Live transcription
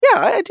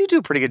I do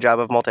a pretty good job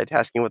of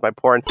multitasking with my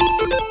porn.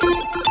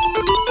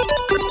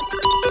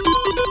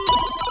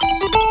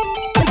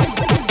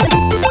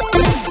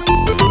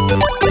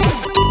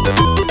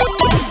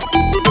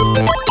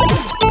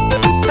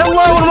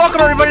 Hello and welcome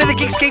everybody to the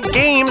Geekscape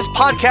Games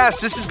podcast.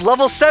 This is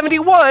level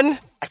 71.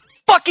 I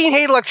fucking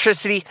hate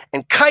electricity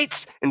and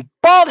kites and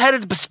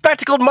bald-headed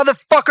bespectacled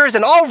motherfuckers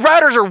and all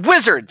routers are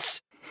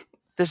wizards.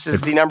 This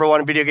is the number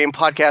one video game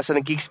podcast on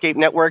the Geekscape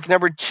network,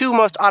 number two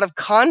most out of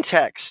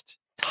context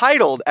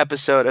titled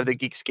episode of the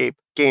Geekscape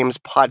Games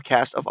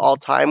podcast of all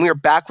time. We are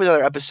back with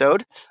another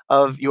episode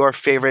of your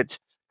favorite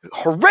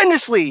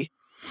horrendously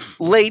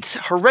late,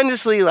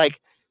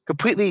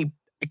 completely,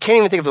 I can't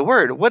even think of the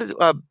word. What is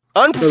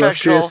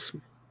unprofessional?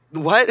 Illustrious.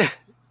 What?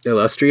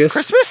 Illustrious.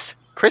 Christmas?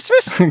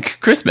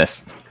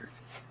 Christmas.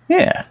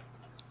 Yeah.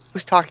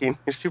 Who's talking?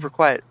 You're super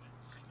quiet.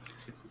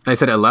 I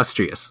said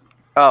illustrious.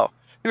 Oh,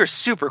 you were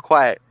super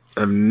quiet.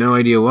 I have no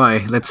idea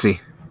why. Let's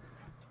see.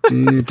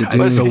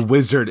 It's a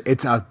wizard.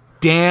 It's a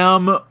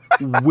damn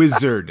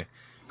wizard.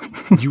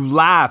 You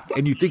laugh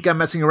and you think I'm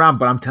messing around,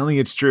 but I'm telling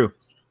you it's true.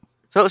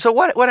 So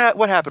what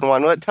happened,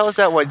 Juan? Tell us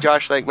that what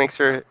Josh makes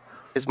sure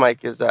his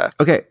mic is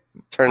okay.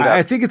 Turned up.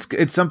 I think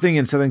it's something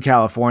in Southern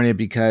California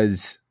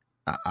because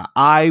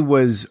I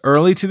was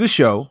early to the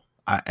show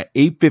at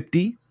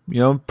 8:50.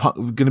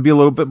 Going to be a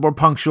little bit more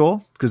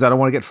punctual because I don't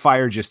want to get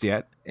fired just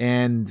yet.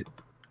 And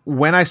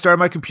when I started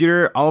my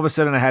computer, all of a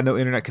sudden I had no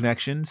internet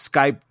connection.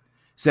 Skype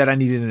said I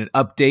needed an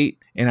update,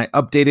 and I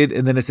updated,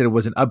 and then it said it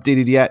wasn't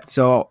updated yet.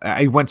 So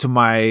I went to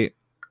my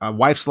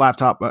wife's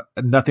laptop,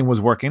 nothing was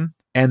working.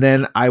 And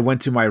then I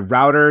went to my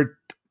router,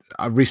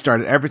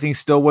 restarted everything,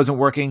 still wasn't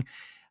working.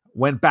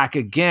 Went back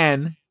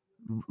again,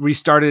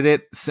 restarted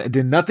it,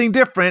 did nothing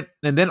different,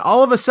 and then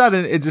all of a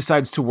sudden it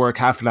decides to work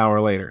half an hour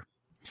later,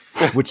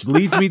 which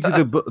leads me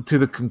to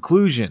the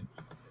conclusion,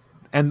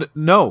 and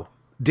no,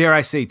 dare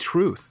I say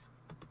truth,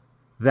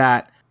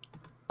 that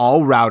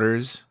all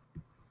routers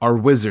are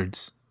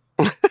wizards.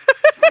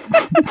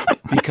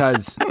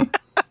 Because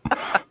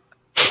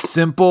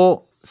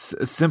simple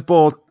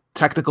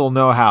technical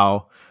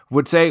know-how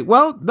would say,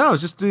 well, no,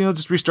 it's just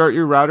restart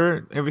your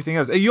router, everything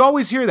else. You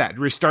always hear that,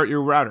 restart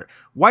your router.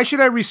 Why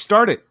should I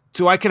restart it?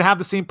 So I can have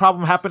the same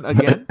problem happen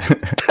again?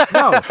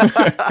 No.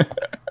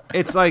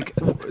 It's like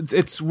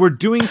we're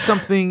doing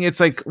something. It's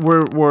like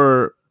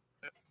we're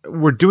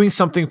doing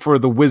something for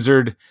the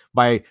wizard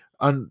by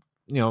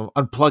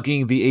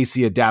unplugging the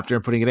AC adapter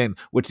and putting it in,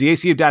 which the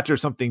AC adapter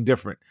is something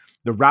different.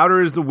 The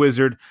router is the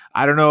wizard.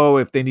 I don't know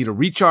if they need a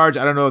recharge.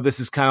 I don't know.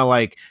 This is kind of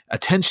like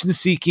attention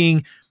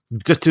seeking,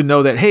 just to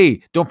know that,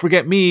 hey, don't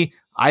forget me.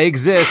 I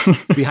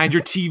exist behind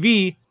your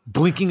TV,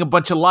 blinking a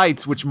bunch of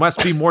lights, which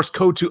must be Morse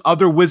code to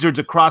other wizards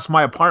across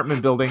my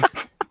apartment building.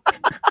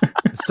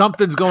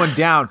 Something's going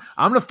down.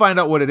 I'm going to find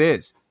out what it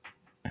is,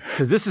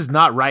 because this is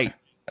not right.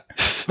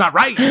 It's not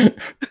right. Well,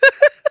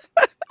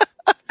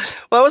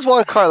 that was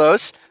Juan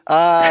Carlos.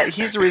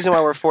 He's the reason why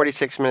we're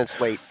 46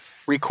 minutes late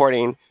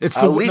recording. It's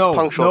the least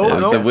punctual.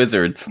 It's the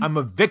wizards. I'm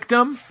a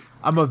victim.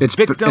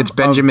 It's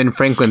Benjamin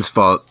Franklin's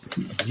fault.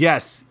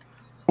 Yes,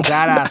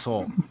 that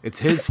asshole. It's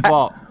his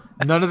fault.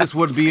 None of this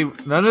would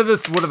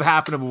have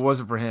happened if it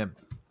wasn't for him.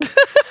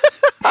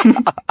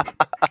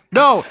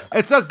 No,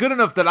 it's not good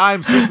enough that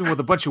I'm sleeping with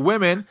a bunch of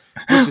women,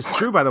 which is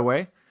true, by the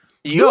way.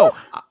 No,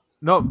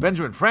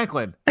 Benjamin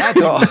Franklin. That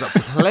dude was a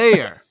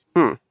player.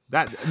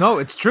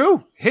 It's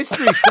true.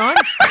 History, son.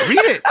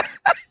 Read it.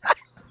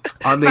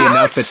 Oddly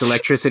enough, it's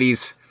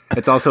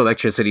also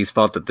electricity's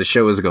fault that the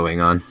show is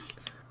going on.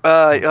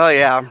 Oh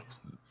yeah.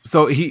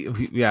 So it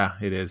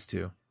is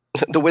too.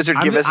 The wizard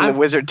giveth and the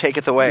wizard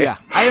taketh away. Yeah,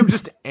 I am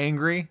just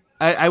angry.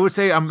 I would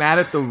say I'm mad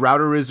at the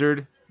router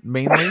wizard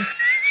mainly,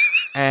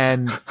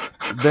 and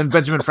then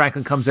Benjamin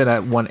Franklin comes in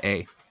at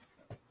 1A.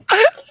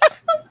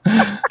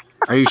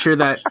 Are you sure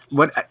that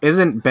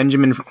isn't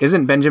Benjamin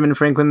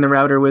Franklin the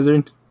router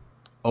wizard?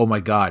 Oh my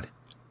God!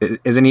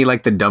 Isn't he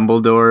like the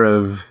Dumbledore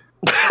of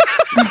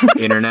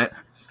internet?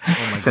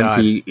 Since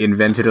he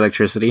invented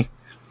electricity.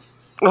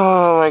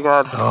 Oh my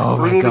God!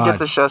 We need to get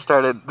the show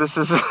started. This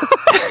is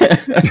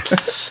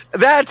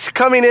that's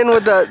coming in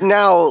with the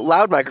now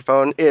loud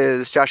microphone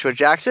is Joshua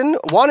Jackson.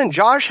 Juan and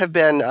Josh have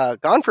been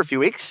gone for a few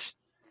weeks.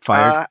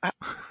 Fired.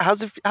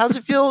 How's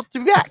it feel to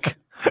be back?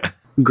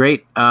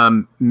 Great.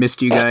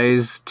 Missed you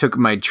guys. Took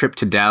my trip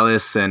to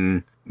Dallas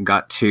and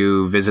got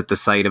to visit the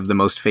site of the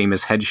most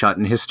famous headshot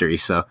in history.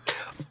 So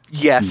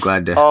yes. I'm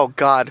glad to. Oh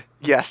God,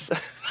 yes.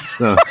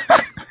 So,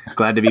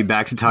 glad to be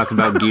back to talk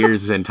about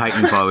Gears and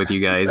Titanfall with you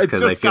guys,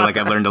 because I feel like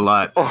I've learned a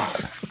lot.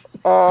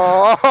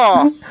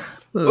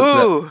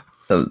 Ooh.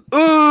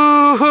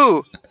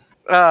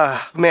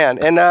 Man.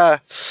 And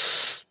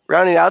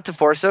rounding out the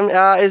foursome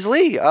is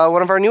Lee,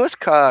 one of our newest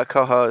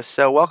co-hosts.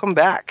 So welcome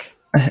back.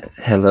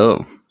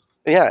 Hello.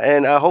 Yeah,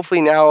 and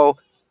hopefully now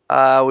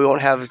we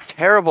won't have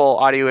terrible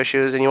audio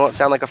issues and you won't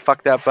sound like a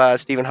fucked up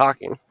Stephen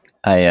Hawking.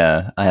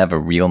 I have a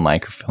real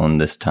microphone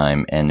this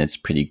time, and it's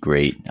pretty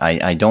great.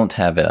 I don't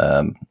have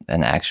an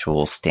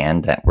actual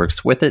stand that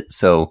works with it,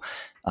 so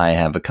I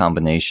have a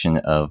combination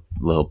of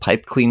little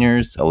pipe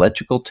cleaners,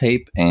 electrical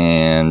tape,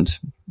 and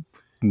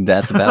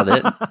that's about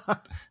it.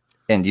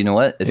 And you know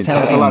what? It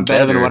sounds a lot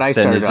better than what I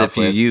started as off if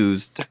you with.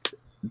 used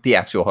the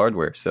actual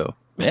hardware. So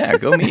yeah,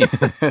 go me.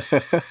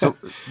 So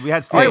we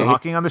had Stephen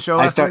Hawking on the show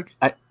last week.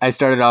 I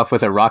started off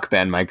with a Rock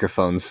Band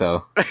microphone,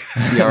 so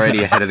you're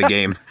already ahead of the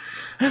game.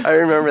 I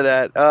remember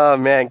that. Oh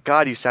man,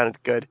 God, you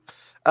sounded good.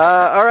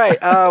 All right,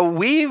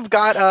 we've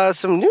got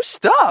some new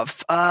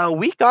stuff.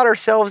 We got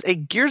ourselves a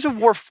Gears of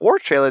War 4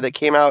 trailer that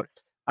came out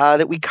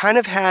that we kind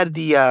of had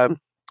the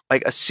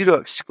like a pseudo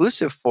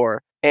exclusive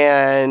for,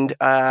 and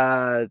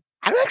I'm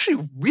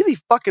actually really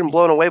fucking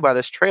blown away by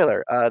this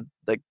trailer.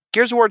 The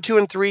Gears of War 2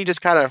 and 3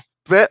 just kind of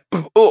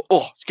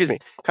excuse me,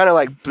 kind of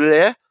like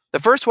bleh. The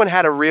first one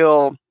had a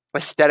real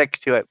aesthetic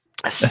to it.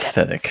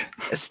 Aesthetic.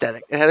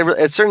 It had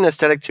a certain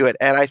aesthetic to it,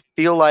 and I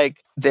feel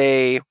like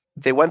they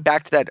went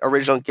back to that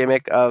original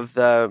gimmick of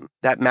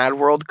that Mad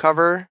World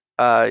cover.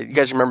 You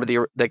guys remember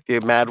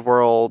the Mad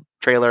World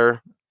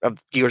trailer of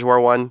Gears of War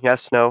 1?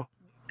 Yes, no?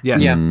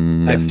 Yes. Yeah.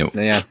 No.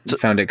 Yeah.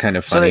 Found it kind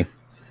of funny.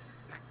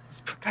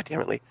 God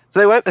damn it, Lee.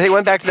 So they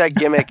went back to that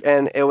gimmick,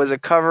 and it was a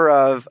cover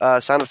of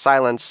Sound of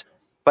Silence.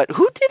 But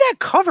who did that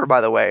cover, by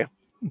the way?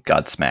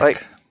 Godsmack.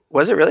 Like,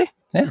 was it really?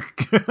 Yeah.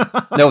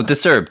 No,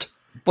 Disturbed.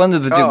 One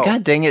of the two. Oh.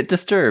 God dang it,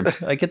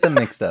 Disturbed. I get them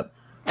mixed up.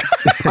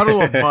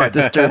 Puddle of mud.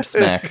 Disturbed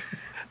Smack.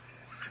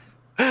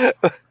 It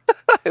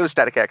was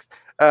Static X.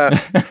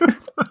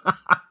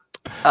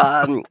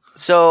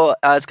 So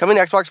it's coming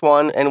to Xbox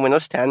One and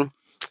Windows 10.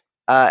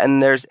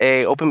 And there's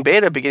a open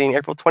beta beginning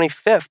April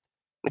 25th.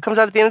 It comes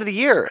out at the end of the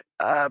year.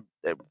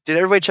 Did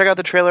everybody check out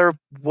the trailer?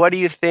 What do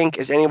you think?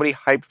 Is anybody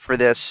hyped for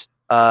this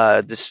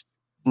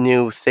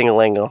new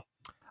thing-a-lingo?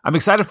 I'm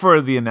excited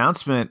for the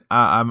announcement.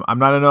 I'm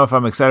not know if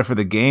I'm excited for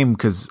the game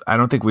because I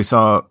don't think we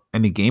saw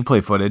any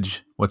gameplay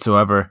footage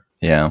whatsoever.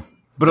 Yeah.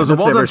 But it was a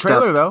well-done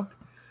trailer, though.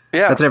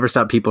 Yeah, That's never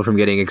stopped people from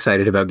getting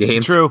excited about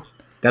games. True.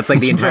 That's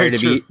like the Very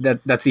entirety.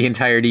 That's the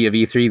entirety of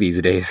E3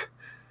 these days.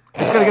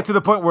 It's gonna get to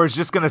the point where it's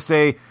just gonna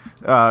say,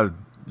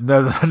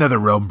 "Another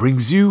realm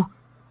brings you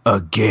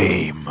a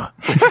game."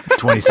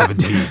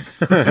 2017.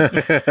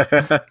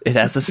 It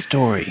has a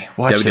story.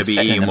 Watch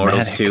WWE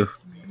Immortals 2.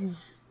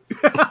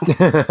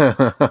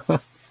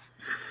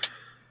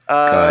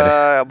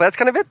 But that's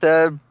kind of it.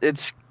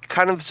 It's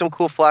kind of some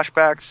cool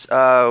flashbacks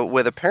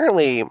with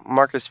apparently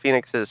Marcus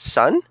Phoenix's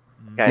son.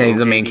 Yeah, he's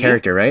the main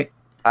character, right?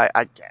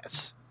 I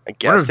guess. I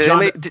wonder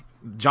if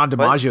John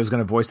DiMaggio is going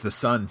to voice the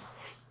son.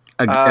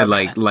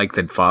 Like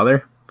the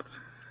father?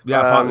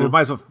 Yeah, it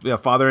might as well. Yeah,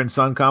 father and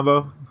son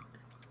combo.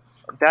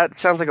 That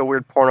sounds like a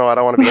weird porno I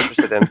don't want to be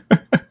interested in.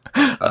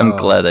 I'm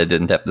glad I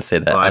didn't have to say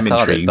that. Well, I'm I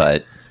thought intrigued. it,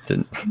 but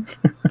didn't.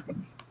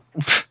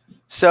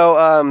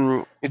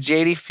 So,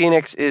 JD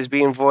Phoenix is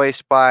being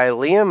voiced by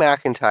Liam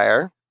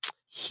McIntyre.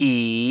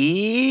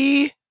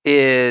 He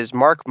is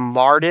Mark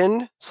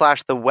Martin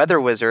 / the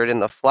Weather Wizard in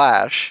The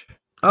Flash.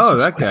 Oh,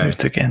 that guy.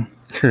 Again.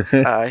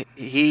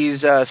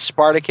 He's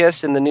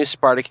Spartacus in the new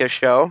Spartacus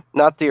show.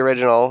 Not the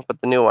original,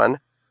 but the new one.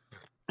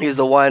 He's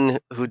the one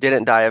who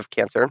didn't die of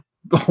cancer.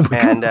 Oh my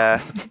And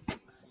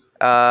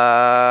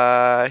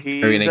Are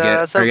he's we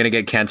gonna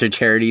get cancer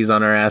charities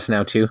on our ass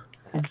now too?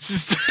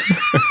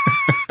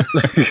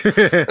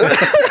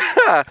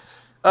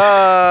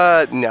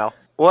 No.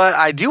 What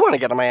I do want to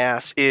get on my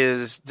ass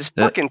is this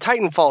fucking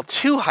Titanfall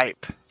 2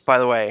 hype, by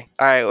the way.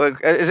 All right,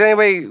 does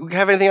anybody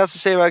have anything else to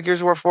say about Gears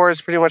of War 4?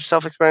 It's pretty much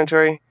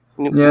self-explanatory.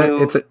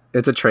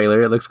 It's a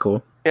trailer. It looks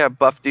cool. Yeah,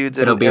 buff dudes.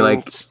 It'll be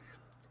like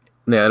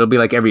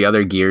every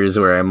other Gears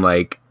where I'm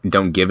like,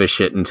 don't give a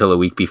shit until a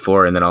week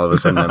before, and then all of a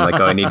sudden I'm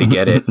like, oh, I need to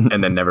get it,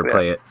 and then never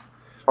play it.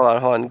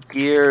 Hold on.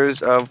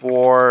 Gears of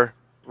War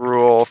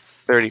Rule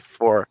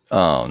 34.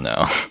 Oh,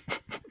 no.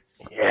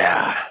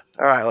 Yeah.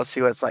 All right, let's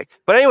see what it's like.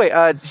 But anyway,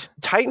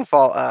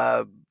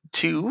 Titanfall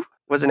 2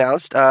 was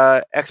announced.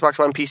 Xbox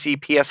One, PC,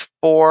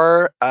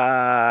 PS4,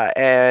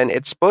 and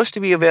it's supposed to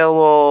be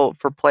available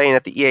for playing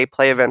at the EA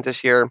Play event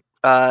this year.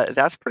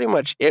 That's pretty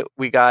much it.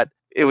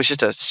 It was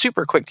just a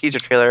super quick teaser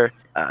trailer.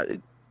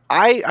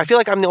 I feel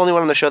like I'm the only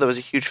one on the show that was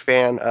a huge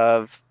fan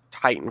of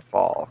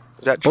Titanfall.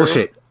 Is that true?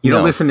 Bullshit. You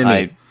don't listen to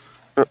me.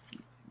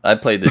 I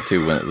played the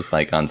 2 when it was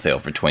like on sale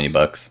for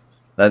 $20.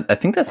 I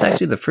think that's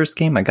actually the first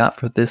game I got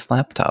for this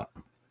laptop.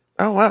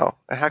 Oh, wow.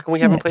 How come we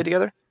haven't played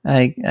together?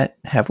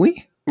 Have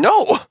we?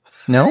 No.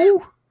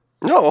 No?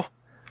 No.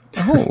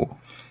 Oh.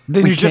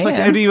 Then We you're just like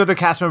can. any other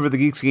cast member of the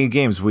Geeks Game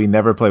Games. We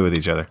never play with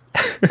each other.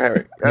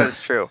 That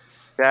is true.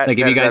 Like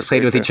if you guys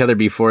played with each other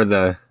before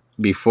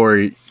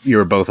you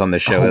were both on the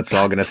show, that's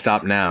all gonna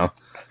stop now.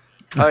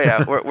 Oh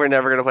yeah, we're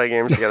never gonna play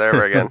games together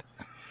ever again.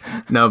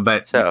 No,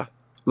 but So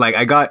like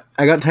I got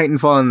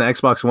Titanfall on the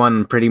Xbox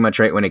One pretty much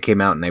right when it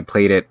came out, and I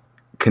played it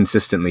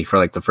consistently for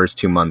like the first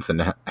 2 months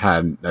and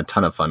had a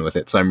ton of fun with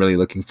it. So I'm really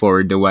looking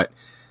forward to what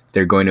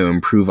they're going to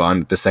improve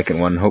on the second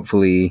one,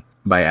 hopefully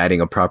by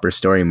adding a proper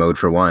story mode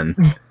for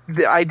one.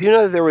 I do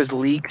know that there was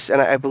leaks,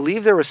 and I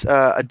believe there was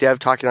a dev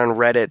talking on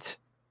Reddit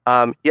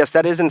Yes,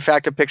 that is in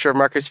fact a picture of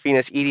Marcus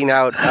Phoenix eating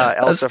out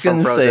Elsa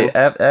from Say,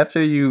 Frozen.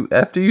 after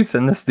you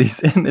send us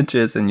these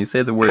images and you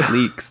say the word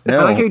leaks, no,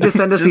 I like how you just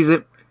send us these.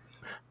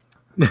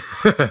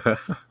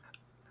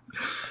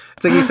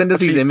 It's like you send us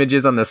these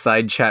images on the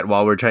side chat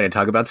while we're trying to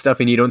talk about stuff,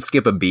 and you don't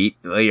skip a beat.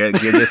 Like,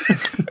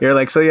 you're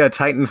like, so yeah,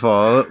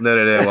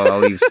 Titanfall. While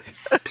all these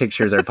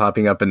pictures are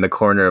popping up in the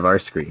corner of our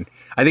screen.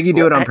 I think you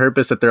do it on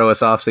purpose to throw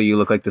us off, so you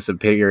look like the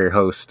superior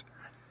host.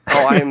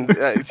 Oh, I'm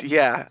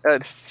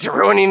it's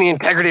ruining the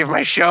integrity of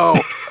my show.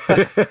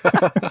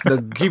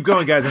 Keep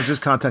going, guys. I'm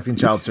just contacting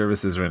child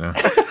services right now.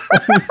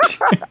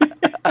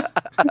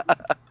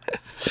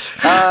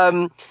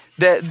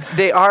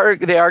 They are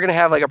going to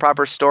have like a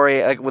proper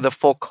story, like with a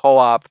full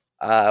co-op,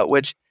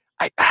 which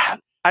I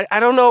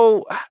don't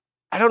know.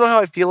 I don't know how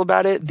I feel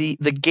about it. The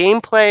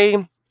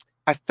gameplay,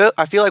 I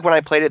feel like when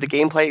I played it, the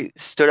gameplay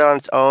stood on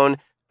its own,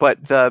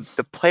 but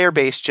the player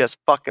base just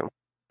fucking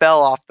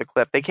fell off the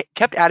cliff. They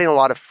kept adding a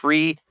lot of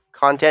free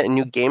content and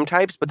new game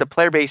types, but the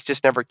player base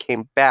just never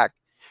came back,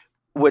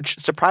 which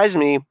surprised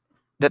me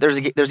that there's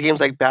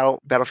games like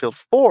Battlefield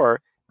 4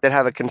 that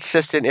have a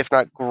consistent, if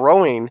not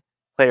growing,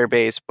 player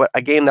base, but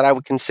a game that I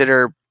would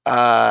consider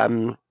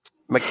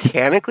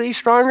mechanically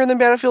stronger than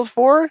Battlefield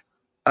 4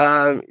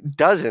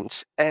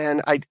 doesn't.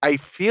 And I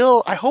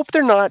hope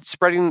they're not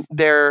spreading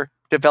their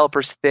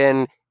developers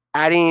thin,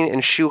 adding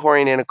and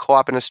shoehorning in a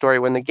co-op and a story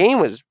when the game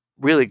was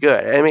really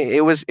good. I mean,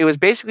 it was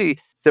basically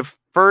the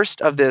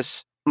first of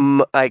this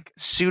like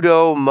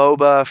pseudo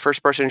MOBA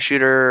first person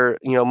shooter,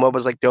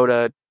 MOBAs like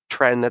Dota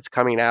trend that's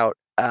coming out.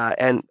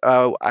 And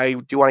I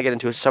do want to get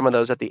into some of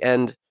those at the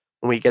end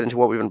when we get into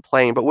what we've been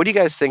playing. But what do you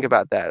guys think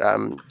about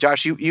that?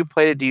 Josh, you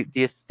played it. Do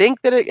you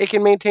think that it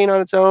can maintain on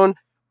its own,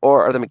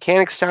 or are the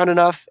mechanics sound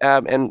enough?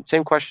 And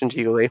same question to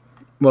you, Lee.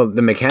 Well,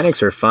 the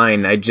mechanics are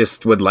fine. I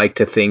just would like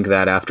to think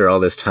that after all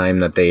this time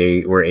that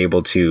they were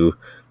able to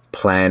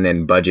plan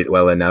and budget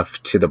well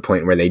enough to the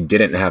point where they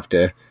didn't have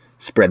to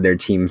spread their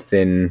team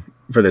thin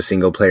for the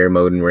single player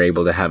mode and were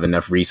able to have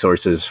enough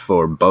resources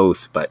for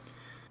both. But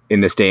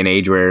in this day and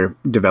age where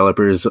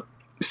developers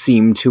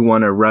seem to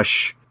want to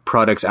rush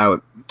products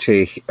out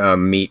to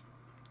meet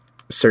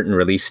certain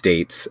release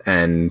dates,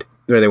 and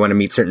where they want to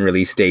meet certain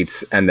release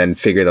dates and then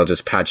figure they'll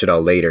just patch it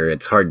all later,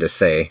 it's hard to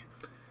say.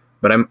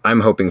 But I'm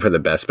hoping for the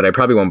best, but I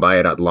probably won't buy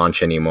it at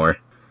launch anymore.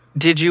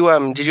 Did you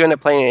end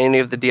up playing any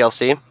of the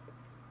DLC?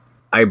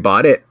 I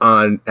bought it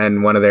on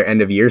one of their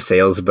end of year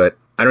sales, but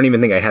I don't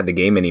even think I had the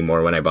game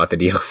anymore when I bought the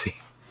DLC.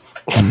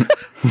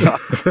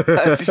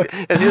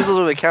 It seems a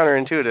little bit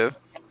counterintuitive.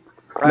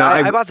 No,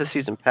 I bought the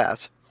season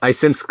pass. I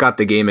since got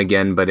the game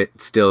again, but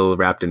it's still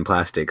wrapped in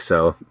plastic.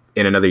 So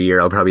in another year,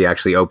 I'll probably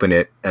actually open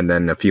it, and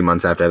then a few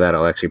months after that,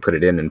 I'll actually put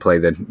it in and play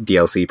the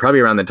DLC.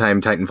 Probably around the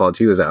time Titanfall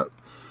 2 is out.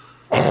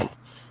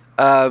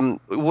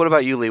 What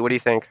about you, Lee? What do you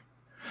think?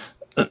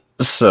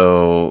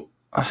 So,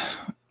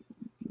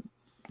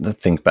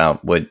 think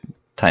about what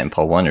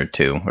Titanfall 1 or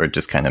 2, or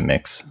just kind of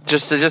mix.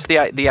 Just the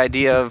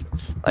idea of,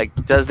 like,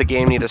 does the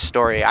game need a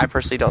story? I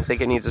personally don't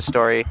think it needs a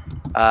story.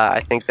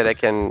 I think that it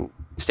can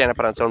stand up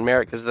on its own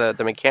merit because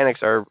the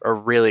mechanics are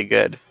really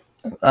good.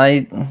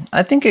 I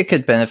think it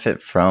could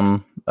benefit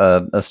from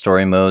a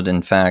story mode.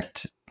 In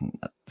fact,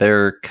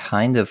 they're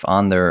kind of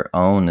on their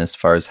own as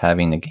far as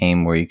having a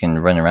game where you can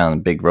run around a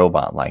big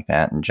robot like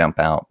that and jump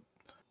out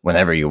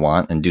whenever you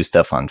want and do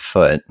stuff on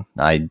foot.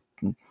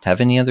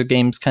 Have any other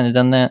games kind of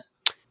done that?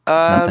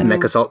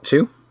 Mech Assault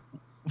 2?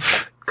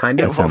 Kind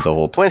of. That sounds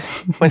old.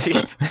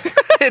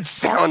 It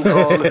sounds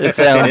old. It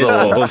sounds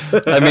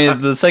old. I mean,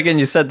 the second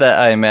you said that,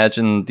 I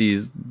imagined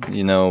these,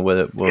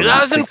 what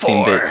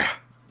 2004.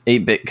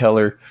 8-bit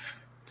color,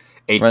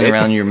 8-bit. running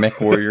around your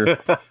mech warrior.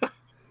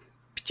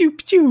 Pew,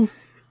 pew.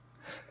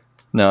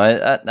 No,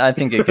 I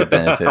think it could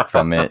benefit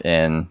from it,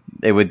 and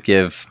it would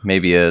give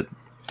maybe a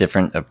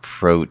different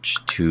approach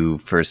to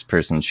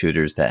first-person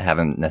shooters that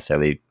haven't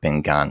necessarily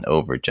been gone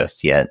over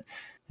just yet.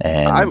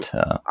 And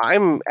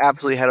I'm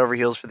absolutely head over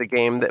heels for the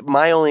game. That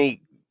my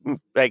only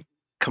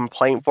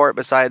complaint for it,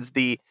 besides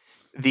the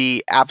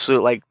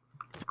absolute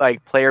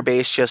like player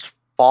base just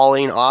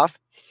falling off,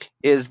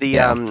 is the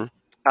on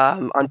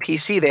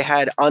PC they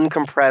had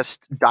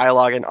uncompressed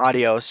dialogue and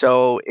audio,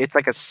 so it's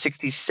like a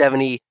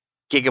 60-70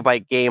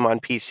 gigabyte game on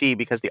PC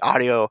because the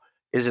audio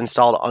is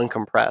installed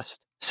uncompressed.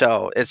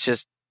 So it's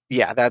just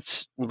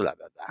that's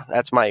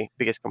my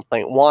biggest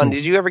complaint. Juan,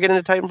 did you ever get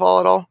into Titanfall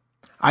at all?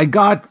 I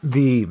got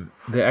the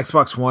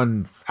Xbox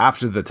One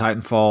after the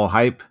Titanfall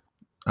hype.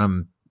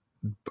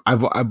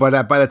 But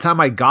by the time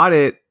I got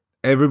it,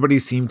 everybody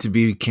seemed to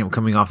be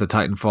coming off the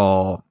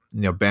Titanfall,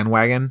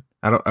 bandwagon.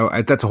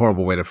 That's a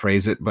horrible way to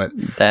phrase it, but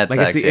that's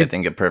actually, I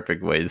think, a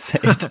perfect way to say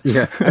it.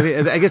 Yeah, I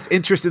mean, I guess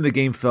interest in the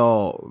game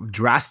fell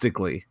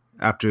drastically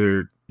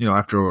after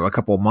a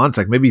couple of months,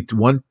 like maybe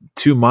 1-2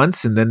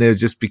 months, and then it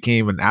just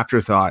became an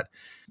afterthought.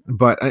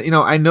 But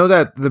I know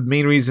that the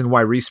main reason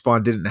why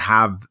Respawn didn't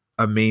have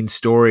a main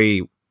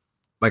story,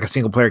 like a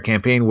single player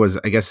campaign, was,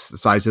 I guess, the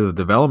size of the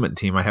development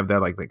team. I have that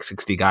like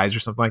 60 guys or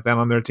something like that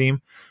on their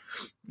team.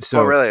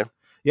 So, oh, really?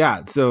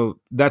 Yeah, so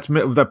that's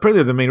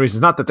probably the main reason.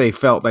 It's not that they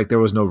felt like there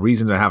was no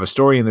reason to have a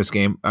story in this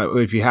game.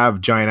 If you have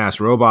giant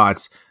ass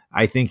robots,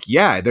 I think,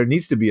 there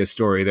needs to be a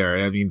story there.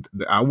 I mean,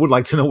 I would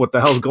like to know what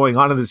the hell's going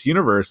on in this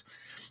universe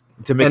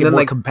to make it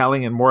more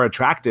compelling and more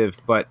attractive.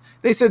 But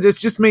they said it's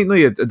just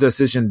mainly a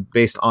decision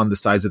based on the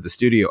size of the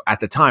studio at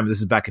the time. This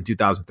is back in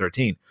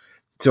 2013.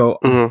 So,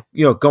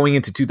 going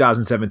into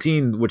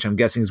 2017, which I'm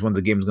guessing is when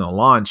the game's going to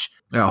launch,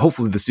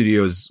 hopefully the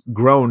studio's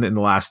grown in the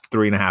last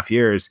 3.5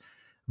 years.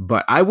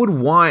 But I would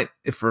want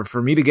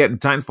for me to get in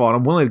Titanfall, and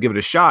I'm willing to give it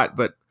a shot.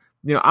 But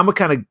I'm a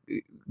kind of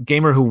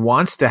gamer who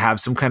wants to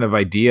have some kind of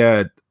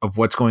idea of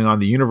what's going on in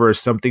the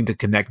universe, something to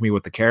connect me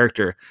with the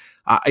character.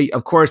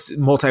 Of course,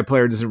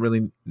 multiplayer doesn't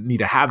really need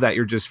to have that.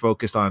 You're just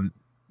focused on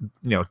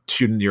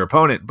shooting your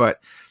opponent. But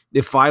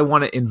if I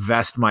want to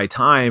invest my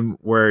time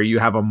where you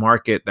have a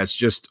market that's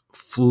just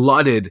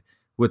flooded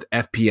with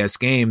FPS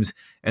games,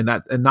 and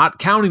not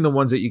counting the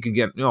ones that you can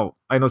get,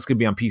 I know it's going to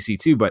be on PC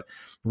too, but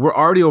we're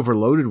already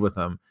overloaded with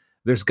them.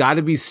 There's got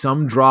to be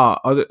some draw,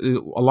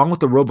 along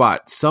with the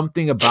robot,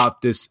 something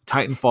about this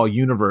Titanfall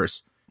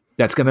universe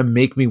that's going to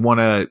make me want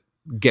to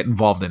get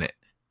involved in it,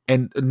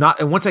 and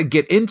once I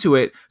get into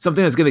it,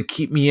 something that's going to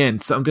keep me in,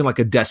 something like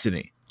a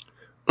Destiny.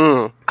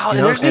 Oh, and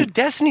there's new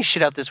Destiny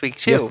shit out this week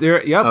too. Yes,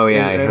 yep. Oh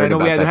yeah, I know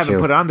we haven't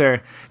put it on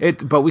there.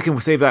 But we can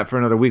save that for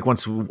another week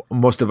once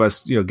most of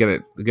us,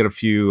 get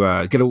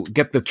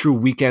the true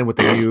weekend with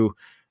the new,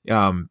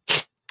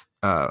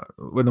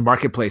 with the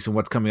marketplace and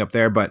what's coming up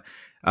there. But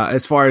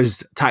as far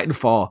as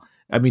Titanfall,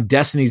 I mean,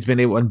 Destiny's been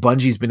able, and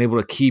Bungie's been able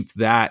to keep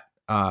that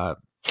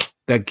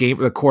game,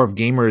 the core of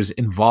gamers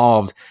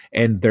involved,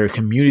 and their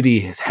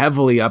community is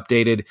heavily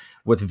updated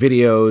with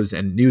videos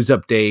and news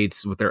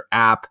updates with their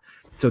app.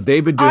 So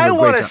they've been doing a great job.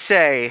 I want to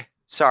say,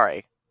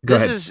 sorry,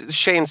 this is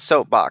Shane's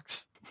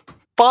soapbox.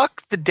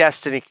 Fuck the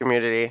Destiny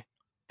community.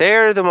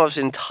 They're the most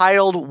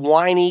entitled,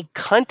 whiny,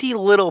 cunty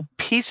little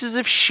pieces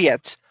of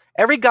shit.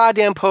 Every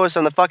goddamn post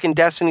on the fucking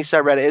Destiny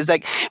subreddit is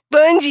like,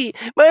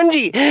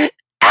 Bungie,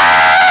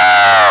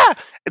 ah!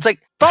 It's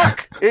like,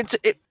 fuck.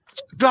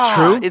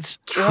 True. It's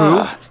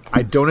true.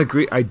 I don't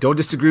agree. I don't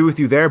disagree with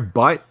you there,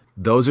 but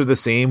those are the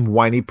same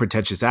whiny,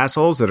 pretentious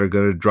assholes that are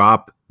going to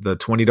drop the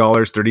 $20,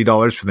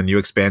 $30 for the new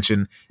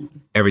expansion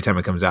every time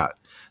it comes out.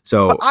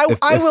 So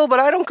I will, but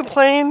I don't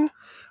complain.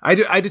 I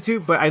do too.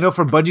 But I know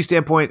from Bungie's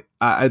standpoint,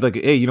 I'd like,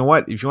 hey, you know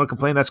what? If you want to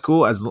complain, that's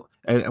cool.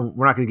 And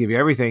we're not going to give you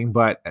everything,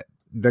 but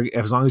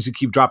as long as you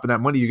keep dropping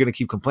that money, you're going to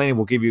keep complaining.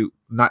 We'll give you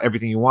not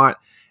everything you want,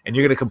 and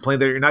you're going to complain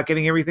that you're not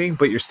getting everything,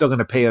 but you're still going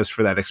to pay us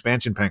for that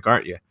expansion pack,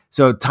 aren't you?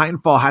 So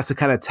Titanfall has to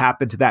kind of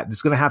tap into that.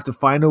 It's going to have to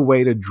find a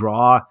way to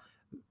draw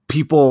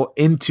people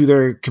into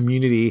their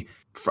community,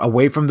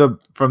 away from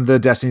the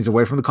Destinies,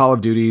 away from the Call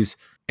of Duties,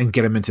 and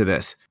get them into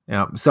this.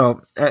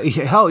 So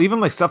hell, even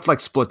like stuff like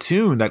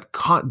Splatoon that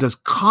does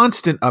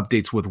constant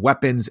updates with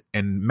weapons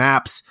and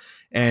maps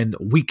and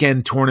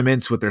weekend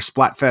tournaments with their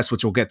Splatfest,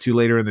 which we'll get to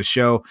later in the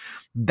show.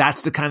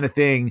 That's the kind of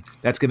thing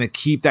that's going to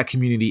keep that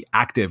community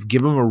active,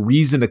 give them a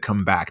reason to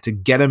come back, to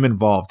get them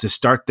involved, to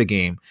start the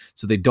game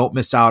so they don't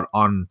miss out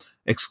on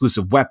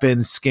exclusive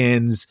weapons,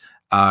 skins,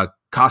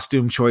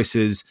 costume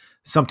choices,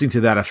 something to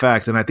that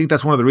effect. And I think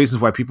that's one of the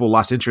reasons why people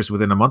lost interest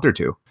within a month or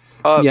two.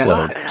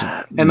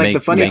 And like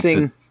the funny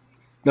thing,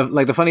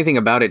 the funny thing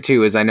about it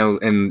too is, I know,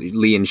 and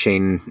Lee and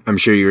Shane, I'm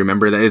sure you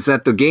remember that, is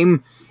that the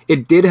game,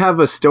 it did have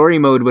a story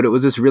mode, but it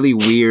was this really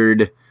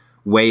weird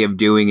way of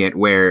doing it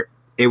where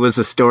it was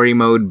a story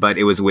mode, but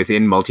it was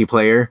within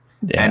multiplayer.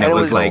 Yeah, and it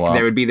was like,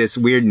 there would be this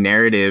weird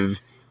narrative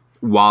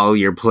while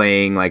you're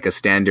playing like a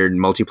standard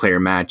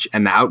multiplayer match,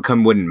 and the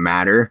outcome wouldn't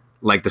matter.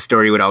 Like the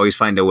story would always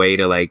find a way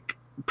to like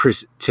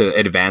to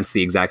advance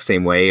the exact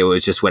same way. It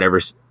was just whatever.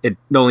 The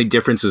only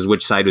difference was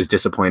which side was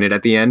disappointed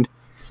at the end.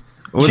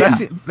 Well,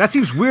 that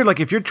seems weird. Like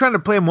if you're trying to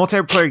play a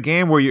multiplayer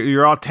game where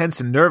you're all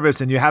tense and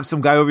nervous and you have some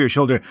guy over your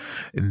shoulder,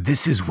 and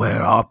this is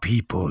where our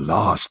people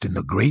lost in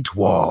the Great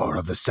War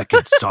of the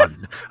Second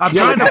Sun. I'm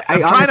trying to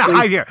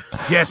hide here.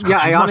 Yes, but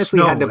I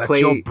honestly had to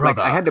play. Like,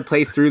 I had to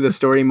play through the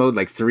story mode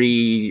like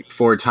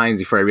 3-4 times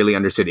before I really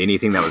understood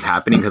anything that was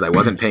happening, because I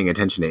wasn't paying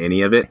attention to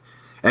any of it.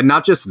 And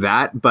not just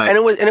that, but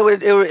it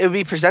would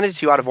be presented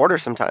to you out of order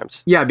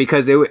sometimes. Yeah,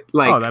 because it would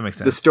that makes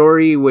sense. The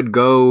story would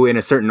go in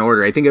a certain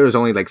order. I think it was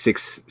only like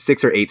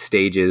six or 8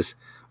 stages.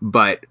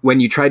 But when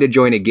you try to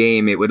join a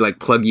game, it would like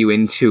plug you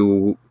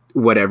into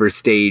whatever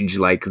stage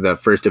like the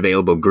first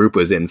available group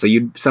was in. So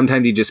you'd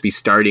just be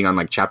starting on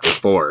like chapter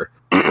 4.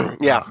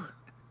 Yeah,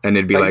 and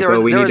it'd be like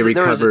we need to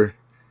recover.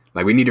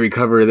 Like we need to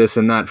recover this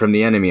and that from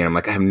the enemy. And I'm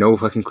like, I have no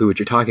fucking clue what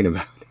you're talking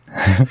about.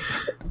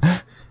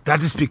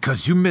 That is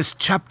because you missed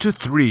chapter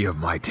 3 of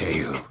my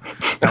tale.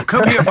 Now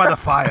come here by the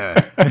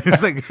fire.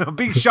 It's like I'm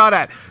being shot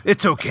at.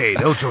 It's okay.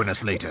 They'll join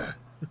us later.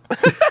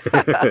 This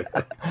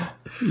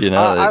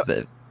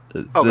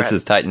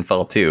is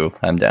Titanfall 2.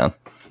 I'm down.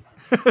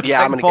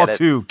 Yeah, I'm gonna get it.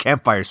 2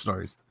 campfire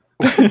stories.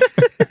 I'm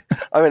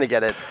gonna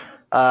get it.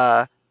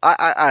 I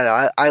don't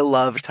know. I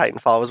loved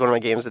Titanfall. It was one of my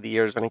games of the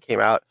years when it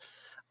came out.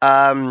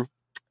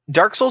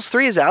 Dark Souls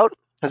 3 is out.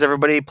 Has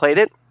everybody played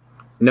it?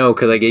 No,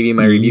 because I gave you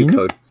my review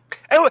code.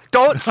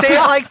 Don't say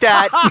it like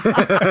that.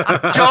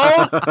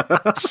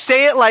 Don't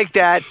say it like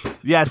that.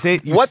 Yeah, say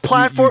it. What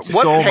platform? You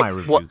stole my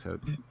review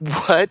code.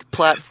 What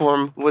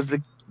platform was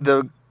the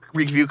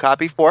review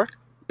copy for?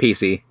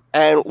 PC.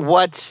 And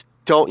what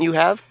don't you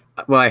have?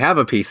 Well, I have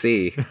a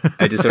PC.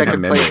 I just don't have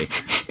memory.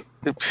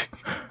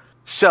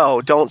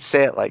 So don't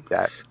say it like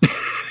that.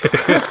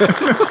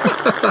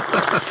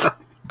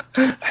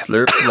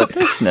 Slurp, slurp.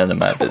 It's none of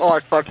my business. Oh, I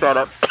fucked that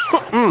up.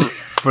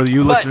 For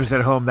you listeners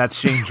at home, that's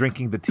Shane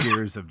drinking the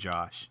tears of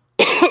Josh.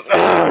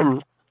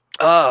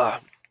 Oh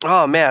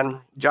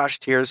man, Josh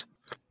tears.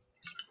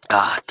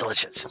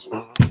 Delicious.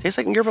 Tastes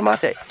like yerba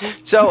mate.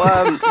 So,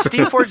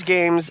 Steamforge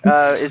Games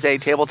is a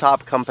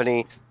tabletop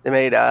company. They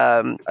made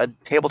a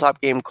tabletop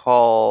game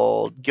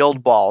called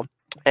Guild Ball,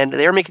 and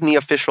they're making the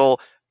official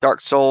Dark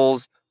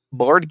Souls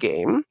board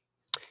game.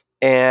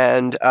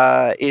 And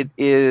it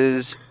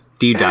is.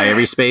 Do you die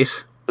every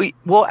space?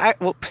 Well,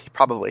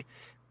 probably.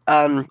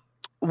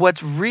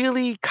 What's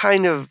really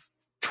kind of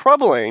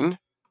troubling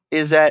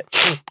is that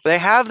they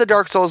have the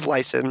Dark Souls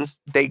license.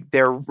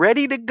 They're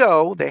ready to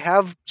go. They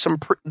have some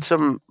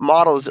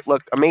models that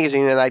look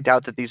amazing, and I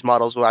doubt that these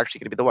models will actually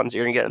going to be the ones that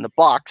you're going to get in the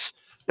box,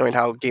 knowing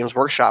how Games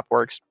Workshop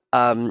works.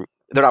 They're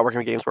not working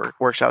with Games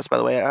Workshops, by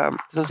the way.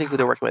 Doesn't say who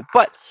they're working with,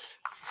 but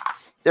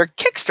they're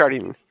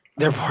kickstarting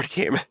their board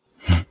game.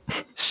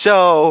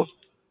 So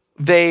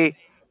they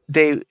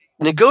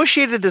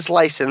negotiated this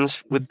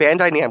license with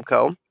Bandai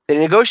Namco. They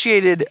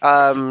negotiated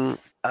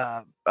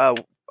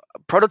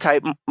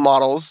prototype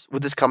models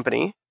with this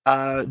company.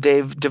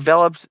 They've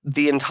developed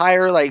the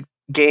entire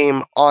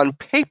game on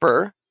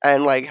paper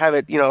and have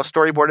it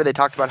storyboarded. They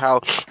talked about how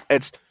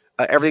it's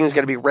everything's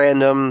going to be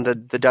random. The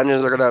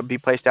dungeons are going to be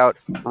placed out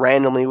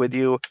randomly with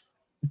you.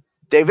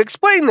 They've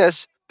explained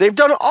this. They've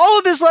done all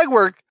of this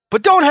legwork,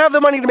 but don't have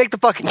the money to make the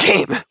fucking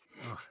game.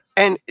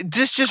 And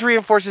this just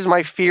reinforces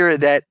my fear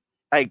that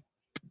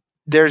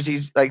there's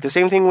these the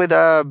same thing with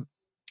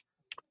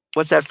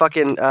what's that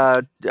fucking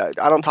I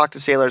don't talk to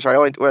sailors.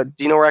 Or do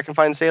you know where I can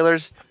find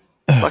sailors?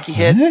 Lucky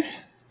hit.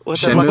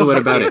 What's Shenmue. What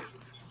about it?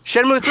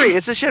 Shenmue 3.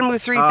 It's a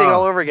Shenmue 3 thing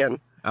all over again.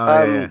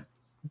 Yeah.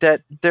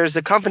 That there's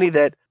a company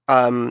that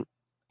theoretically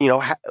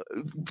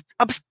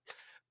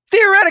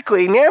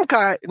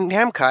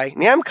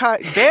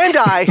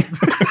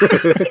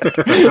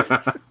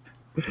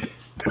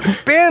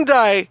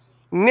Bandai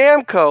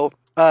Namco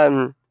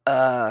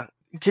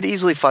could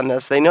easily fund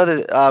this. They know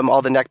that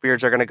all the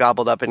neckbeards are going to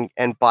gobble up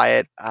and buy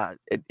it.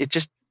 It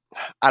just,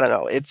 I don't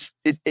know. It's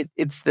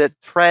the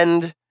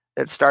trend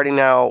that's starting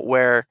now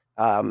where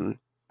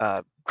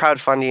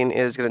crowdfunding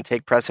is going to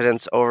take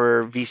precedence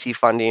over VC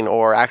funding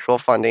or actual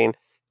funding,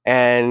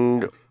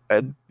 and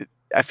I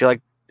feel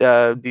like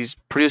these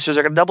producers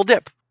are going to double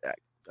dip. I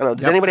don't know.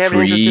 Does anybody have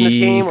any interest in this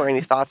game or any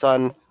thoughts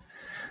on?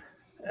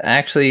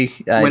 Actually,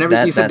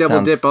 whenever you said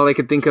double dip, all I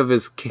could think of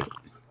is.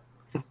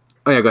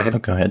 Oh yeah, go ahead. Oh,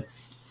 go ahead.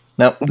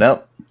 No,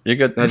 you're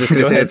good. I was just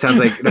gonna say that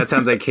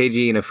sounds like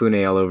KG and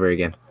Afune all over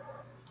again.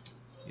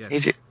 Yes.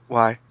 KG,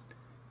 why?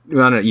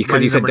 Well, no,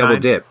 because you said double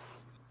 9. dip.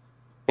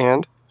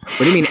 And what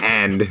do you mean?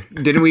 And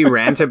didn't we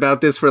rant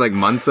about this for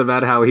months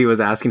about how he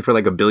was asking for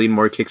 1 billion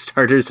more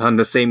Kickstarters on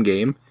the same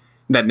game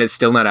that it's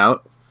still not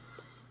out?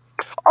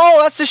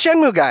 Oh, that's the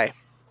Shenmue guy.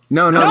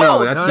 No,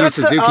 that's Yu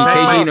Suzuki.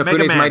 KG and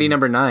Afune's Mighty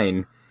Number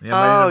 9.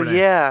 Yeah,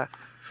 yeah.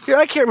 Here,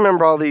 I can't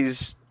remember all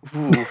these.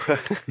 Hey,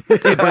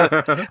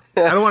 but I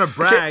don't want to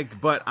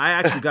brag, but I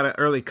actually got an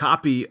early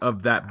copy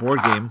of that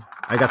board game.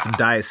 I got some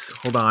dice.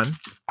 Hold on.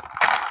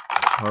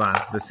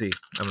 Let's see.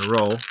 I'm gonna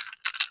roll.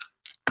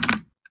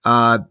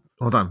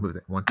 Hold on. Move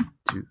it. 1,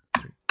 2,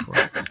 3, 4.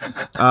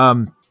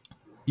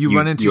 You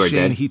run into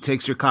Shane. Dead. He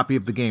takes your copy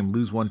of the game.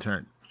 Lose 1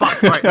 turn.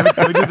 Fuck. All right.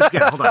 Let me do this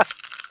again. Hold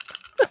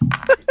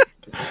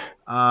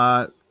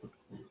on.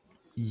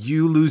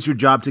 You lose your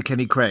job to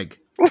Kenny Craig.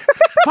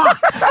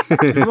 Fuck!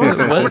 One more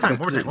time.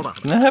 Hold on.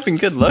 Not having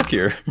good luck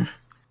here.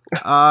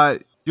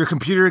 Your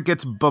computer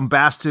gets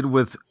bombasted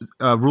with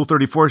Rule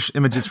 34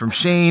 images from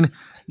Shane.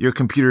 Your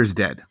computer is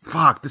dead.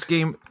 Fuck, this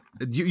game,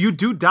 you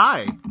do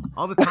die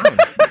all the time.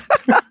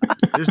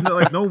 There's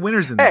no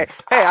winners in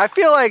this. Hey, I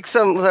feel like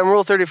some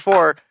Rule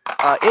 34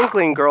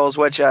 Inkling girls,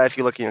 which if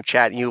you look in your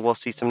chat, you will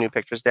see some new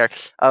pictures there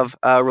of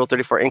Rule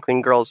 34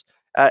 Inkling girls.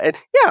 And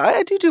yeah,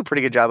 I do a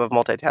pretty good job of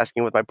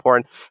multitasking with my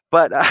porn,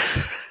 but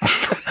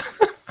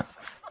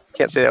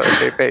can't say that with a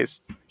straight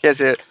face. Can't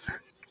say it.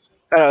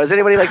 Is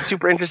anybody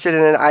super interested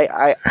in it?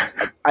 I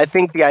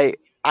think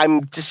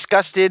I'm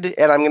disgusted,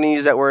 and I'm going to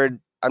use that word.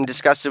 I'm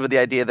disgusted with the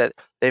idea that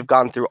they've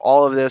gone through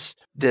all of this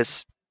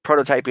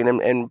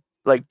prototyping and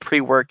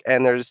pre-work,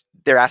 and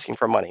they're asking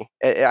for money.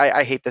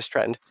 I hate this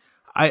trend.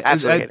 I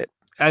absolutely hate it.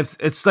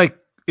 It's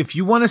if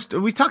you want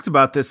to, we talked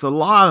about this a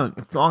long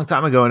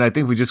time ago, and I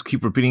think we just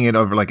keep repeating it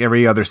over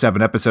every other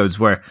 7 episodes,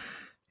 where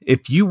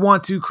if you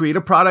want to create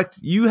a product,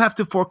 you have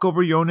to fork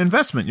over your own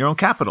investment, your own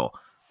capital.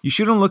 You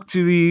shouldn't look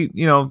to the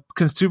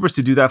consumers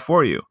to do that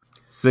for you.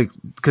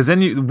 Because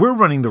then we're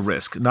running the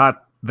risk,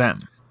 not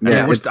them.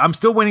 Yeah, I'm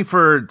still waiting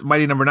for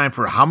Mighty Number 9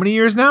 for how many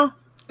years now?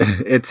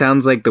 It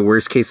sounds like the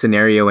worst case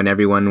scenario when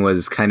everyone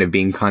was kind of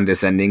being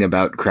condescending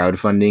about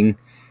crowdfunding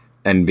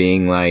and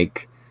being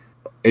like,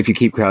 if you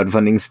keep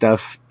crowdfunding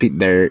stuff,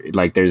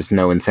 there's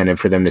no incentive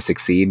for them to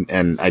succeed.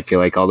 And I feel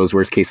like all those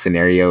worst case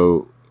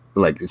scenario,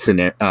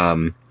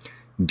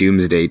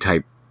 doomsday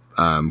type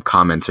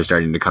comments are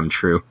starting to come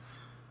true.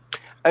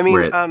 I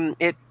mean,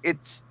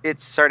 it's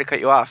sorry to cut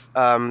you off,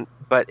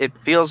 but it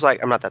feels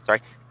like I'm not that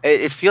sorry.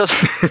 It feels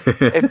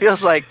it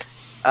feels like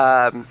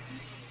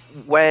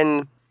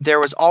when there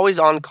was always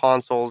on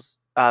consoles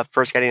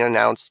first getting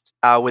announced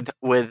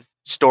with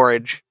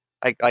storage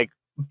like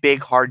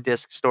big hard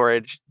disk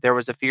storage, there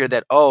was a fear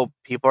that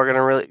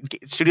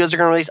studios are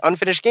going to release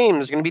unfinished games.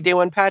 There's going to be day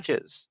one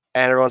patches,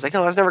 and everyone's like,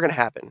 no, that's never going to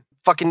happen.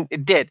 Fucking,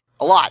 it did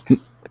a lot.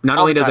 Not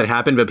only does it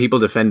happen, but people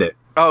defend it.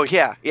 Oh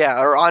yeah,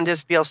 or on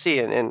disc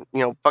DLC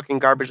and fucking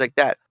garbage like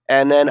that.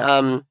 And then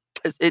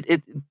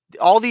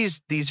all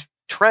these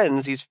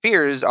trends, these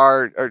fears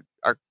are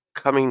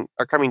coming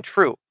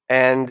true.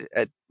 And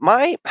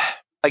I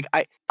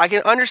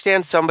can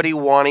understand somebody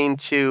wanting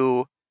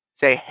to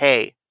say,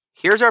 hey,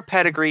 here's our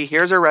pedigree,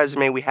 here's our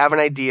resume, we have an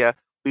idea,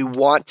 we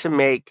want to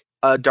make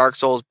a Dark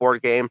Souls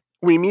board game.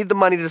 We need the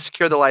money to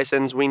secure the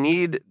license. We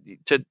need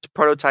to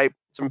prototype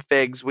some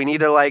figs. We need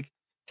to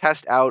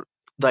test out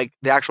the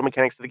actual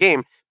mechanics of the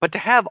game. But to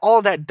have all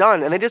of that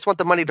done, and they just want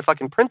the money to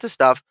fucking print the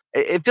stuff,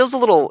 it feels a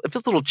little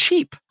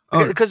cheap.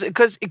 Because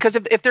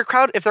if their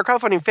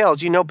crowdfunding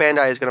fails,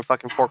 Bandai is going to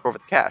fucking fork over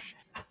the cash.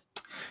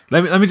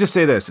 Let me just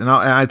say this, and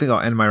I think I'll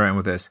end my rant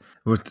with this.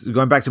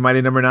 Going back to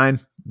Mighty Number 9,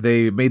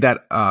 they made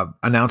that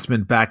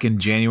announcement back in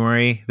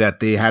January that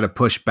they had to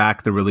push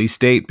back the release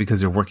date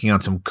because they're working on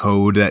some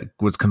code that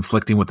was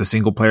conflicting with the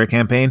single player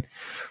campaign.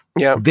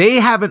 Yeah, they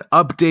haven't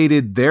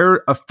updated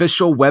their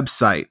official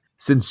website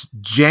since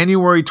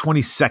January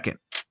 22nd.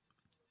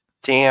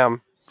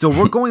 Damn. So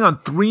we're going on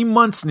 3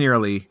 months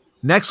nearly.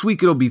 Next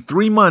week it'll be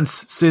 3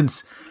 months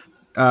since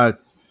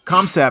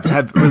Concept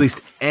have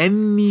released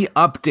any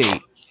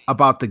update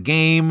about the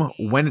game,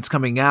 when it's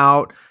coming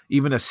out,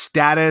 even a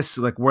status,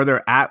 where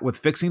they're at with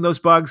fixing those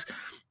bugs.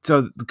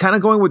 So kind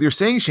of going with your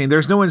saying, Shane,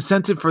 there's no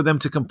incentive for them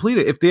to complete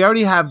it. If they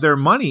already have their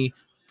money,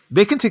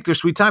 they can take their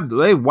sweet time.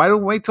 Hey, why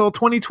don't we wait till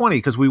 2020?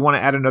 Because we want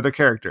to add another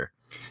character.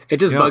 It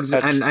just bugs,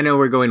 and I know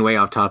we're going way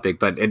off topic,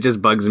 but it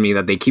just bugs me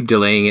that they keep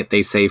delaying it,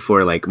 they say, for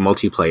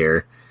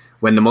multiplayer,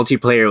 when the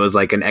multiplayer was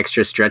an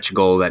extra stretch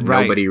goal that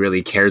nobody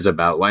really cares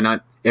about. Why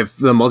not? If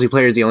the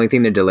multiplayer is the only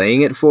thing they're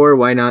delaying it for,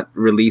 why not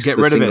release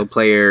the single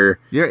player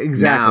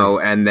now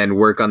and then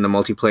work on the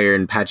multiplayer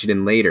and patch it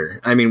in later?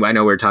 I mean, I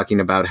know we're talking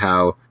about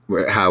how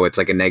it's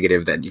a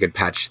negative that you could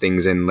patch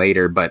things in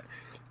later, but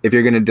if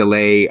you're going to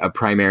delay a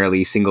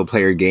primarily single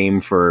player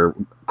game for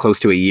close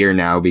to a year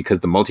now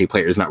because the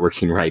multiplayer is not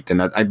working right, then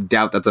I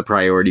doubt that's a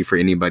priority for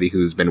anybody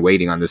who's been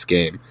waiting on this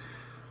game.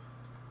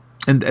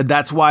 And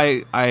that's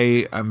why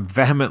I am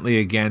vehemently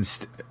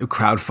against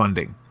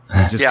crowdfunding.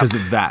 Just because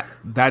of that.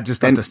 That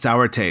just left a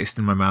sour taste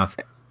in my mouth.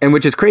 And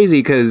which is crazy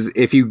because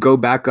if you go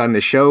back on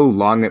the show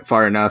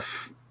far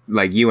enough,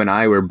 you and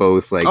I were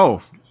both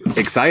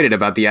excited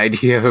about the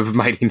idea of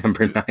Mighty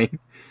Number 9.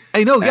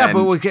 I know,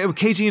 but with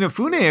Keiji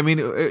Inafune, I mean,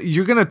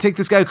 you're going to take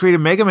this guy who created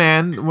Mega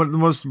Man, one of the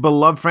most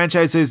beloved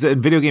franchises in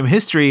video game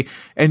history,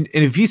 and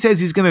if he says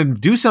he's going to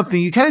do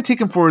something, you kind of take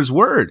him for his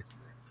word.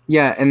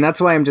 Yeah, and that's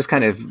why I'm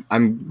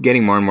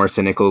getting more and more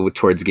cynical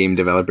towards game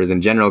developers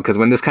in general, because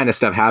when this kind of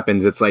stuff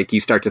happens, it's you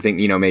start to think,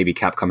 maybe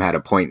Capcom had a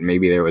point,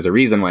 maybe there was a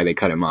reason why they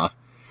cut him off.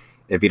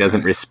 If he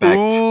doesn't respect...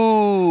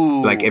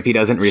 Ooh, if he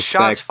doesn't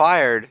respect... Shots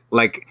fired.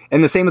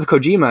 And the same with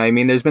Kojima. I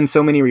mean, there's been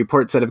so many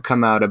reports that have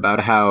come out about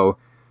how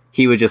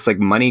he was just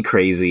money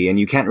crazy, and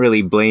you can't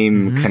really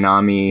blame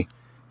Konami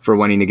for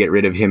wanting to get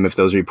rid of him if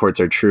those reports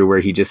are true, where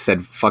he just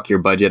said, fuck your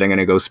budget, I'm going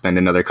to go spend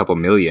another couple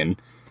million.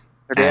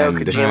 Hideo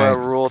Kojima,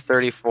 Rule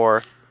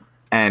 34.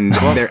 And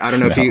I don't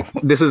know if you...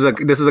 This is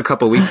a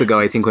couple weeks ago,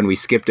 I think, when we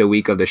skipped a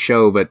week of the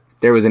show, but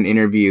there was an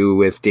interview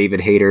with David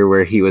Hayter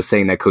where he was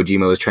saying that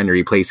Kojima was trying to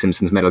replace him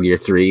since Metal Gear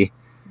 3.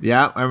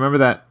 Yeah, I remember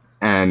that.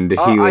 And he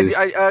was...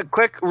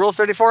 quick Rule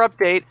 34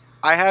 update.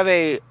 I have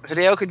a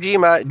Hideo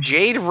Kojima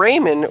Jade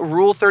Raymond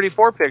Rule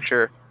 34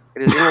 picture.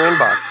 It is in your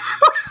inbox.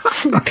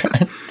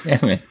 God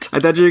damn it. I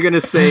thought you were going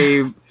to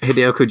say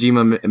Hideo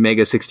Kojima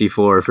Mega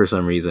 64 for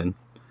some reason.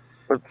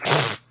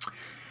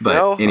 But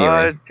no,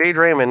 anyway. Jade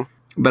Raymond.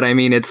 But I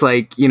mean, it's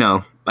I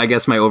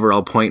guess my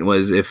overall point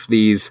was if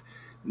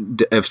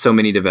so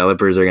many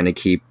developers are going to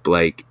keep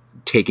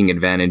taking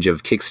advantage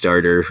of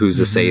Kickstarter, who's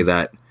to say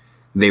that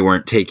they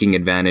weren't taking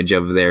advantage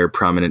of their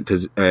prominent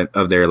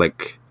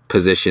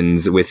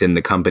positions within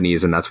the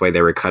companies, and that's why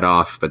they were cut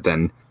off. But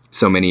then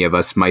so many of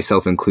us,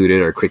 myself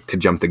included, are quick to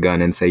jump the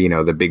gun and say,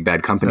 the big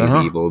bad company's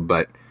evil.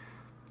 But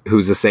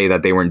who's to say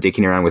that they weren't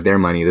dicking around with their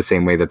money the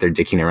same way that they're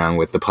dicking around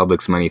with the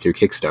public's money through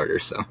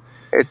Kickstarter? So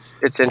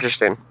it's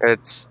interesting.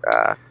 It's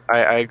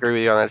I agree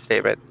with you on that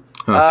statement.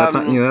 Oh,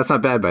 that's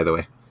not bad, by the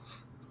way.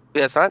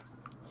 Yeah, it's not.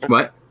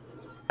 What?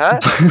 Huh?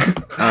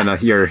 Oh no,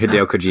 you're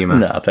Hideo Kojima.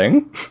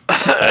 Nothing.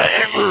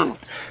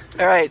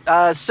 All right.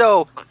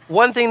 So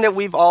one thing that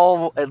we've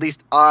all, at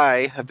least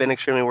I, have been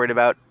extremely worried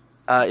about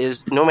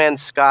is No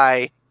Man's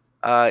Sky.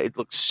 It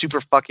looks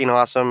super fucking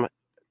awesome.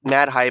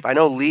 Mad hype. I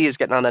know Lee is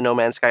getting on the No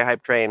Man's Sky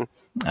hype train.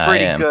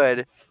 Pretty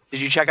good.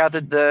 Did you check out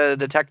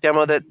the tech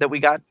demo that we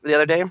got the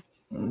other day?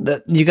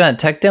 You got a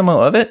tech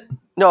demo of it?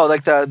 No,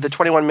 like the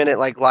 21-minute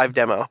like live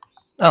demo.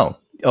 Oh,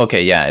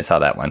 okay. Yeah, I saw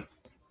that one.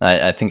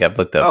 I think I've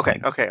looked up.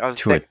 Okay. Or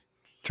 2 or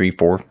 3,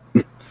 4.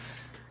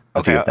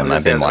 Okay,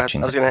 I've been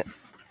watching. I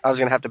was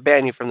gonna have to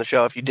ban you from the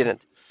show if you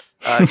didn't.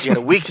 You had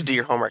a week to do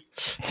your homework.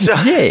 So,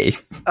 yay!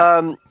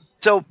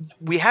 So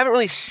we haven't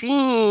really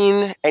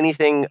seen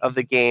anything of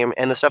the game,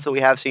 and the stuff that we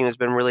have seen has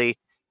been really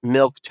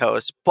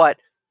milquetoast. But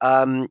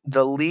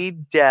the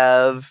lead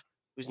dev,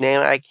 whose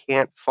name I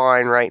can't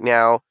find right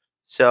now,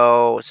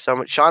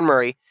 Sean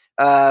Murray,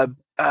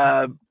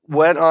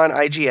 went on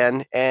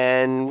IGN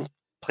and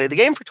played the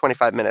game for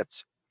 25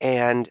 minutes,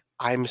 and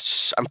I'm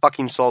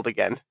fucking sold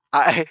again.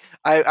 I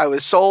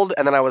was sold,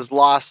 and then I was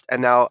lost,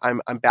 and now I'm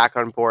back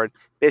on board.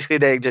 Basically,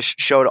 they just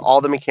showed all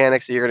the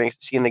mechanics that you're going to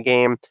see in the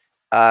game.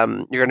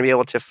 You're going to be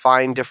able to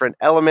find different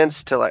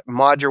elements to like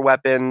mod your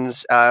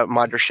weapons,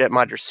 mod your ship,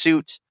 mod your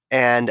suit,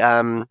 and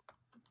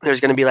there's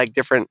going to be like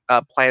different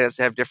planets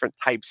that have different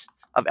types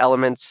of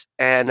elements.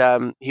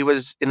 And he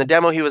was in the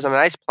demo. He was on an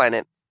ice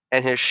planet,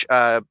 and his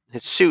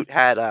suit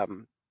had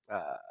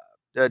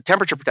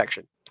temperature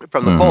protection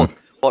from the cold.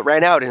 Well, it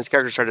ran out, and his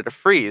character started to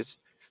freeze.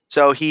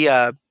 So he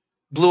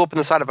blew up in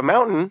the side of a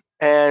mountain,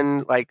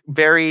 and like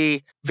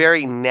very,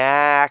 very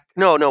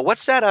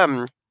what's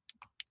that?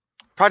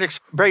 Project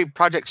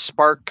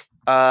Spark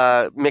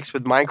mixed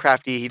with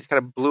Minecrafty. He just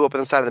kind of blew up in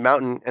the side of the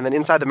mountain, and then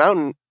inside the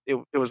mountain, it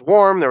was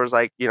warm. There was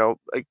like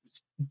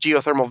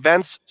geothermal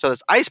vents. So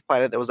this ice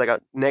planet that was like a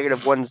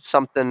negative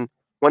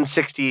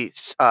 160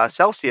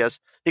 Celsius.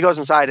 He goes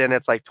inside, and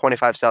it's like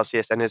 25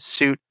 Celsius, and his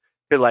suit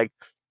could like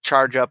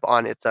charge up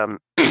on its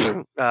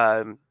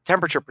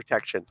temperature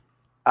protection.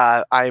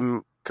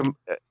 I'm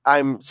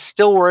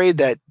still worried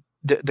that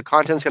the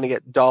content's going to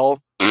get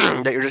dull,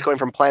 that you're just going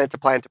from planet to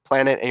planet to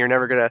planet, and you're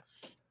never going to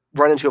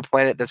run into a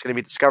planet that's going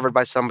to be discovered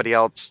by somebody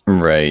else.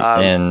 Right.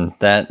 And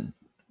that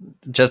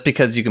just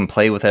because you can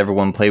play with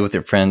everyone, play with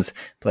your friends,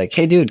 like,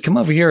 hey, dude, come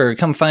over here or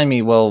come find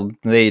me. Well,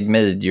 they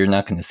admitted you're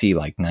not going to see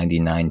like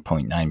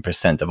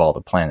 99.9% of all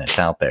the planets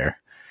out there.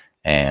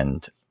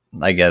 And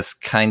I guess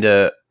kind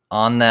of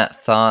on that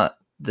thought,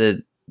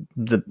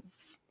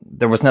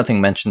 there was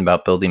nothing mentioned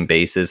about building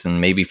bases, and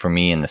maybe for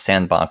me in the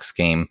sandbox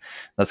game,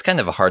 that's kind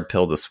of a hard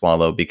pill to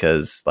swallow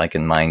because like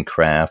in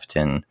Minecraft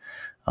and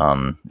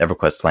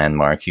EverQuest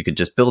Landmark, you could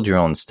just build your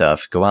own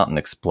stuff, go out and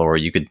explore.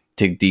 You could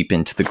dig deep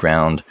into the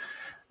ground,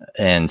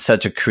 and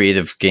such a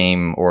creative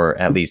game, or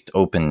at least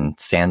open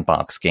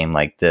sandbox game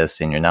like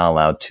this, and you're not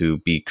allowed to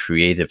be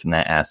creative in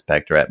that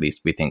aspect, or at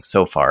least we think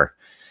so far.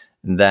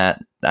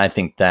 That I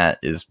think that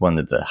is one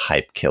of the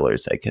hype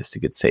killers, I guess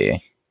you could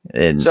say.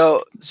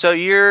 So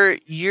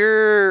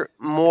you're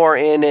more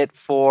in it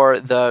for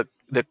the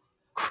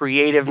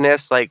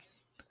creativeness, like,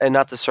 and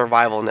not the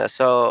survivalness.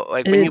 So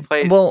like when you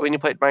played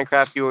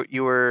Minecraft,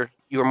 you were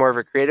more of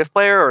a creative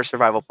player or a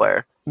survival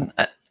player?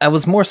 I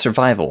was more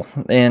survival,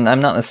 and I'm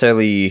not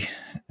necessarily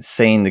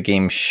saying the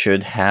game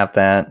should have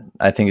that.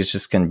 I think it's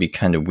just going to be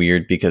kind of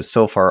weird because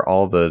so far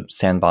all the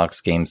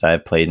sandbox games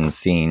I've played and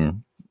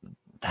seen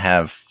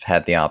have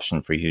had the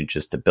option for you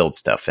just to build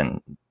stuff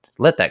and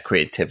let that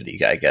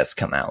creativity, I guess,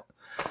 come out.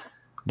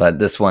 But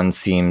this one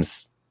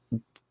seems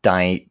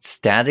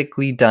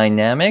statically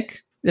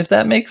dynamic, if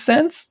that makes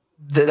sense.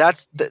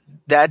 That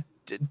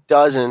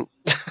doesn't.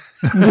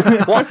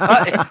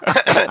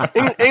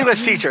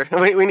 English teacher,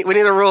 we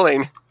need a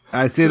ruling.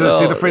 Say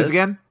the phrase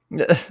again.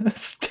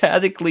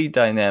 Statically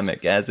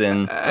dynamic, as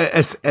in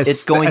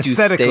it's going to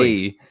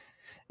stay.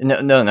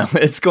 No.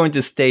 It's going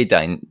to stay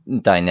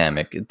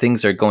dynamic.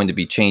 Things are going to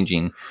be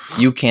changing.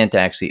 You can't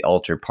actually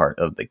alter part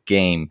of the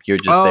game. You're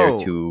just there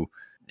to.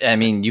 I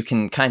mean, you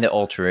can kind of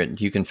alter it.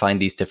 You can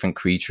find these different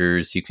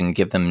creatures. You can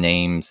give them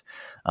names.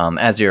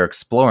 As you're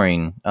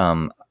exploring,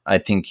 I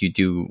think you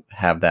do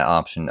have that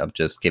option of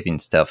just giving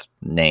stuff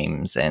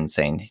names and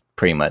saying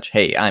pretty much,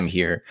 hey, I'm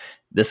here.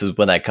 This is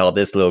what I call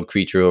this little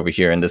creature over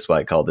here, and this is what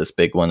I call this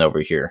big one over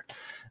here.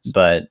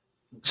 But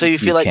so you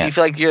feel like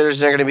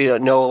there's not going to be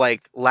no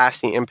like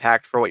lasting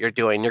impact for what you're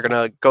doing. You're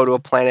going to go to a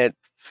planet,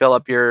 fill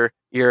up your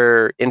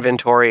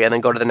inventory, and then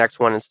go to the next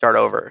one and start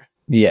over.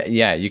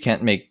 Yeah. You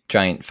can't make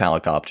giant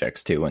phallic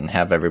objects too and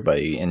have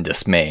everybody in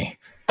dismay.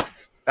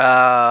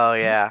 Oh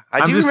yeah,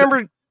 I do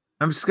remember.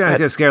 I'm just gonna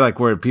get scared, like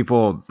where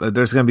people,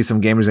 there's gonna be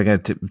some gamers that are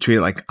gonna treat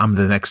it like I'm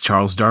the next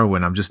Charles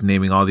Darwin. I'm just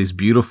naming all these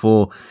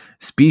beautiful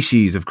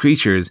species of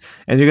creatures,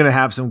 and you're gonna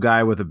have some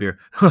guy with a beer.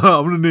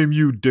 I'm gonna name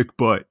you Dick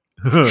Butt.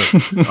 I'm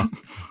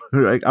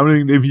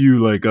gonna name you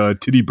like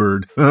Titty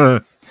Bird.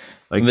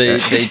 Like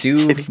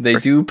they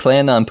do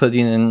plan on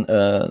putting in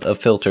a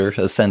filter,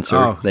 a sensor.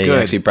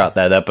 Actually brought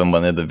that up in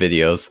one of the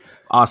videos.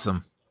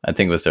 Awesome. I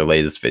think it was their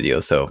latest video,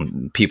 so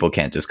people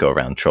can't just go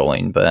around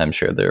trolling. But I'm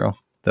sure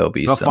there'll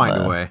be some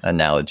find a way.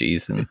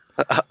 Analogies and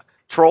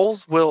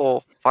trolls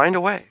will find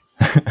a way.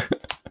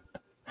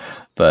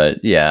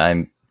 But yeah,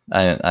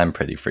 I'm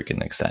pretty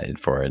freaking excited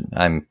for it.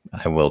 I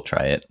will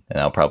try it, and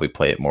I'll probably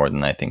play it more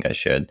than I think I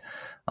should.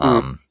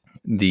 I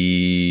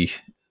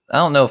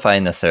don't know if I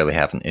necessarily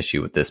have an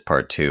issue with this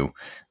part too.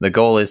 The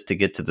goal is to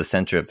get to the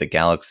center of the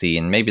galaxy,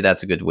 and maybe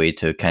that's a good way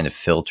to kind of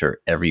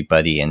filter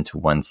everybody into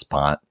one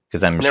spot.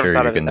 Because I'm sure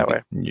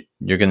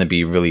you're going to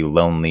be really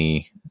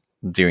lonely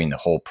during the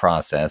whole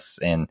process.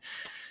 And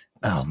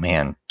oh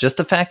man, just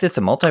the fact it's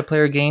a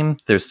multiplayer game,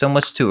 there's so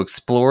much to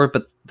explore,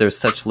 but there's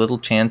such little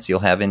chance you'll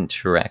have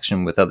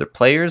interaction with other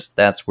players.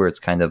 That's where it's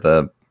kind of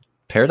a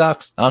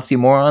paradox,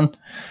 oxymoron.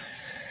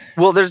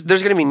 Well, there's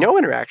going to be no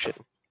interaction.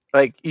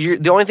 Like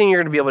the only thing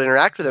you're going to be able to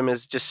interact with them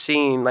is just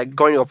seeing, like,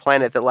 going to a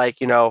planet that, like,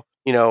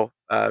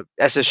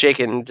 SS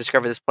Shaken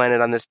discovered this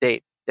planet on this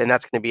date, and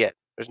that's going to be it.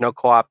 There's no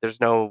co-op.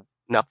 There's no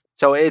nothing.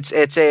 So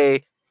it's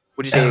a,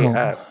 would you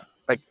say,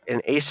 like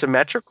an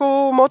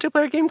asymmetrical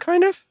multiplayer game,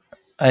 kind of?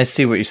 I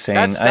see what you're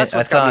saying. That's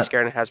what's got me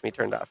scared and has me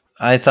turned off.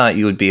 I thought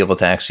you would be able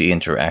to actually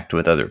interact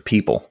with other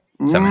people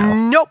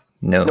somehow.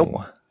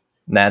 Nope.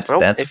 That's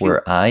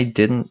where I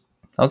didn't.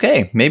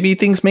 Okay, maybe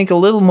things make a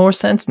little more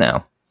sense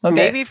now. Okay.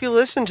 Maybe if you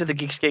listen to the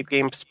Geekscape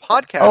Games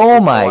podcast.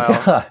 Oh my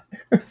god.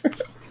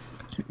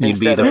 You'd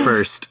be the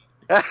first.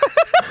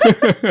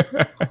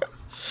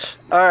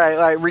 All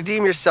right,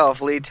 redeem yourself,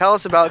 Lee. Tell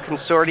us about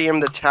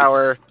Consortium, the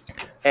Tower,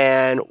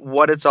 and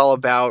what it's all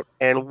about,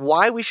 and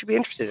why we should be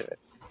interested in it.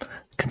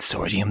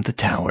 Consortium, the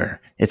Tower.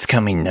 It's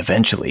coming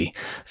eventually.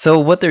 So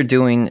what they're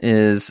doing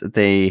is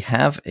they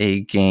have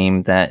a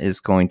game that is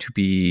going to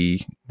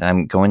be,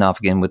 I'm going off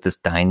again with this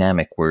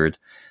dynamic word.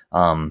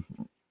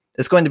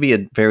 It's going to be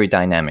a very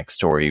dynamic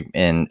story,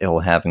 and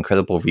it'll have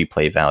incredible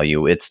replay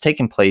value. It's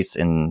taking place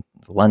in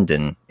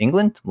London,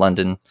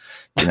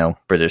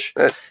 British.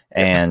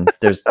 And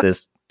there's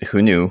this,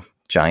 who knew,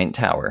 giant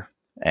tower.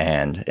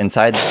 And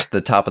inside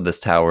the top of this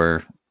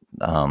tower,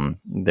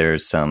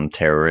 there's some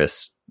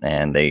terrorists,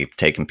 and they've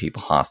taken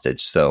people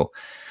hostage. So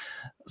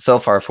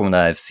far from what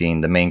I've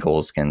seen, the main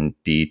goals can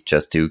be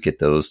just to get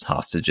those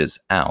hostages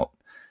out.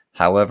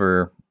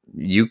 However,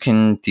 you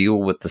can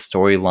deal with the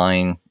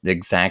storyline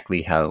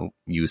exactly how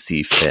you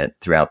see fit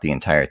throughout the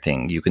entire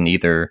thing. You can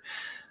either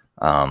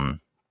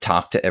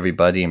talk to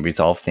everybody and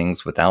resolve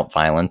things without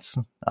violence.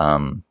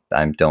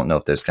 I don't know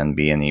if there's going to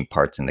be any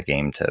parts in the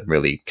game to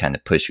really kind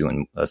of push you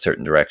in a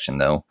certain direction,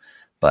 though.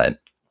 But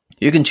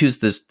you can choose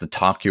to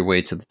talk your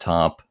way to the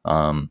top.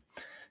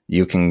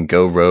 You can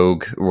go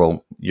rogue.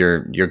 Well,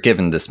 you're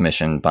given this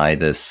mission by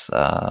this.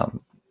 Oh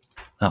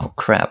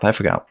crap! I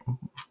forgot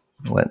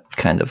what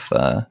kind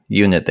of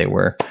unit they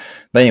were.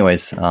 But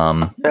anyways,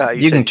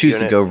 you can choose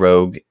to go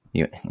rogue.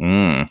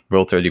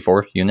 Rule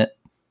 34 unit.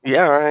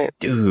 Yeah, all right.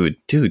 Dude,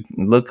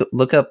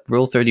 look up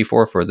Rule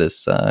 34 for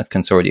this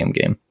Consortium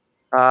game.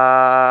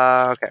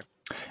 Okay.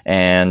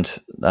 And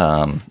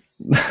oh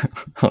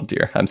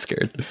dear, I'm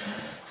scared.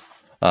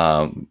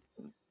 Where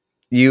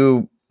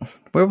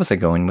was I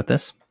going with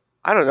this?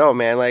 I don't know,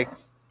 man. Like,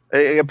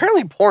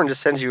 apparently porn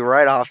just sends you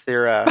right off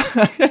their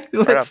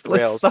let's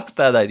stop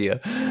that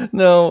idea.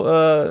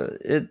 No,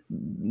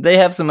 they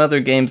have some other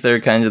games that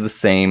are kind of the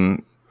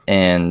same,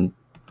 and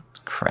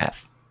crap.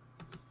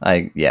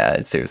 I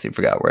seriously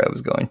forgot where I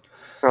was going.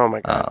 Oh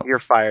my god, you're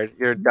fired.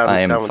 You're done.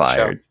 I am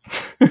fired.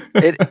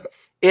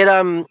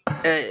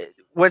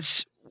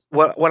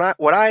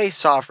 What I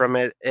saw from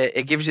it,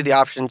 it gives you the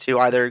option to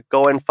either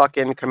go in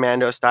fucking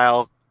commando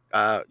style.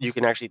 You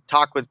can actually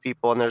talk with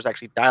people, and there's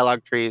actually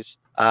dialogue trees.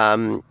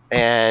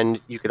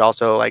 And you could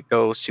also like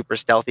go super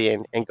stealthy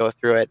and go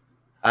through it.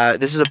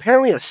 This is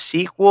apparently a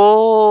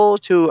sequel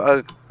to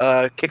a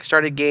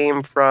Kickstarted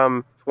game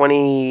from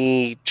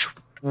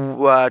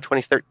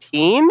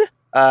 2013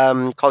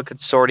 called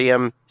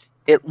Consortium.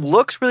 It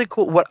looks really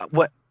cool.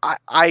 What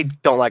I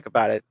don't like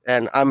about it,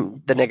 and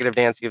I'm the negative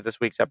Nancy of this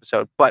week's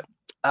episode, but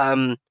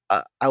I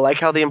like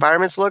how the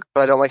environments look,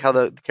 but I don't like how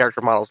the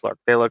character models look.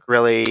 They look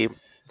they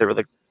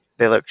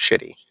look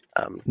shitty.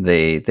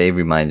 They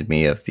reminded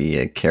me of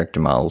the character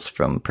models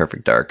from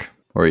Perfect Dark,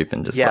 or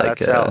even just like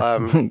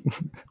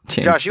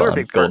Josh, you were a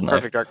big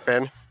Perfect Dark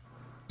fan.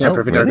 Yeah,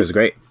 Perfect Dark was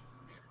great.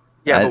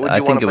 Yeah, but would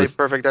you want to play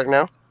Perfect Dark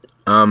now?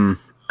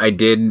 I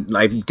did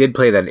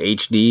play that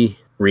HD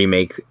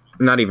remake.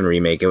 Not even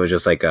remake. It was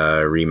just like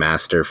a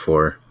remaster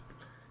for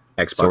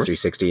Xbox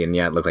 360, and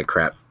yeah, it looked like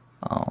crap.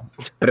 Oh,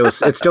 but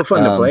it's still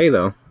fun to play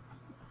though.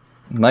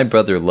 My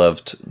brother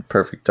loved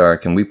Perfect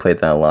Dark, and we played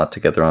that a lot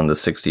together on the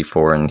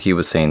 64, and he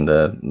was saying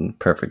the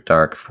Perfect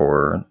Dark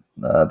for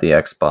the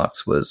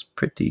Xbox was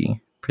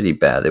pretty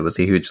bad. It was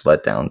a huge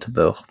letdown to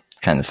the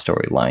kind of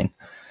storyline.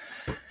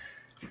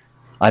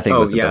 I think it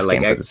was the best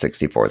game for the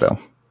 64, though.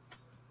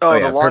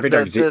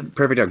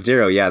 Perfect Dark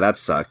Zero, yeah, that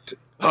sucked.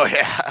 Oh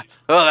yeah,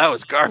 that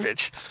was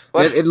garbage.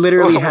 It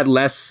literally had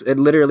less. It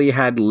literally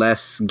had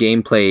less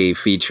gameplay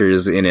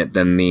features in it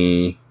than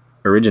the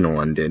original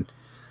one did.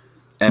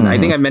 And I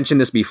think I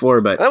mentioned this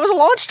before, but that was a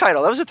launch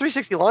title. That was a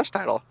 360 launch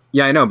title.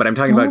 Yeah, I know, but I'm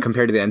talking about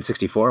compared to the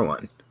N64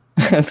 one.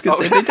 I was gonna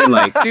say they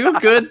didn't do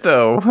good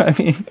though. I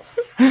mean,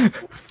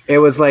 It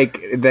was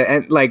like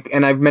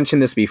and I've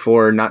mentioned this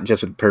before, not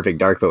just with Perfect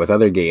Dark, but with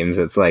other games.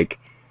 It's like,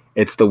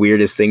 it's the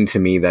weirdest thing to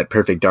me that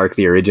Perfect Dark,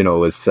 the original,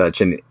 was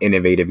such an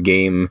innovative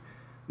game,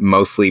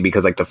 mostly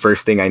because like the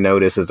first thing I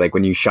noticed is like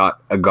when you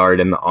shot a guard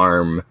in the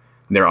arm,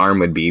 their arm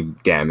would be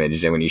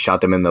damaged, and when you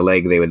shot them in the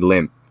leg, they would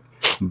limp.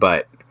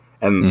 But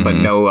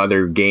no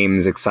other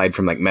games aside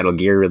from like Metal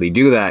Gear really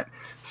do that.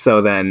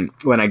 So then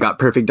when I got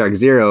Perfect Dark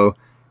Zero,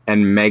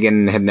 and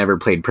Megan had never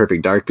played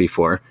Perfect Dark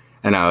before,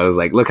 and I was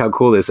like, look how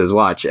cool this is,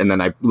 watch. And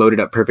then I loaded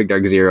up Perfect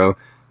Dark Zero,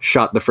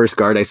 shot the first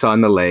guard I saw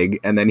in the leg,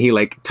 and then he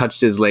like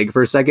touched his leg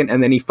for a second,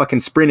 and then he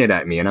fucking sprinted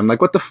at me, and I'm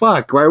like, what the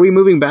fuck? Why are we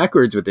moving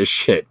backwards with this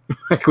shit?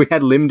 Like, we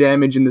had limb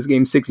damage in this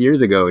game 6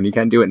 years ago, and you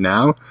can't do it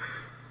now?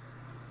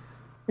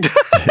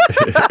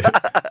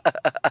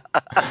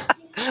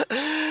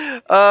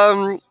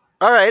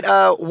 All right,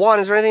 Juan,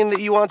 is there anything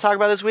that you want to talk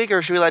about this week,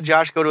 or should we let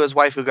Josh go to his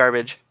waifu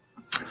garbage?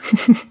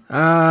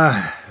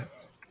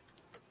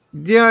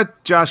 Yeah,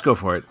 Josh, go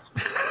for it.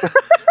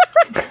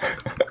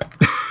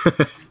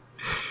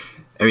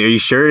 I mean, are you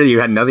sure you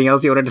had nothing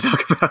else you wanted to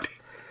talk about?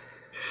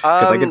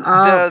 Because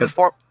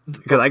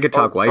I could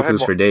talk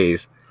waifus for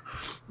days.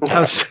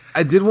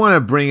 I did want to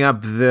bring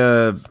up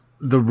the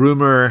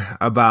rumor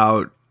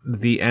about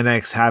the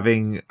NX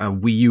having a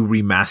Wii U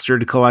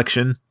remastered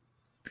collection.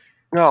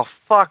 Oh,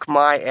 fuck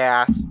my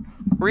ass.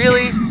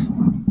 Really?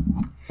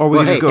 Or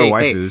we just go to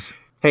waifus.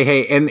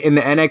 Hey, in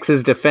the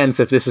NX's defense,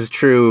 if this is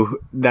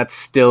true, that's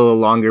still a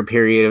longer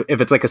period.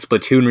 If it's like a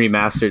Splatoon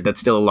remastered, that's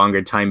still a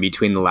longer time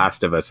between The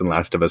Last of Us and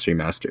Last of Us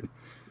Remastered.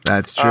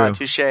 That's true.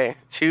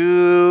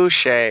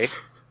 Touche.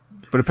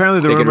 But apparently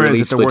the rumor is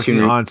that they're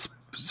working on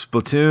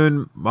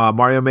Splatoon,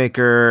 Mario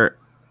Maker,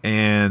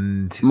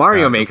 and...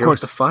 Mario Maker? What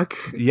the fuck?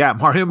 Yeah,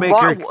 Mario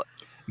Maker...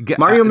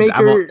 Mario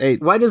Maker.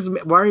 Why does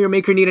Mario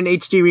Maker need an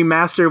HD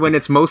remaster when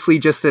it's mostly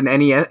just an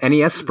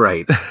NES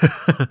sprite?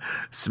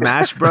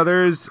 Smash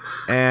Brothers,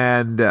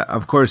 and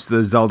of course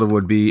the Zelda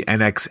would be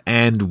NX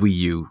and Wii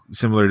U,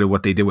 similar to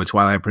what they did with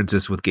Twilight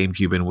Princess with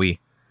GameCube and Wii.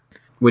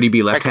 Would he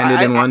be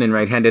left-handed in one and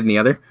right-handed in the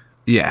other?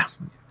 Yeah.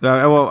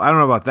 Well, I don't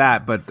know about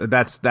that, but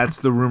that's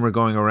the rumor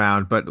going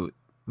around. But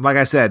like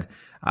I said,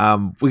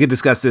 we could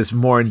discuss this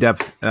more in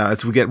depth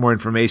as we get more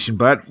information,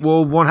 but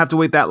won't have to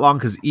wait that long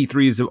because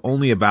E3 is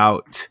only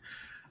about,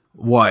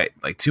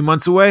 like 2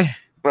 months away?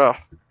 Oh,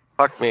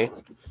 fuck me.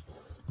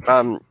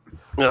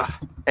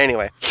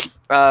 Anyway,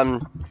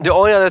 the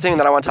only other thing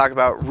that I want to talk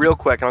about real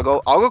quick, and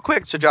I'll go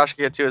quick so Josh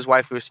can get to his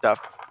waifu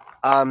stuff.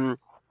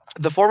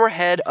 The former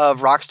head of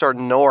Rockstar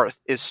North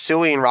is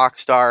suing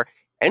Rockstar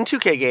and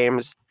 2K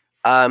Games,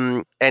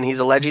 and he's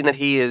alleging that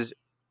he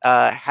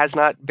has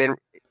not been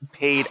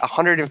paid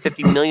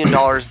 $150 million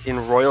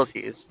in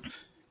royalties.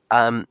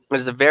 It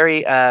is a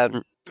very,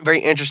 very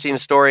interesting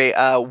story.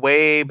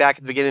 Way back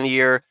at the beginning of the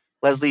year,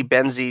 Leslie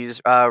Benzies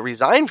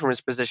resigned from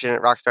his position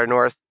at Rockstar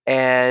North,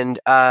 and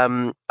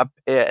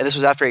this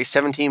was after a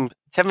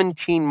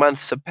 17-month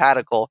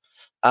sabbatical.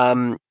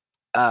 Apparently,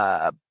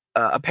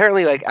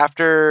 like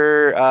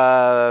after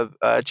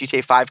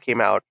GTA 5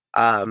 came out,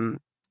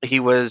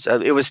 it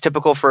was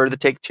typical for the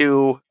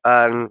Take-Two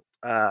and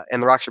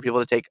the Rockstar people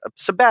to take a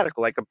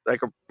sabbatical, like a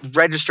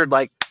registered,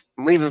 like,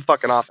 I'm leaving the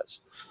fucking office.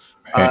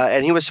 Right.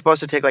 And he was supposed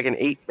to take like an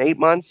 8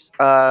 months,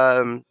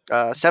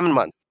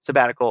 7-month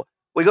sabbatical.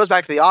 Well, he goes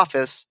back to the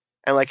office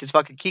and like his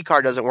fucking key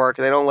card doesn't work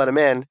and they don't let him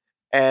in.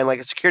 And like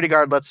a security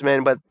guard lets him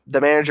in, but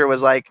the manager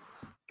was like,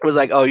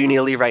 oh, you need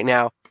to leave right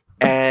now.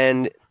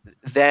 And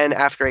then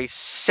after another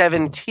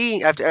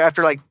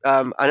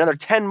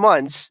 10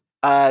 months,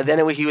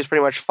 he was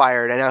pretty much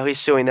fired. And now he's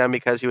suing them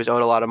because he was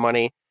owed a lot of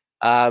money.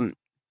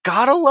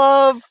 Gotta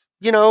love,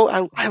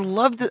 I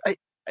love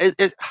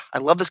I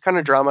love this kind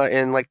of drama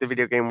in like the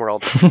video game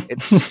world.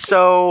 It's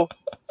so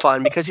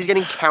fun because he's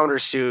getting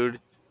countersued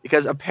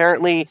because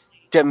apparently,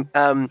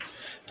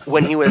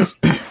 when he was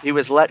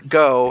let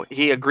go,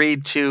 he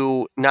agreed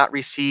to not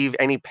receive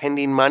any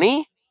pending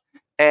money,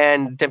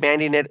 and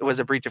demanding it was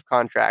a breach of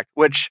contract,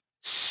 which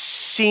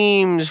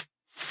seems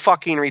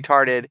fucking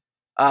retarded.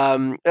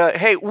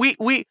 Hey,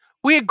 we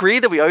agree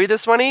that we owe you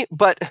this money,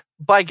 but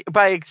by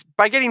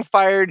getting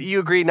fired, you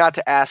agree not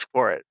to ask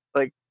for it.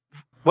 Like,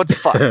 what the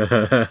fuck?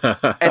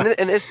 And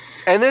in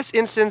this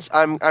instance,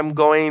 I'm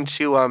going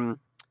to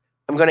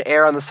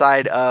err on the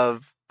side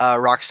of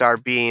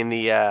Rockstar being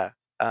the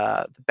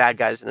bad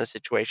guys in this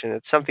situation.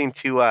 It's something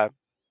to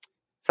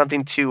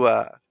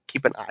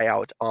keep an eye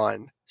out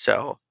on.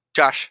 So,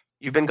 Josh,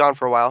 you've been gone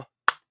for a while.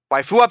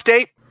 Waifu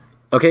update.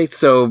 Okay,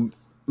 so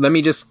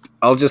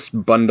I'll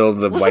just bundle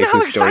the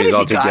waifu stories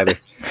all together.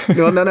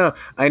 No.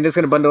 I'm just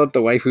going to bundle up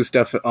the waifu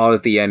stuff all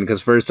at the end,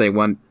 because first I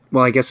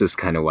guess it's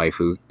kind of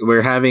waifu.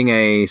 We're having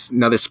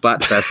another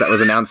Splatfest that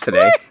was announced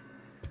today.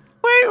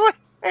 Wait.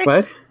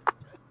 What?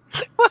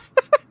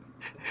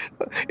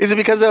 Is it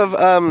because of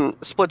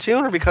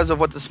Splatoon or because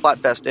of what the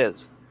Splatfest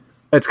is?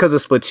 It's because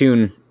of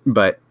Splatoon,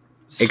 but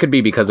it could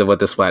be because of what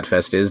the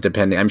Splatfest is,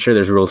 depending. I'm sure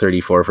there's Rule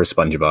 34 for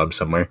SpongeBob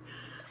somewhere.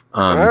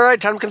 All right,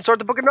 time to consort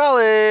the book of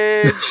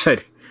knowledge.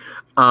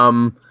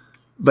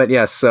 But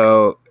yeah,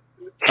 so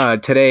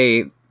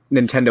today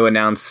Nintendo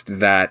announced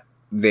that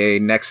the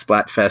next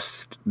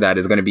Splatfest that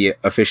is going to be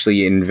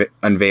officially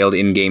unveiled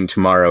in game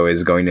tomorrow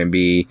is going to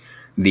be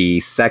the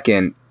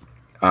second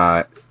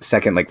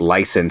like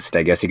licensed,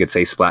 I guess you could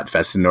say,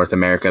 Splatfest in North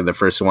America. The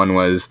first one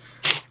was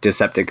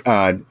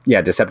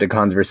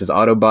Decepticons versus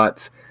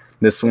Autobots.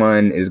 This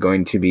one is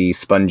going to be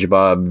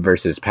SpongeBob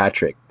versus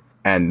Patrick.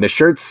 And the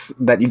shirts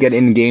that you get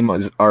in game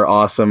are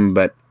awesome,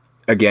 but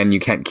again, you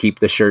can't keep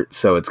the shirt,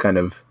 so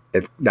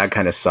that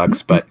kind of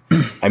sucks. But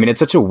I mean, it's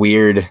such a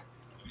weird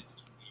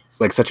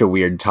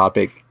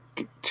topic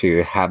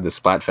to have the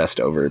Splatfest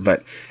over.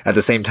 But at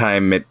the same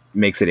time, it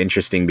makes it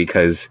interesting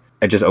because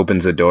it just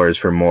opens the doors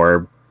for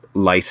more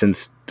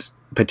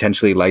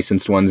potentially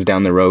licensed ones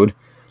down the road.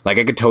 Like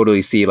I could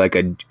totally see like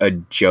a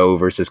Joe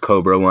versus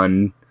Cobra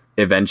one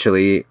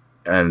eventually,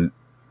 and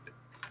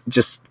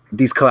just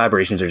these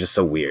collaborations are just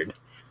so weird,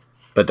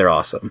 but they're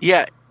awesome.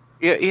 Yeah.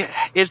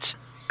 It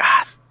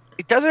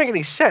doesn't make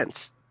any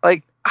sense.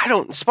 Like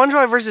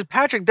SpongeBob versus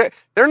Patrick,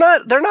 they're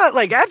not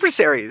like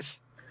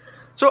adversaries.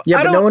 So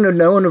yeah, but no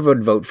one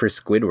would vote for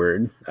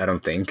Squidward, I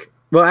don't think.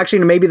 Well,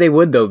 actually, maybe they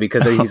would though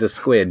because he's a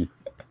squid.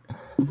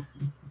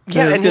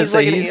 Yeah, and he's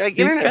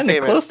kind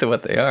of close to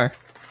what they are.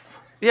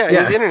 Yeah,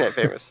 he's internet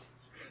famous.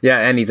 Yeah,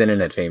 and he's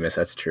internet famous.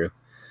 That's true.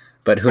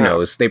 But who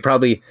knows? There's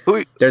probably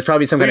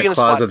some kind of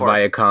clause with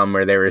Viacom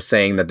where they were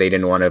saying that they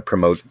didn't want to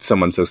promote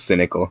someone so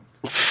cynical.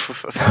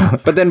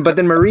 but then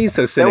Marie's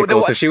so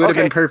cynical, so she would have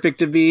been perfect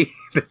to be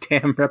the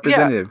damn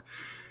representative.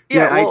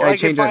 Yeah, well, I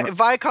changed if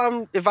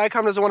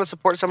Viacom doesn't want to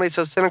support somebody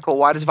so cynical,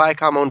 why does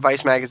Viacom own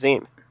Vice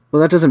magazine?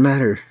 Well, that doesn't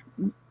matter.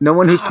 No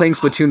one who's playing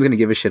Splatoon is going to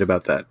give a shit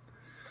about that.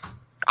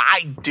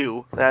 I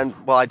do, and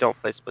I don't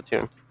play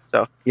Splatoon,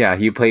 so yeah,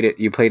 you played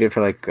it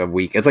for like a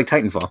week. It's like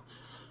Titanfall.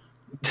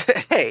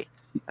 Hey,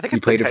 I think you I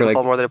played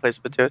Titanfall more than I played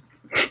Splatoon.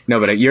 No,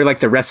 but you're like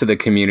the rest of the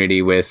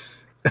community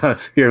with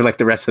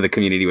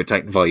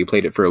Titanfall. You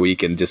played it for a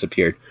week and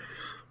disappeared.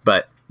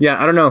 But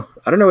yeah, I don't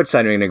know which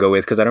side I'm going to go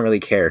with because I don't really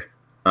care.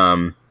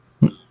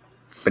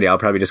 But yeah, I'll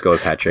probably just go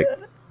with Patrick.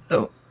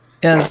 Oh,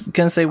 yeah, I was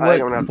gonna say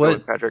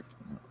what Patrick.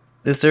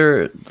 Is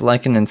there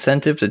like an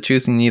incentive to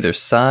choosing either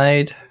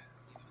side?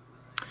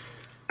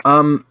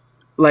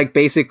 Like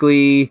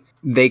basically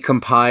they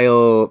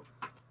compile,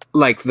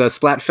 like the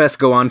Splatfest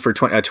go on for a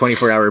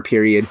 24-hour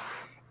period,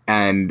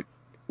 and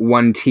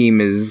one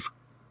team is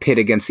pit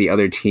against the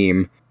other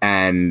team,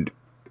 and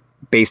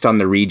based on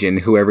the region,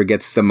 whoever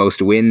gets the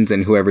most wins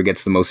and whoever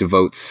gets the most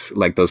votes,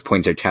 like those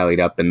points are tallied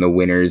up, and the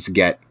winners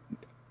get,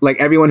 like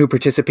everyone who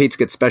participates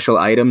gets special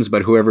items,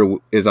 but whoever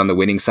is on the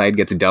winning side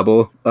gets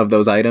double of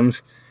those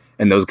items,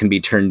 and those can be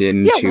turned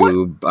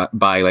into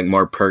buy like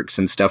more perks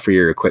and stuff for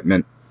your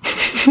equipment.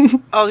 I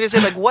was gonna say,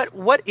 like,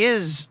 what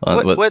is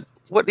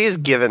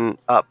given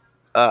up?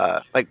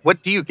 Like,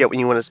 what do you get when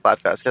you win a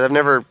Splatfest? Because I've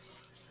never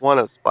won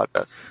a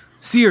Splatfest.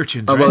 Sea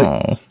urchins,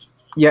 right?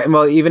 Yeah,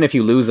 well, even if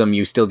you lose them,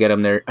 you still get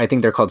them there. I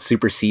think they're called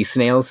super sea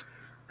snails.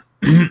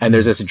 And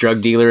there's this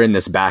drug dealer in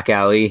this back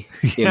alley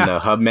in the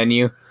hub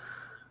menu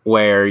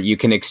where you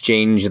can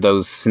exchange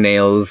those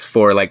snails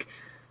for, like,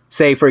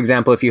 say, for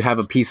example, if you have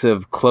a piece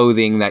of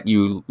clothing that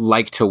you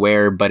like to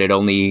wear, but it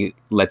only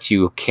lets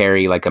you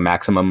carry like a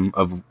maximum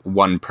of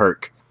 1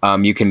 perk,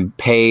 you can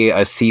pay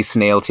a sea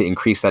snail to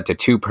increase that to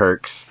 2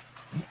 perks.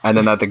 And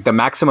then the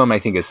maximum, I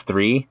think, is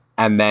 3.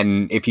 And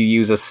then if you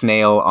use a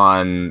snail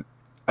on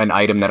an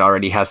item that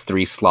already has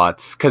 3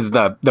 slots, because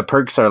the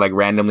perks are like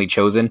randomly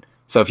chosen.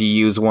 So if you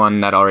use one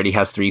that already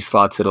has 3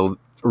 slots, it'll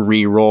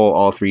re-roll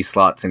all 3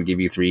 slots and give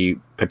you 3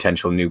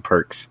 potential new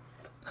perks.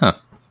 Huh.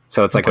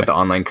 So it's like what the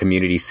online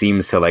community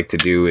seems to like to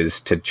do is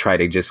to try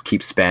to just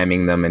keep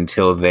spamming them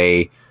until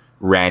they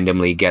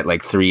randomly get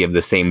like 3 of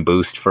the same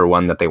boost for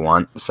one that they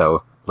want.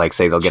 So like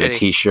say they'll get a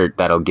t-shirt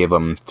that'll give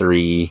them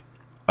 3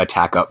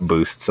 attack up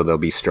boosts, so they'll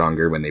be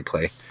stronger when they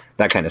play.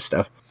 That kind of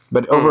stuff.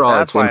 But overall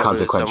it's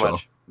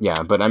inconsequential.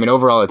 Yeah, but I mean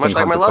overall it's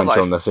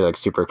inconsequential unless they're like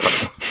super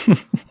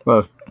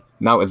well,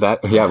 not with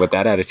that. Yeah, with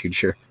that attitude,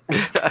 sure.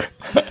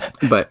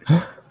 But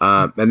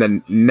and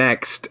then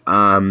next,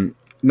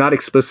 not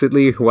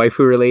explicitly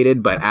waifu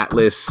related, but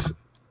Atlas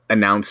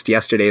announced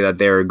yesterday that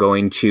they're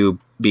going to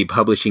be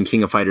publishing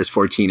King of Fighters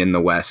 14 in the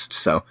West.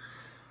 So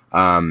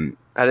I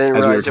didn't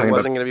realize it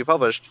wasn't going to be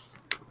published.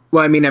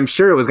 Well, I mean, I'm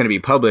sure it was going to be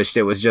published.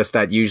 It was just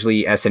that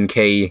usually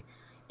SNK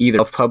either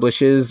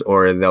self-publishes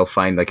or they'll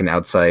find like an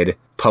outside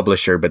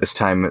publisher. But this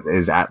time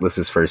is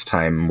Atlas's first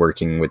time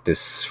working with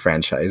this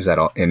franchise at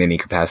all in any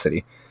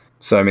capacity.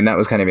 So, I mean, that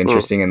was kind of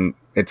interesting, and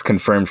it's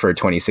confirmed for a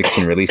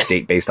 2016 release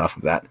date based off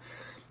of that.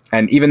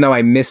 And even though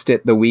I missed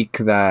it the week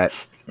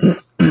that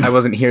I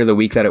wasn't here the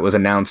week that it was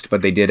announced,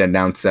 but they did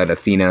announce that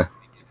Athena,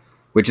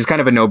 which is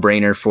kind of a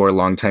no-brainer for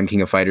longtime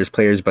King of Fighters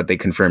players, but they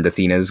confirmed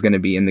Athena is going to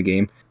be in the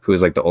game, who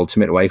is like the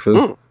ultimate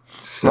waifu.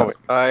 So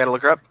I gotta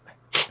look her up.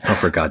 Oh,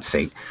 for God's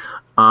sake.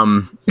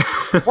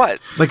 What?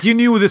 Like you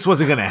knew this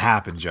wasn't going to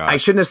happen, Josh. I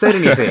shouldn't have said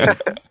anything.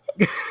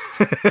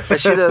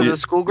 Is she the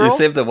schoolgirl? You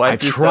saved the waifu. I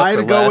tried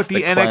to go with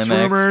the NX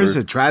rumors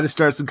and try to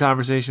start some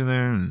conversation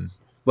there.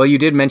 Well, you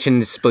did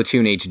mention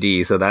Splatoon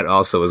HD, so that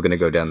also was going to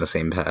go down the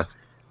same path.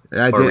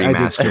 I Or did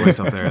remastered. screw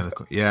myself there.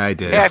 Yeah, I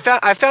did. Yeah,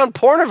 I found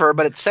porn of her,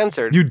 but it's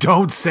censored. You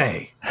don't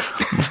say.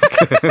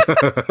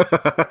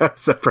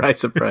 Surprise,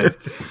 surprise.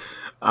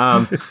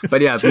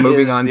 But yeah,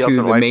 moving on the to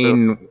ultimate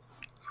waifu.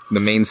 the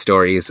main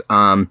stories.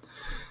 Oh,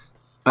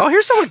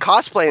 here's someone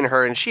cosplaying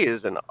her, and she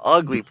is an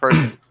ugly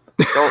person.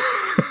 Don't.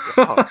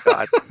 Oh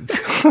God.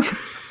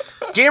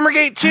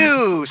 Gamergate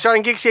 2,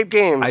 starring Geekscape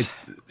Games.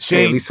 Shane,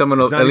 Hey, at least someone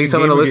will it's not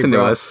even listen Gamergate, to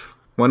bro. us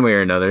one way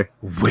or another.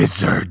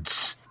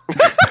 Wizards.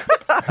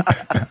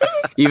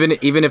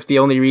 Even if the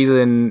only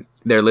reason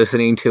they're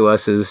listening to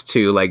us is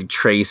to like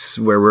trace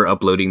where we're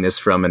uploading this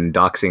from and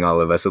doxing all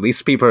of us, at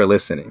least people are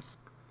listening.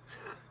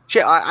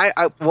 Shit,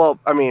 well,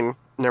 I mean,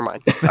 never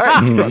mind. All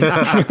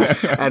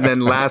right. And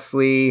then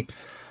lastly,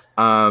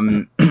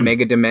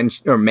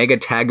 Mega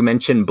Tag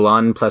Mention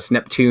Blonde plus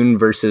Neptune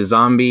versus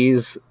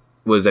Zombies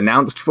was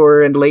announced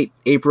for a late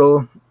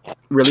April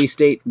release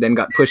date, then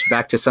got pushed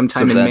back to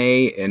sometime in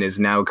May, and is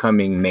now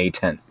coming May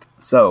 10th.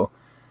 So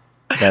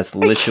that's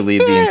literally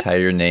the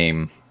entire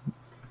name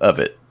of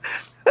it.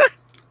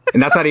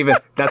 and that's not even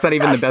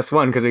the best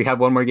one, because we have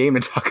one more game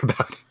to talk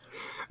about.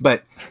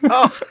 But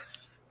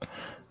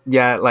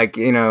yeah, like,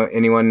 you know,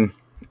 anyone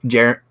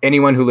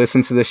who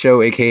listens to the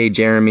show, aka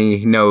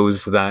Jeremy,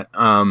 knows that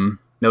I'm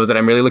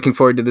really looking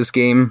forward to this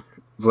game.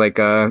 It's like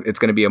it's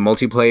going to be a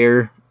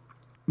multiplayer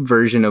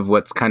version of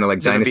what's kind of like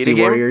Dynasty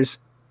Warriors.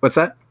 What's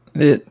that?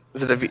 Is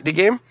it a Vita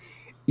game?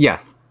 Yeah,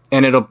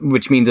 and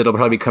which means it'll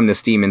probably come to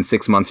Steam in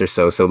 6 months or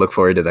so. So look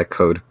forward to that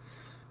code.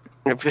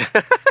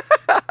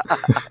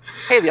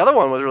 Hey, the other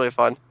one was really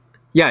fun.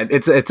 Yeah,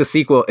 it's a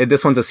sequel.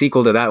 This one's a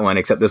sequel to that one,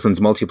 except this one's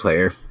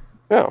multiplayer.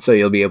 Oh. So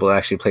you'll be able to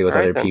actually play with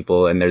other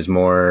people, and there's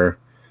more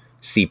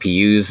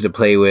CPUs to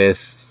play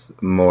with,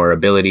 more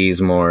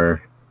abilities,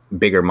 more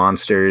bigger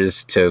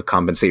monsters to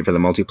compensate for the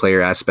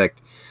multiplayer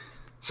aspect.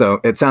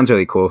 So it sounds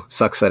really cool.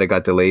 Sucks that it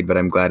got delayed, but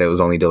I'm glad it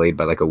was only delayed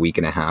by like a week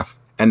and a half.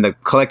 And the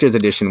collector's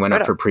edition went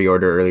up for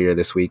pre-order earlier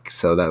this week,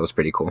 so that was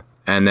pretty cool.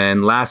 And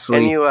then lastly,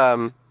 can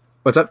you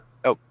what's up?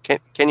 Oh,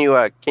 can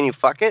you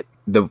fuck it?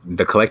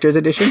 The collector's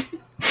edition?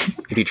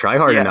 If you try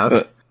hard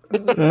enough.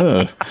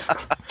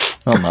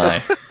 Oh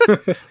my.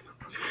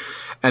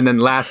 And then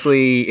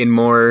lastly, in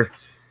more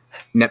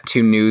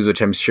Neptune news,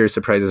 which I'm sure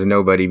surprises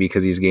nobody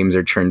because these games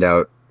are churned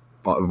out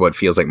what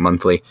feels like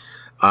monthly.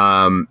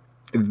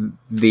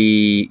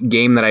 The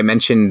game that I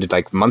mentioned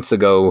like months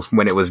ago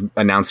when it was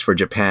announced for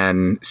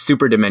Japan,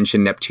 Super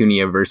Dimension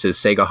Neptunia versus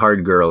Sega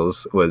Hard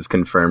Girls, was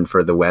confirmed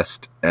for the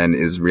West and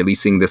is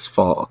releasing this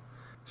fall.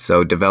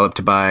 So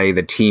developed by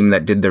the team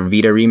that did the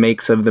Vita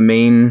remakes of the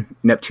main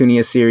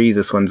Neptunia series,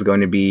 this one's going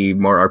to be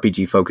more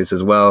RPG focused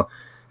as well,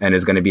 and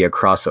is going to be a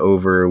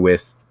crossover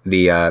with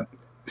the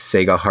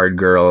Sega Hard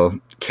Girl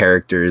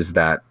characters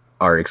that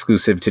are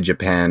exclusive to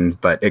Japan,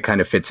 but it kind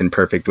of fits in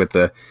perfect with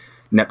the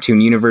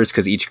Neptune universe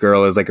because each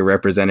girl is like a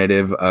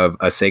representative of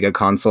a Sega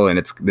console, and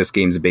this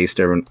game's based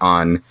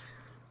on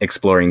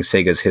exploring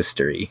Sega's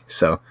history.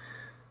 So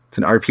it's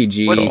an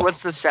RPG.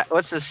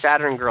 What's the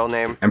Saturn girl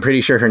name? I'm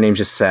pretty sure her name's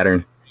just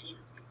Saturn.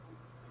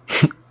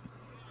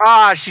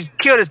 She's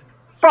cute as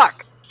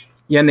fuck.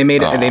 Yeah, and they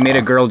made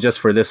a girl just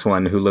for this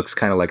one who looks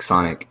kind of like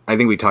Sonic. I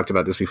think we talked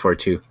about this before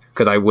too,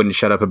 because I wouldn't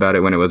shut up about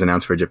it when it was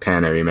announced for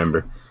Japan. I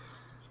remember.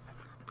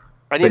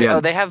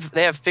 They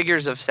have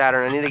figures of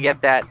Saturn. I need to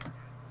get that.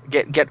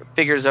 Get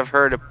figures of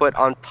her to put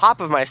on top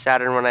of my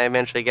Saturn when I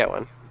eventually get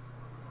one.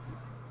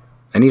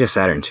 I need a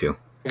Saturn too.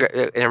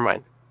 Never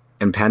mind.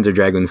 And Panzer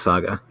Dragoon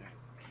Saga.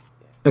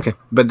 Okay,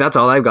 but that's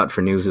all I've got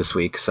for news this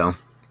week. So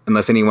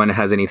unless anyone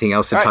has anything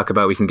else to talk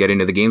about, we can get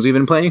into the games we've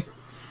been playing.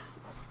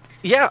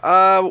 Yeah.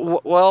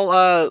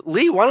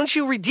 Lee, why don't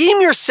you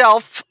redeem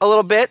yourself a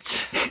little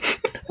bit?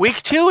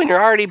 Week 2, and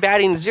you're already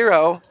batting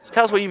 0.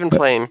 Tell us what you've been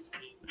playing.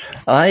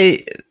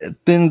 I've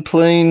been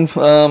playing.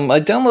 I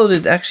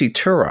downloaded actually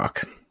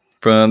Turok.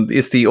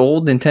 It's the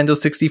old Nintendo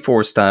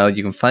 64 style.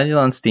 You can find it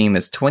on Steam.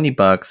 It's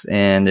 $20,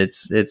 and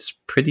it's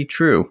pretty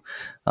true.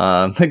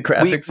 The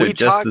graphics are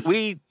just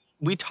we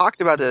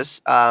talked about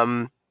this.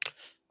 I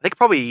think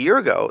probably a year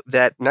ago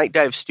that Night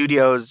Dive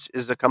Studios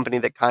is a company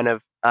that kind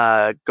of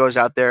goes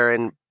out there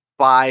and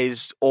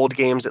buys old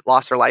games that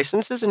lost their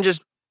licenses and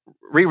just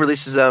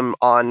re-releases them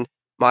on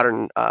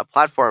modern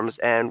platforms.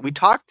 And we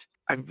talked.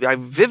 I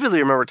vividly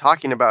remember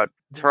talking about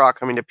Turok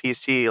coming to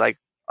PC like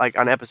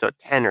on episode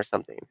 10 or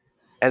something.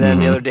 And then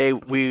the other day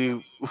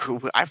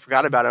I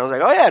forgot about it. I was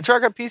like, oh yeah,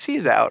 Turok on PC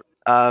is out.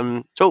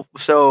 So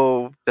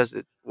does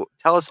it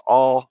tell us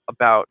all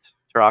about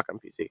Turok on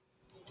PC?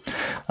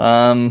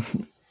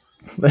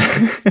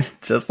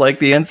 Just like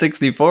the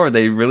N64,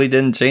 they really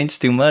didn't change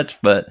too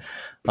much, but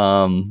they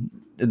when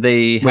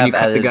have you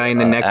cut added, the guy in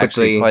the neck with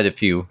actually quite a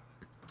few.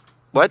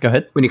 What? Go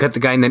ahead. When you cut the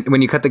guy in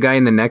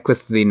the neck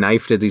with the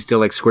knife, does he still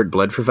like squirt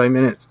blood for 5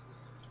 minutes?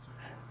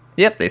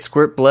 Yep, they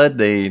squirt blood,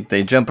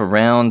 they jump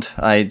around.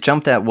 I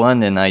jumped at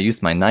one and I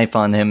used my knife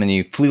on him and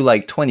he flew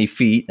like 20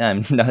 feet.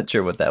 I'm not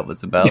sure what that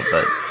was about,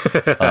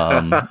 but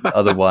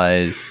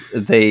otherwise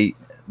they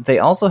they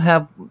also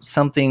have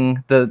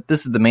something.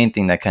 This is the main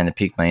thing that kind of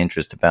piqued my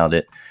interest about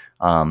it.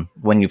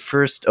 When you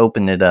first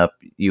open it up,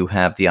 you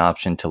have the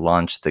option to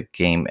launch the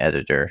game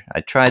editor.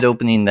 I tried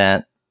opening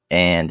that,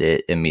 and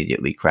it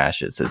immediately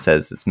crashes. It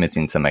says it's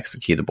missing some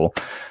executable.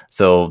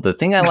 So the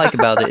thing I like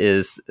about it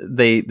is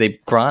they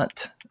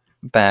brought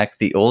back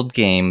the old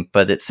game,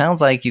 but it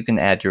sounds like you can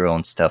add your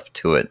own stuff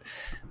to it.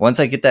 Once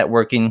I get that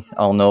working,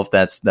 I'll know if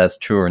that's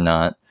true or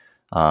not.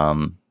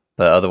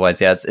 But otherwise,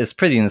 yeah, it's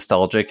pretty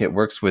nostalgic. It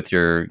works with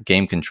your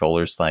game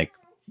controllers. Like,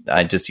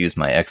 I just use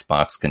my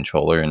Xbox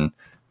controller, and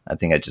I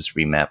think I just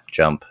remapped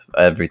jump.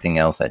 Everything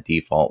else at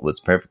default was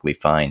perfectly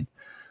fine.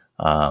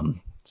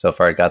 So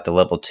far, I got to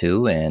level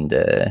 2,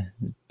 and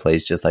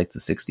plays just like the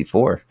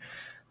 64.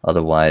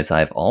 Otherwise,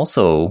 I've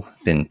also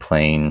been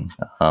playing.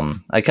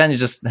 I kind of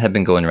just have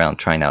been going around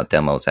trying out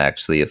demos,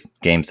 actually, of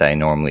games that I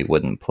normally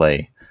wouldn't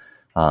play.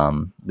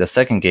 The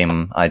second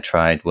game I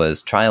tried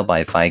was Trial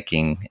by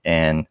Viking,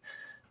 and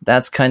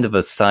that's kind of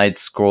a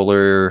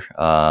side-scroller.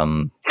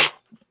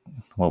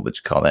 What would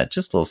you call that?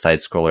 Just a little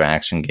side-scroller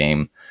action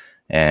game,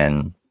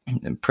 and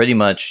pretty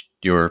much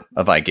you're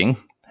a Viking,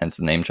 hence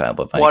the name Trial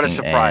by Viking. What a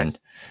surprise!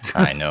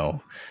 And I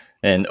know.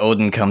 And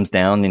Odin comes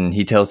down and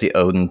he tells you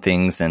Odin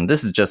things, and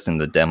this is just in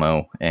the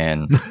demo.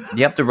 And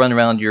you have to run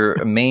around.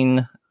 Your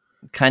main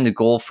kind of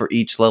goal for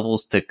each level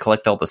is to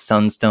collect all the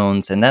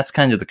sunstones, and that's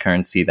kind of the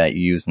currency that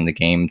you use in the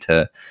game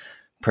to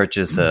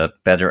purchase a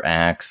better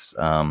axe.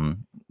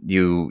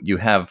 You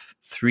have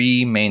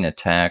 3 main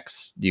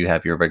attacks. You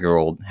have your regular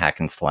old hack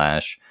and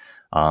slash,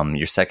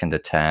 your second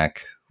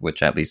attack,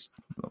 which at least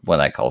what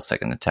I call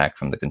second attack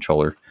from the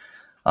controller.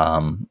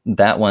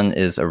 That one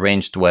is a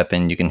ranged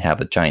weapon. You can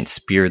have a giant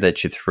spear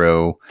that you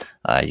throw.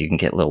 You can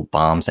get little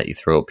bombs that you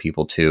throw at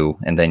people too.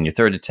 And then your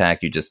third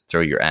attack, you just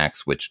throw your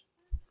axe, which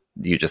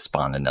you just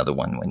spawn another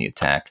one when you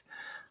attack.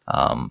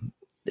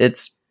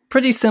 It's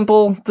pretty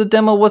simple. The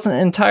demo wasn't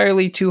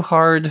entirely too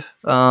hard.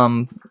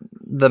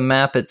 The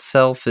map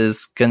itself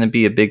is going to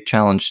be a big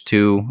challenge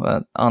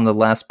too. On the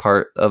last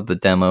part of the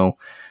demo,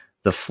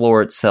 the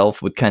floor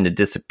itself would kind of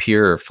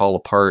disappear or fall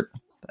apart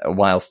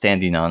while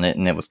standing on it,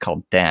 and it was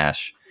called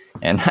Dash.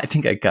 And I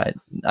think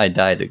I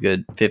died a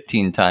good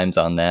 15 times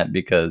on that,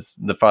 because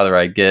the farther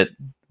I get,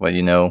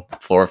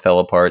 floor fell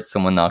apart,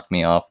 someone knocked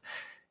me off.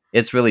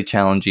 It's really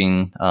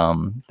challenging.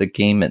 The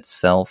game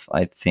itself,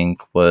 I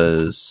think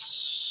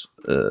was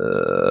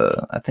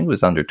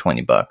under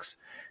 $20,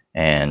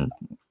 and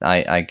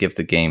I give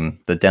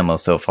the demo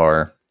so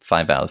far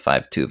 5 out of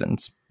 5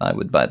 Tuvens. I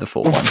would buy the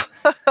full one.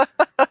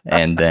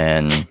 And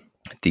then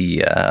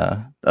the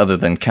other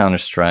than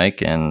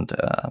Counter-Strike and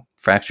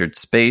Fractured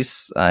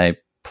Space, I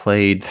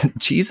played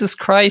Jesus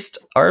Christ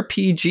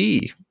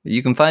RPG.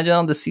 You can find it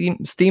on the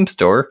Steam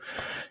store,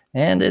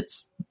 and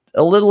it's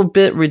a little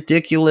bit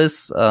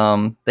ridiculous.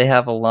 They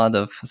have a lot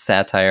of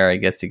satire, I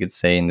guess you could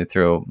say, and they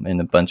throw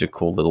in a bunch of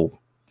cool little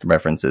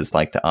references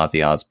like to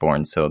Ozzy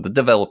Osbourne. So the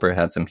developer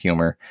had some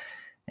humor,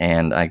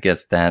 and I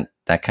guess that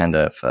kind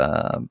of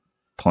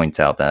points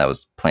out that I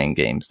was playing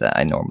games that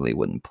I normally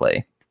wouldn't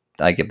play.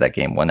 I give that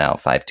game 1 out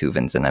of 5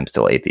 Tuvens, and I'm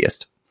still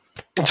atheist.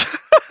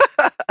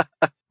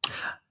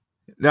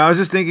 Now, I was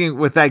just thinking,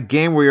 with that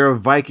game where you're a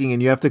Viking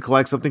and you have to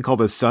collect something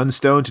called a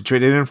sunstone to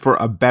trade it in for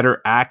a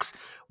better axe,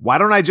 why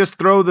don't I just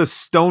throw the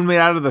stone made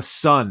out of the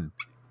sun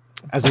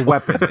as a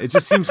weapon? It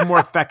just seems more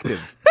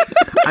effective.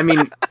 I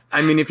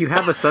mean, if you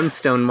have a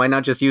sunstone, why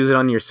not just use it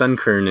on your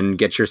sunkern and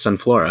get your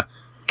sunflora?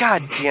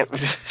 God damn.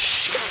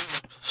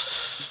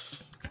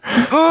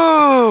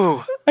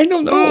 Ooh. I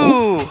don't know.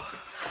 Ooh.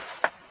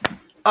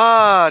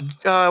 Well,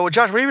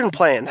 Josh, what have you been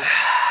playing?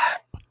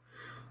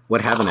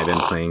 What haven't I been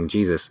playing?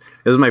 Jesus.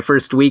 This is my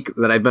first week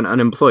that I've been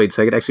unemployed,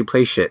 so I could actually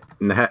play shit.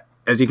 And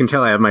as you can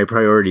tell, I have my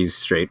priorities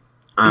straight.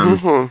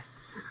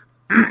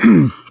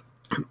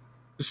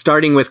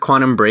 Starting with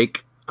Quantum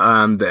Break,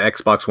 the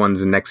Xbox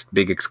One's next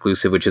big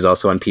exclusive, which is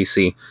also on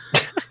PC.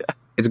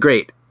 It's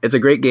great. It's a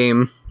great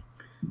game.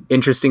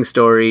 Interesting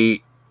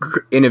story.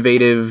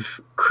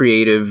 Innovative,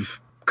 creative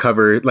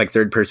cover, like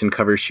third-person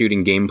cover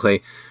shooting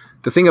gameplay.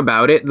 The thing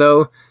about it,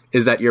 though,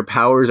 is that your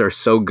powers are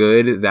so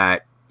good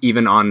that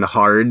even on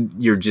hard,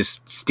 you're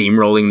just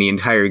steamrolling the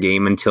entire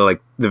game until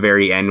like the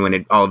very end, when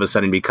it all of a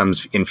sudden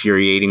becomes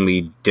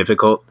infuriatingly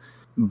difficult.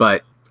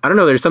 But I don't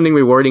know, there's something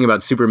rewarding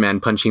about Superman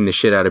punching the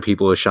shit out of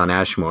people with Shawn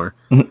Ashmore.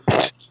 And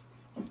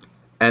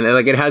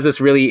like, it has this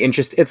really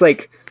it's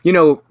like,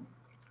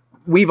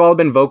 we've all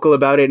been vocal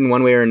about it in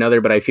one way or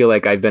another, but I feel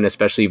like I've been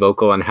especially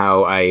vocal on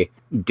how I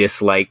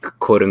dislike,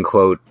 quote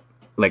unquote,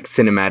 like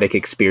cinematic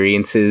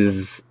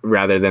experiences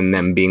rather than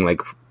them being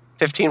like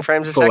 15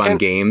 frames a full second? on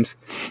games.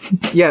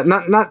 Yeah,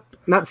 not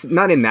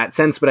in that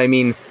sense, but I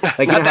mean,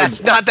 like, not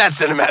that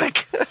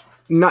cinematic.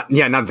 not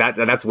that.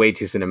 That's way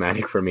too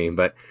cinematic for me.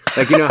 But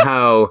like, you know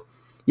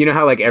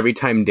how like every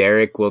time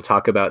Derek will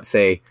talk about,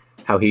 say,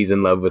 how he's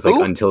in love with like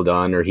Until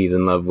Dawn, or he's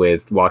in love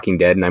with Walking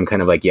Dead, and I'm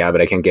kind of like, yeah,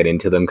 but I can't get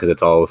into them because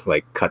it's all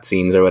like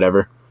cutscenes or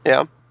whatever.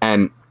 Yeah.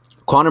 And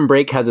Quantum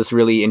Break has this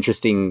really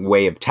interesting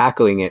way of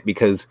tackling it,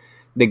 because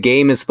the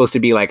game is supposed to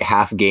be like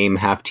half game,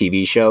 half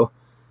TV show.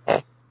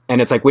 And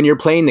it's like when you're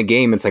playing the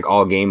game, it's like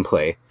all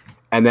gameplay.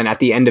 And then at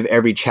the end of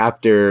every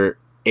chapter,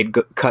 it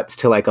cuts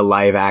to like a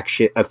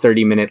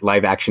 30-minute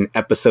live action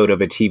episode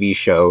of a TV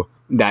show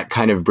that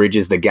kind of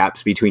bridges the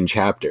gaps between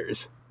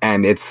chapters.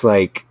 And it's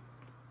like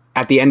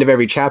at the end of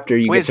every chapter,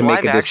 you get to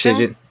make a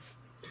decision.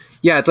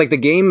 Yeah, it's like the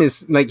game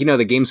is like,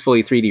 the game's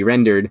fully 3D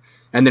rendered.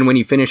 And then when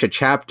you finish a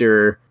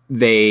chapter,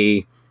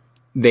 they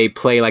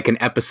play like an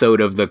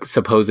episode of the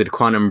supposed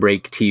Quantum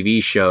Break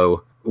TV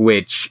show,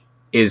 which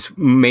is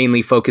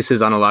mainly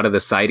focuses on a lot of the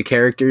side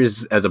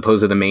characters as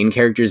opposed to the main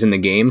characters in the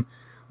game.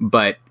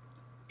 But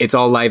it's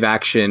all live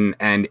action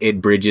and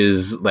it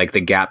bridges like the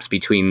gaps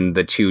between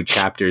the two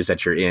chapters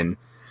that you're in.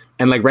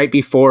 And like right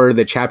before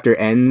the chapter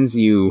ends,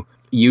 you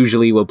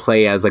usually will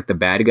play as like the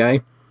bad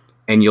guy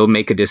and you'll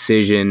make a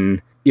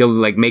decision. You'll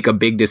like make a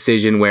big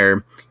decision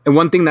where, and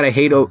one thing that I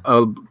hate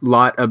a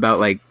lot about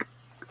like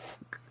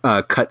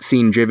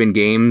cutscene driven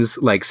games,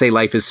 like say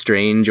Life is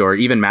Strange or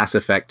even Mass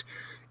Effect,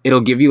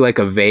 it'll give you like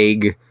a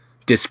vague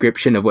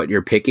description of what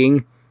you're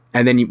picking.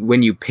 And then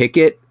when you pick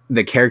it,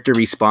 the character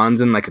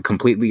responds in like a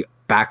completely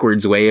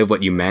backwards way of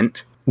what you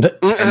meant.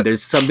 And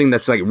there's something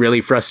that's like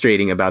really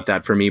frustrating about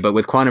that for me. But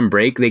with Quantum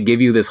Break, they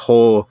give you this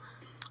whole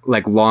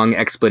like long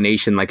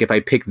explanation. Like if I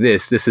pick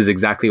this is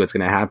exactly what's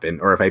going to happen.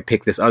 Or if I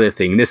pick this other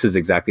thing, this is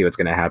exactly what's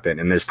going to happen.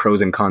 And there's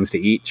pros and cons to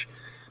each.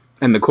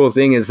 And the cool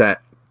thing is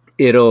that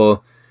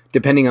it'll,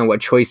 depending on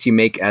what choice you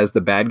make as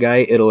the bad guy,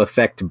 it'll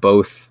affect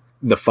both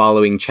the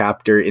following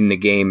chapter in the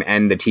game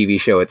and the TV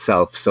show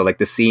itself. So like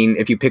the scene,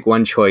 if you pick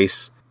one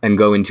choice and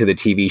go into the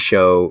TV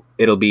show,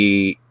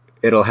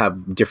 it'll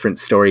have different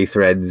story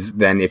threads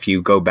than if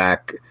you go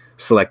back,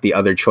 select the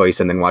other choice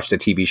and then watch the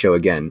TV show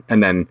again.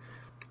 And then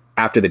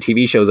after the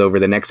TV show's over,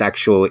 the next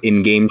actual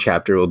in-game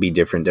chapter will be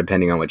different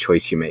depending on what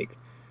choice you make.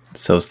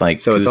 So it's like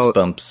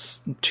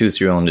Goosebumps, choose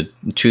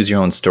your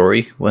own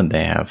story. What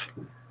they have?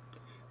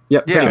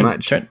 Yep, pretty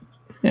much.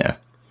 Yeah.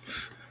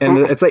 And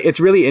it's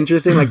really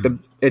interesting. Like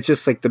it's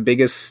just like the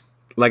biggest,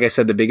 like I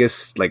said, the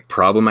biggest like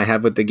problem I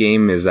have with the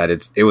game is that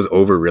it was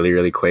over really,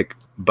 really quick,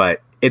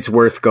 but it's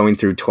worth going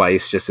through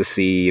twice just to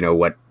see,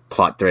 what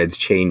plot threads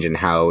change and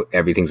how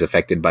everything's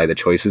affected by the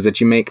choices that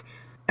you make.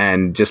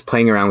 And just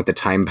playing around with the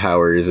time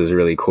powers is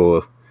really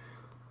cool.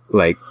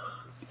 Like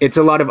it's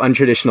a lot of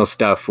untraditional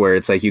stuff where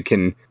it's like you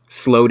can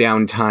slow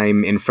down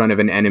time in front of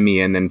an enemy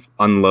and then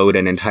unload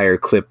an entire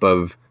clip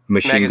of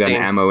machine gun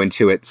ammo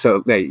into it.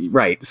 So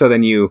so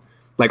then you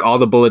like all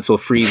the bullets will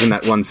freeze in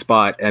that one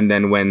spot, and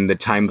then when the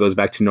time goes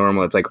back to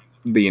normal, it's like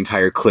the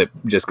entire clip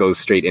just goes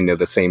straight into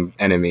the same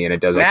enemy and it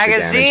does extra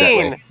damage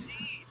that way.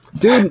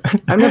 Dude,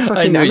 I'm not fucking.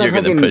 I knew you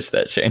were going to push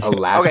that, Shane.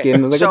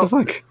 Alaskan. Okay, what the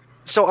fuck?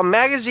 So a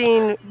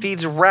magazine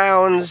feeds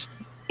rounds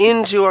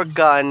into a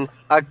gun.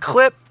 A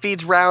clip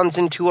feeds rounds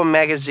into a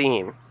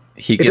magazine.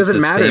 He gives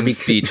the same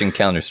speech in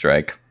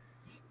Counter-Strike.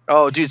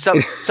 Oh, dude, some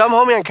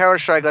homie on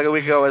Counter-Strike like a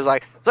week ago was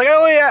like,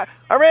 oh yeah,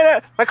 I ran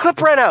out, my clip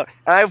ran out,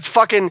 and I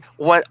fucking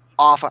went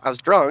off. I was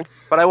drunk,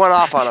 but I went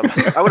off on him.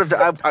 I would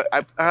have,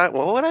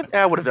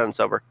 I would have done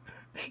sober.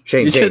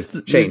 Shane, you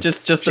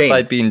just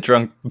justified being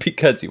drunk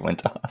because you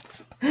went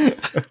off.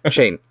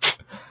 Shane,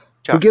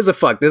 who gives a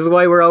fuck? This is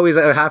why we're always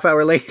a half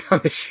hour late on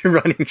the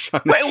running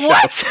show. Wait,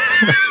 what?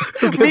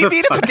 Me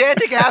being a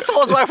pedantic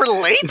asshole is why we're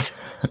late?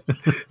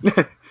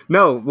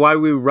 No, why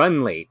we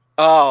run late.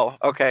 Oh,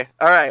 okay.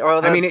 All right.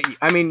 Well,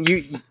 then...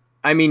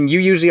 you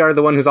usually are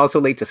the one who's also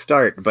late to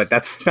start, but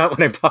that's not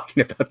what I'm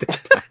talking about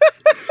this time.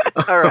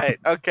 All right.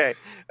 Okay.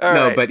 All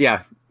right. But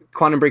yeah,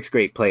 Quantum Break's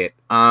great. Play it.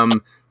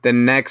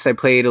 Then next, I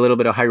played a little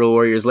bit of Hyrule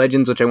Warriors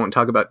Legends, which I won't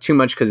talk about too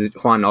much because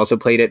Juan also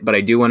played it. But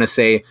I do want to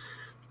say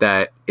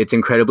that it's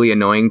incredibly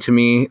annoying to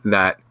me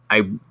that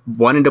I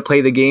wanted to play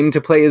the game to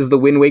play as the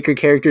Wind Waker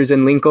characters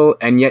in Linkle,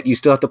 and yet you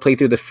still have to play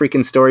through the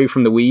freaking story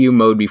from the Wii U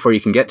mode before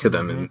you can get to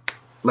them. And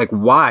like,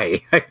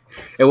 why?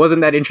 It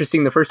wasn't that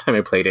interesting the first time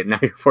I played it. Now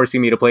you're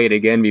forcing me to play it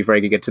again before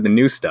I could get to the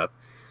new stuff.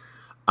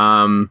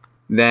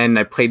 Then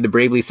I played the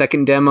Bravely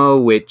Second demo,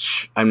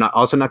 which I'm not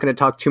going to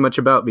talk too much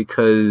about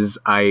because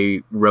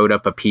I wrote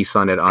up a piece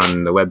on it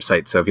on the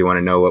website. So if you want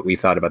to know what we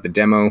thought about the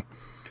demo,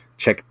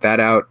 check that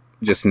out.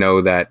 Just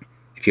know that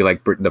if you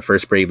like the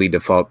first Bravely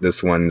Default,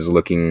 this one's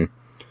looking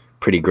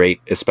pretty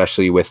great,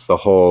 especially with the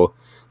whole,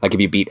 like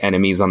if you beat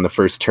enemies on the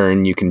first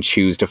turn, you can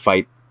choose to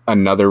fight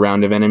another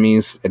round of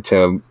enemies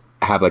to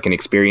have like an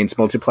experience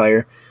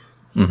multiplier.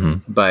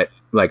 Mm-hmm. But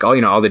like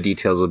all the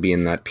details will be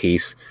in that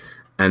piece.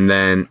 And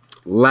then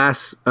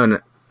is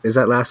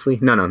that lastly?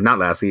 No, not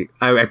lastly.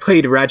 I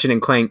played Ratchet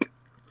and Clank.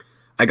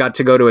 I got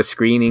to go to a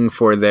screening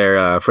for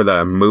for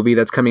the movie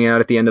that's coming out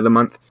at the end of the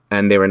month,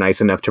 and they were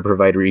nice enough to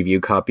provide review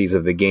copies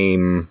of the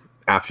game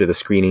after the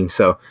screening.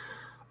 So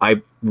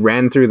I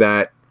ran through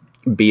that,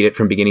 beat it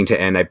from beginning to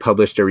end. I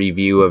published a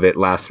review of it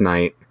last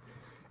night.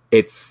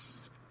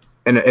 It's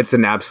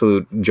an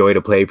absolute joy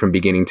to play from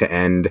beginning to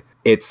end.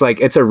 It's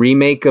a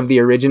remake of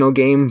the original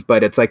game,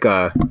 but it's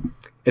a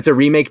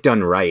remake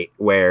done right,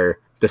 where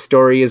the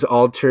story is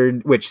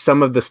altered, which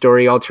some of the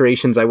story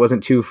alterations I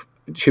wasn't too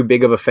too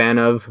big of a fan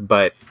of,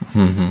 but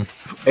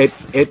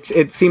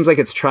it seems like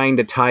it's trying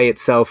to tie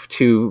itself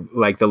to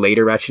like the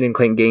later Ratchet and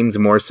Clank games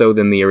more so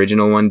than the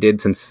original one did,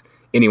 since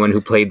anyone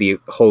who played the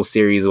whole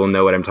series will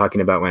know what I'm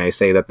talking about when I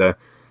say that the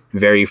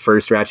very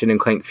first Ratchet and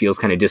Clank feels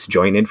kind of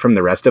disjointed from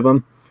the rest of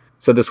them.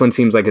 So this one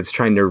seems like it's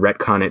trying to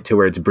retcon it to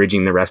where it's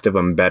bridging the rest of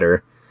them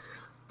better.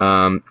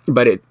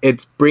 But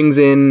it brings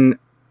in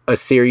a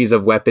series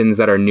of weapons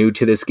that are new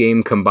to this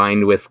game,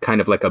 combined with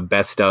kind of like a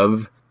best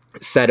of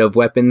set of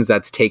weapons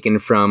that's taken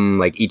from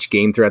like each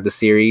game throughout the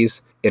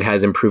series. It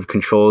has improved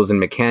controls and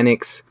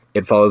mechanics.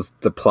 It follows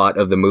the plot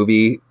of the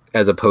movie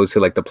as opposed to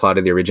like the plot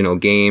of the original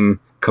game,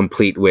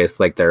 complete with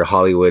like their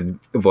Hollywood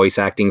voice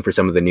acting for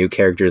some of the new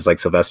characters like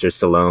Sylvester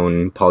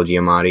Stallone, Paul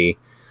Giamatti,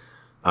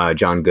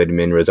 John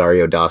Goodman,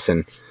 Rosario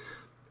Dawson.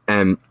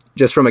 And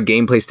just from a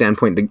gameplay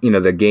standpoint,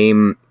 the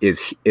game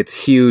it's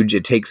huge.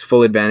 It takes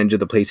full advantage of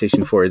the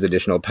PlayStation 4's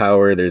additional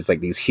power. There's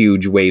like these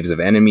huge waves of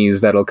enemies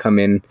that'll come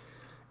in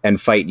and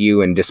fight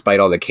you, and despite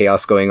all the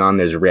chaos going on,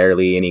 there's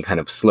rarely any kind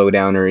of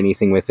slowdown or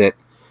anything with it.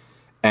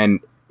 And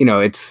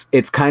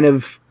it's kind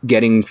of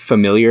getting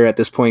familiar at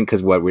this point,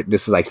 because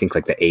this is, I think,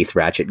 like the 8th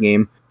Ratchet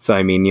game. So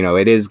I mean,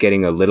 it is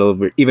getting a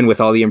little, even with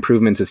all the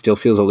improvements, it still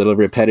feels a little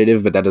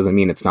repetitive, but that doesn't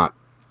mean it's not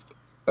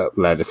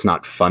that it's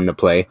not fun to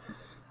play.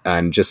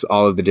 And just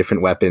all of the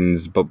different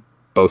weapons,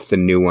 both the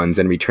new ones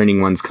and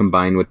returning ones,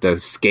 combined with the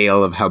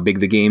scale of how big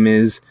the game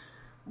is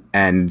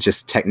and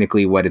just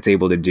technically what it's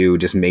able to do,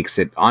 just makes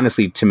it,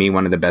 honestly, to me,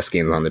 one of the best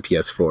games on the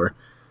PS4.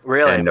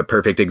 Really? And a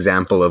perfect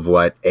example of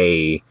what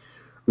a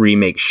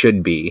remake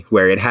should be,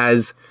 where it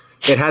has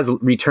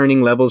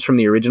returning levels from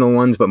the original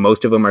ones, but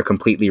most of them are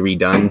completely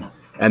redone.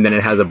 And then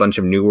it has a bunch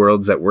of new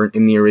worlds that weren't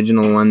in the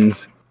original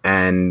ones.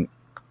 And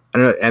I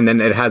don't know, and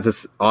then it has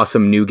this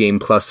awesome New Game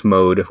Plus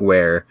mode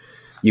where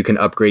you can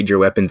upgrade your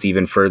weapons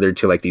even further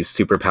to like these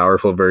super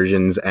powerful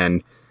versions.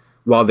 And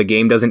while the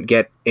game doesn't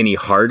get any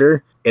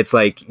harder, it's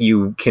like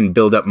you can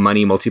build up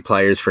money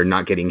multipliers for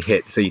not getting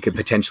hit. So you could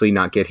potentially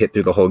not get hit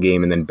through the whole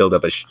game and then build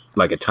up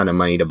a ton of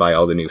money to buy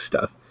all the new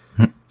stuff.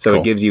 So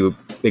cool. It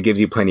gives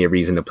you plenty of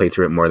reason to play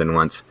through it more than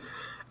once.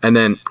 And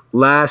then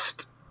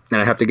last,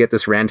 and I have to get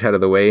this rant out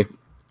of the way,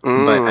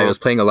 but I was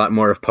playing a lot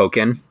more of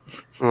Pokken.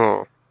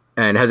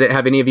 And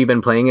have any of you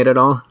been playing it at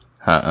all?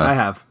 I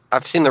have.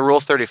 I've seen the Rule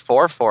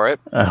 34 for it.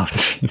 Oh,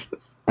 geez.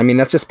 I mean,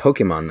 that's just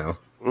Pokemon, though.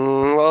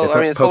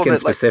 It's a little bit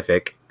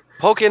specific.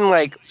 Like, Pokken,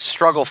 like,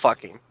 struggle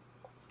fucking.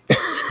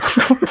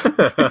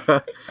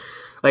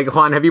 Like,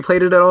 Juan, have you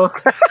played it at all?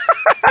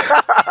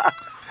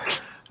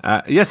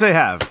 Yes, I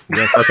have.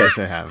 Yes,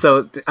 I have.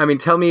 So, I mean,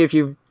 tell me if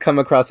you've come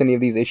across any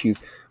of these issues.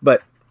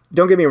 But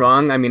don't get me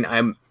wrong. I mean,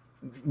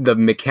 the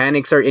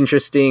mechanics are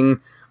interesting.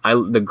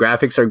 The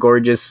graphics are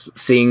gorgeous.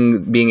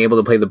 Being able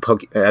to play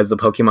as the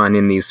Pokemon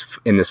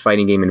in this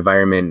fighting game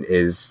environment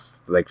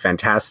is like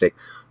fantastic.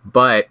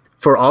 But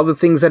for all the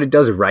things that it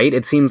does right,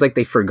 it seems like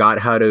they forgot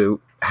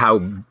how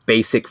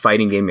basic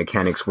fighting game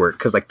mechanics work.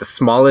 Because like the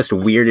smallest,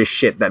 weirdest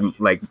shit that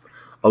like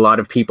a lot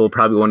of people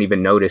probably won't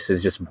even notice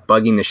is just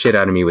bugging the shit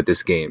out of me with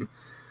this game.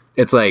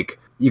 It's like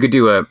you could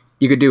do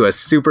a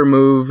super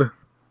move.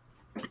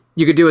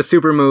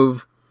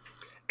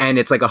 And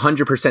it's like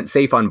 100%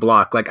 safe on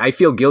block. Like, I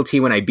feel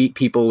guilty when I beat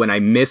people when I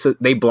miss.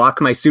 They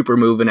block my super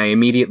move and I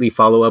immediately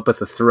follow up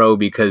with a throw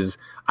because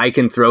I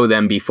can throw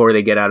them before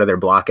they get out of their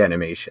block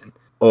animation.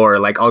 Or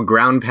like I'll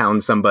ground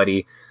pound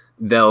somebody.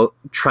 They'll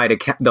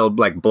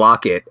like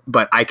block it,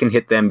 but I can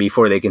hit them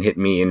before they can hit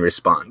me in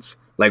response.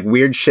 Like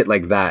weird shit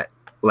like that.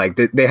 Like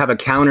they have a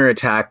counter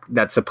attack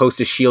that's supposed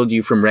to shield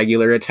you from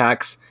regular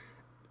attacks.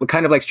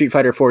 Kind of like Street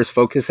Fighter 4's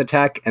focus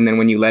attack. And then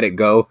when you let it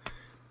go,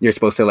 you're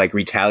supposed to like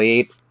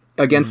retaliate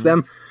against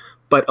them,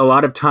 but a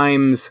lot of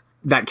times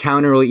that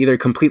counter will either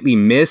completely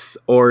miss,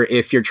 or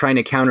if you're trying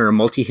to counter a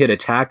multi-hit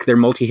attack, their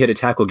multi-hit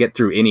attack will get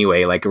through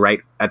anyway, like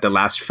right at the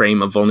last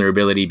frame of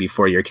vulnerability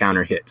before your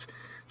counter hits.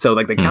 So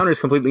like the counter is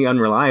completely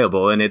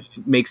unreliable, and it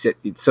makes it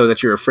so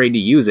that you're afraid to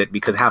use it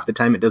because half the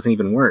time it doesn't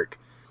even work.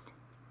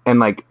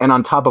 And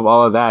on top of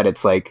all of that,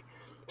 it's like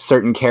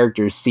certain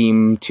characters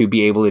seem to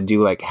be able to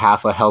do like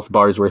half a health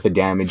bar's worth of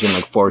damage in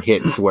like 4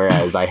 hits,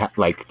 whereas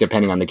like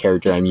depending on the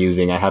character I'm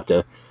using, I have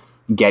to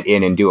get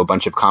in and do a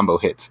bunch of combo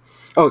hits.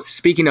 Oh,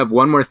 speaking of,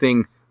 one more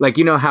thing, like,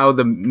 you know how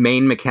the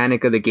main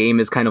mechanic of the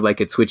game is kind of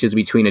like it switches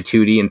between a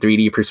 2D and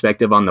 3D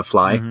perspective on the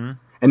fly?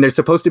 And there's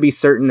supposed to be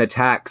certain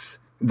attacks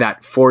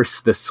that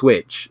force the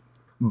switch.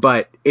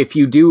 But if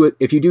you do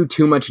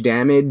too much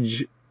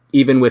damage,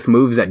 even with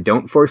moves that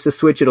don't force the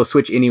switch, it'll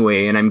switch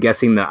anyway. And I'm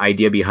guessing the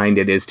idea behind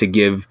it is to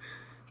give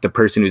the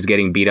person who's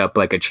getting beat up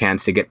like a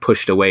chance to get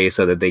pushed away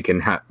so that they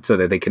can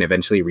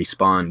eventually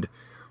respawn.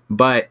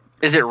 But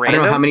is it random? I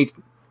don't know how many.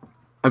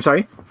 I'm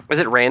sorry? Is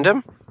it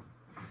random?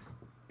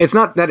 It's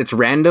not that it's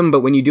random,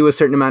 but when you do a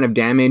certain amount of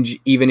damage,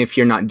 even if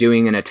you're not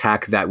doing an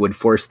attack that would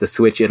force the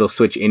switch, it'll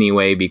switch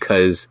anyway,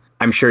 because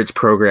I'm sure it's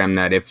programmed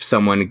that if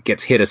someone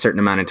gets hit a certain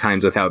amount of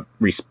times without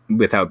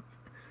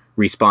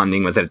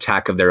responding with an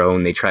attack of their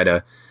own, they try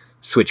to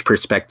switch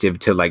perspective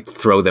to like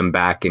throw them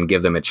back and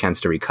give them a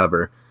chance to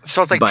recover.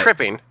 So it's like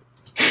tripping.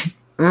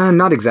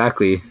 Not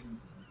exactly,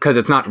 because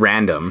it's not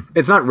random.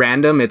 It's not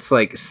random. It's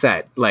like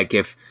set. Like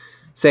if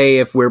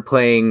we're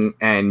playing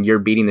and you're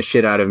beating the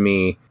shit out of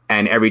me,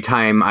 and every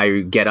time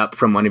I get up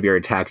from one of your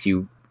attacks,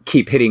 you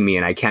keep hitting me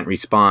and I can't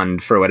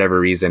respond for whatever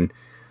reason.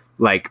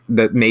 Like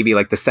maybe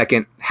the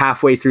second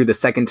halfway through the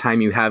second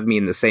time you have me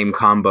in the same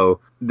combo,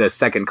 the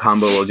second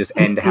combo will just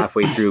end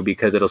halfway through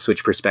because it'll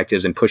switch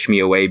perspectives and push me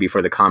away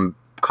before the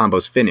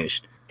combo's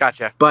finished.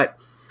 Gotcha. But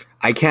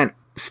I can't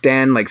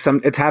stand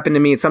it's happened to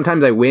me.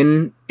 Sometimes I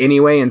win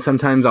anyway, and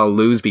sometimes I'll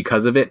lose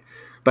because of it.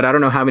 But I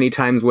don't know how many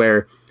times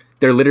where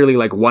they're literally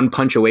one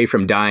punch away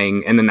from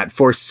dying, and then that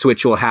forced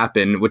switch will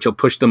happen, which will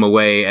push them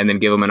away and then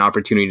give them an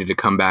opportunity to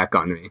come back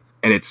on me.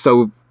 And it's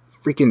so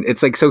freaking,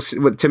 it's so,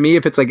 to me,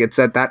 if it's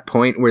at that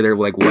point where they're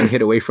one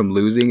hit away from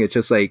losing, it's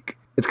just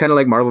it's kind of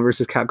like Marvel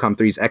vs. Capcom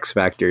 3's X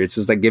Factor. It's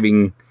just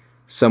giving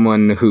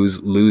someone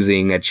who's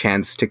losing a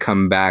chance to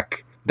come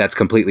back that's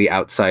completely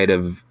outside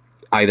of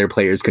either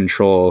player's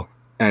control.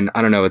 And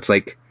I don't know, it's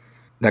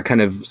that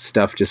kind of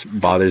stuff just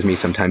bothers me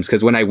sometimes,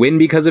 because when I win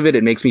because of it,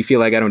 it makes me feel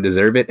like I don't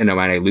deserve it, and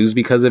when I lose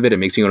because of it, it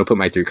makes me want to put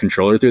my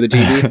controller through the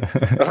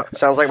TV.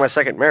 Sounds like my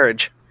second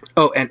marriage.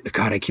 Oh, and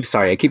God, I keep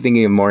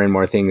thinking of more and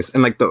more things,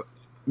 and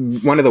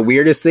one of the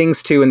weirdest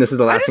things too, and this is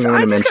the last thing I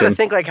want to mention. I just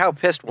gotta think how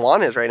pissed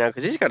Juan is right now,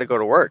 because he's got to go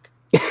to work.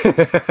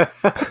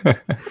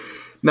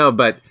 No,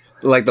 but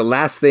the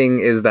last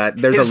thing is that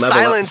there's His a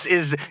level silence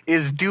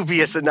is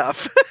dubious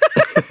enough.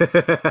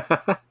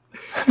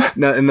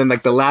 No, and then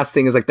the last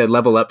thing is the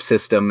level up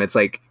system. It's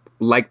like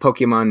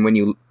Pokemon, when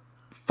you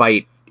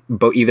fight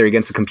either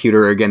against a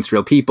computer or against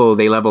real people,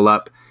 they level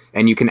up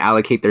and you can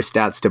allocate their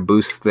stats to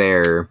boost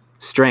their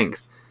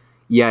strength.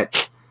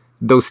 Yet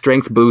those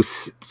strength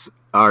boosts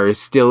are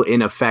still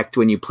in effect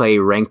when you play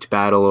ranked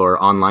battle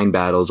or online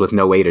battles with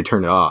no way to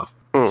turn it off.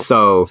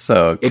 So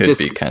it could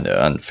be kind of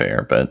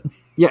unfair, but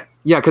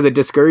yeah, because it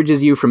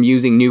discourages you from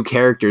using new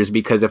characters,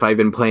 because if I've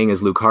been playing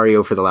as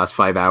Lucario for the last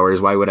 5 hours,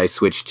 why would I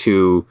switch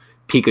to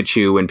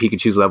Pikachu when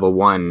Pikachu's level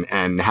 1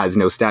 and has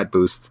no stat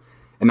boosts?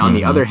 And on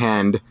the other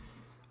hand,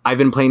 I've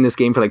been playing this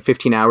game for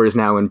 15 hours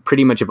now and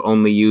pretty much have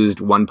only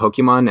used one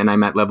Pokemon, and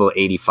I'm at level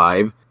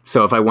 85.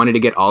 So if I wanted to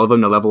get all of them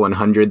to level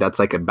 100, that's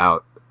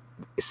about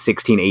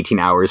 16, 18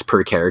 hours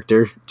per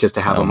character just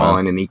to have them all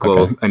in an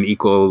equal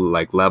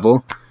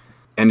level.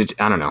 And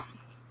I don't know.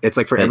 It's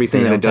for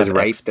everything that it does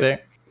right.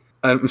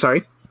 I'm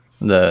sorry?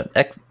 The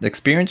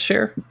experience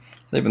share?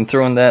 They've been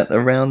throwing that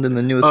around in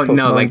the newest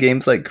Pokemon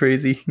games like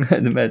crazy,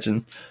 I'd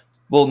imagine.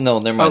 Well, no,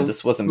 never mind.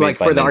 This wasn't made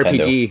by for the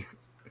Nintendo. RPG.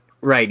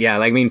 Right, yeah.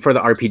 For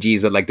the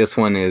RPGs, but this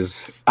one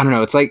is, I don't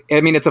know. It's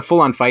it's a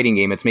full-on fighting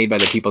game. It's made by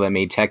the people that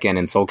made Tekken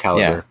and Soul Calibur.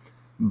 Yeah.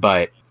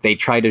 But they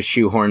try to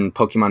shoehorn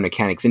Pokemon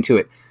mechanics into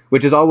it,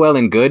 which is all well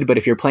and good, but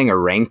if you're playing a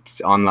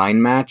ranked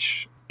online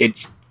match,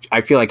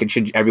 I feel like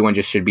everyone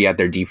just should be at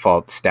their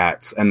default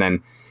stats. And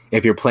then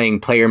if you're playing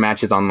player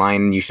matches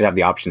online, you should have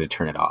the option to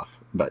turn it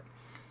off. But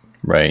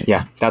right,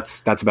 yeah,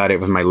 that's about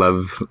it with my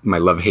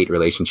love-hate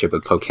relationship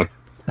with Pokemon.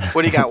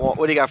 What do you got?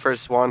 What do you got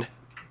first, Juan?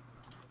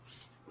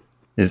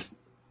 Is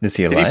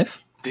he alive?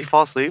 Did he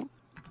fall asleep?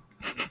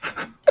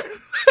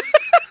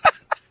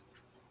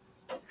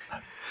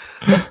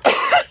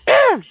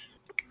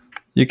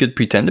 You could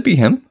pretend to be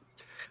him.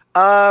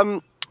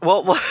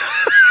 Well.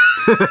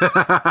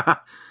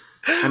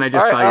 And I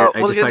just saw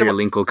your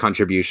Linkle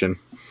contribution.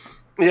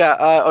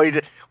 Yeah. You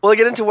did. Well, to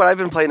get into what I've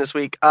been playing this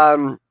week.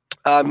 Me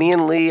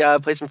and Lee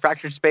played some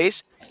Fractured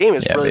Space. Game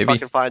is really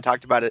fucking fun. I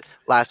talked about it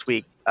last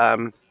week.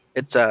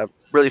 It's a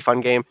really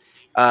fun game.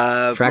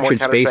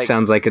 Fractured Space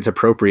sounds like it's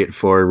appropriate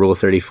for Rule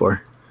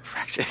 34.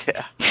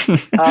 Yeah.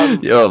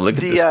 Yo, look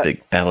at this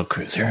big battle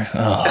cruiser.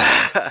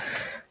 Oh.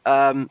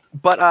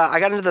 But I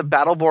got into the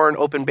Battleborn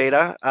open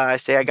beta. I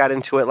say I got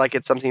into it like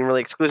it's something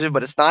really exclusive,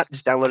 but it's not.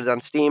 Just downloaded it on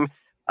Steam.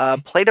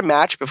 Played a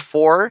match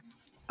before.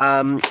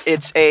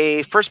 It's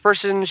a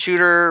first-person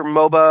shooter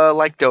MOBA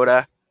like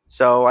Dota,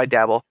 so I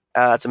dabble.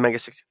 It's a Mega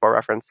 64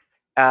 reference.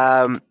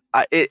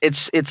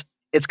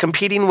 It's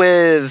competing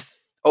with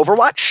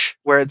Overwatch,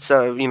 where it's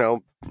a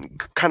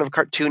kind of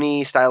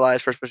cartoony,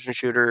 stylized first-person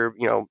shooter,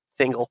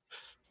 thingle.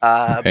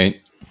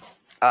 Okay.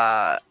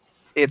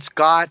 It's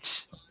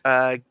got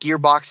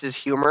Gearbox's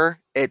humor.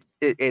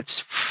 It's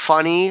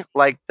funny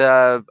like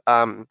the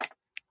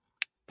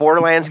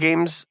Borderlands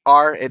games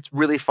are. It's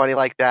really funny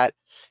like that.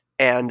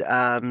 And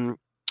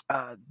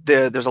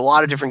there's a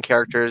lot of different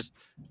characters.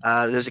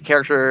 There's a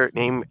character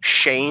named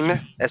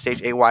Shane,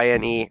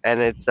 Shayne,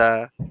 and it's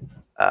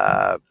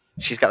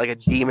she's got a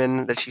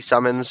demon that she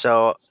summons,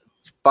 so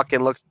fucking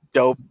looks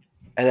dope.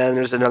 And then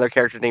there's another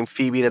character named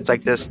Phoebe that's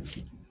like this.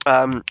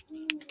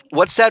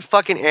 What's that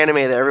fucking anime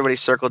that everybody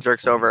circle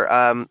jerks over?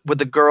 With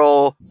the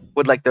girl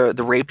with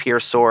the rapier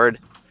sword.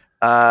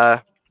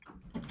 I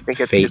think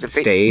Fate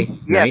Stay. Yeah,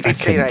 Night? Fate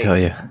Stay Night. Tell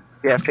you.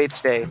 Yeah, Fate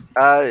Stay.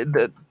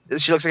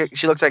 She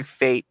looks like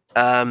Fate.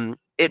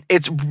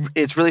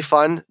 It's really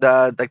fun.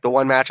 The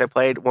one match I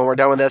played. When we're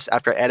done with this,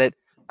 after I edit,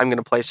 I'm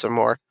gonna play some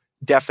more.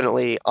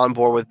 Definitely on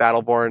board with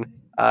Battleborn.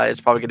 It's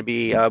probably gonna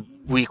be a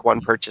week one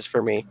purchase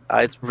for me.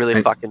 It's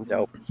really fucking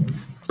dope.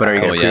 But are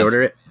you gonna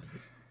pre-order it?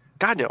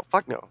 God, no.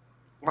 Fuck no.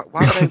 Why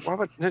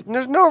would I?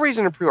 There's no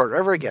reason to pre-order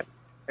ever again.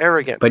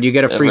 But you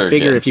get a free Ever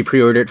figure again. if you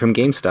pre-order it from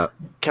GameStop.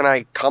 Can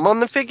I come on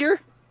the figure?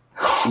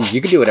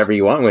 You can do whatever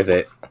you want with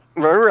it.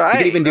 All right. You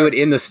can even do it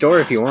in the store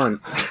if you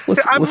want.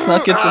 Let's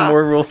not get some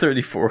more Rule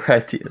 34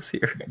 ideas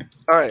here.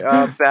 All right.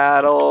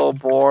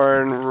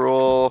 Battleborn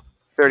Rule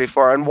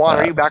 34. And Juan,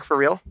 are you back for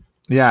real?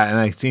 Yeah, and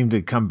I seem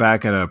to come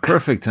back at a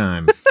perfect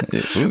time.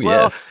 Ooh,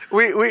 Well, yes.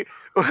 we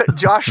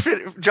Josh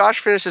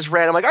finishes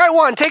ran. I'm like, all right,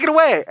 Juan, take it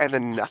away, and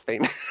then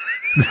nothing.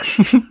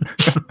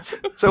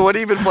 So what have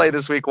you been playing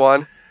this week,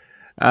 Juan?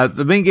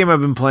 The main game I've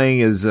been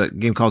playing is a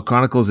game called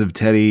Chronicles of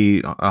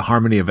Teddy, A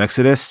Harmony of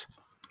Exodus.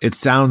 It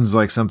sounds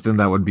like something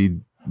that would be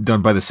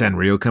done by the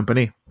Sanrio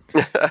company,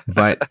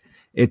 but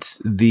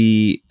it's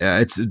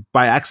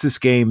by Axis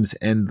Games,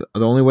 and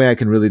the only way I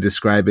can really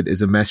describe it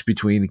is a mesh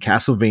between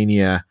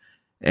Castlevania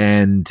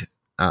and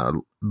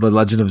The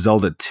Legend of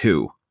Zelda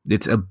 2.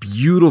 It's a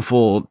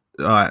beautiful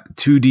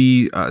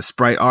 2D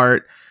sprite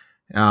art.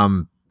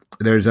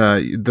 There's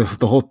the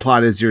whole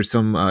plot is you're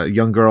some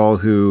young girl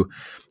who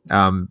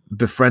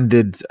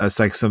befriended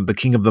the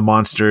king of the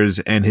monsters,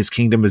 and his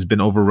kingdom has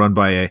been overrun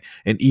by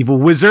an evil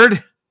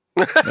wizard.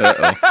 Name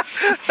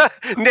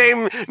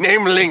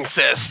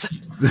Linksys.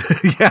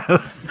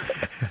 Yeah,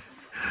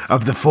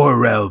 of the four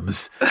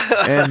realms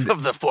and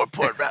of the 4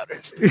 port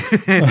routers.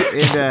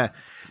 and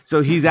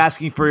so he's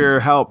asking for your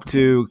help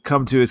to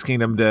come to his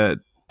kingdom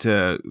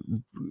to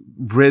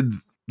rid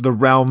the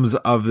realms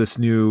of this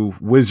new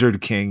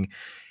wizard king.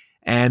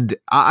 And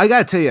I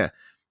gotta tell you,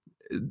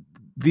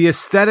 the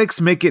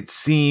aesthetics make it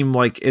seem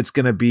like it's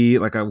gonna be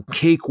like a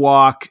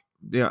cakewalk.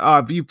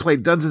 If you've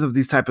played dozens of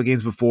these type of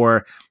games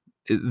before,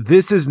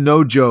 this is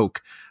no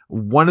joke.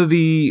 One of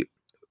the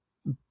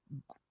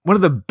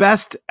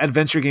best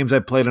adventure games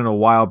I've played in a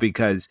while,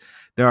 because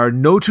there are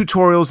no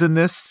tutorials in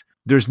this.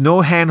 There's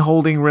no hand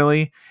holding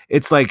really.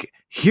 It's like,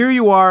 here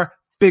you are,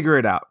 figure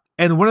it out.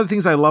 And one of the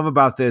things I love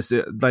about this,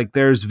 like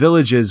there's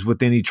villages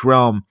within each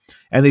realm,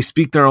 and they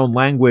speak their own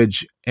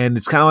language, and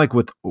it's kind of like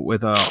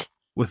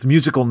with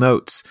musical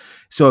notes.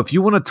 So if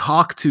you want to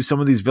talk to some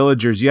of these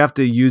villagers, you have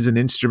to use an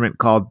instrument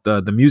called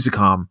the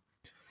musicom,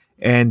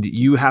 and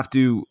you have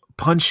to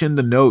punch in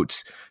the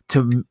notes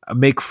to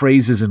make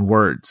phrases and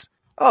words.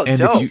 Oh, and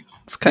dope.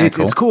 It's kind of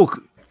cool. It's cool.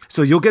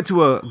 So you'll get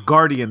to a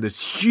guardian,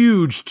 this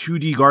huge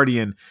 2D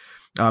guardian,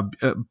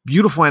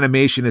 beautiful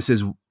animation that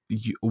says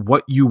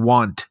what you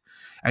want.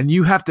 And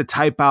you have to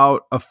type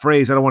out a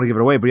phrase. I don't want to give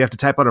it away, but you have to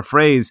type out a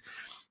phrase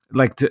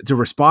like to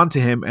respond to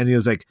him. And he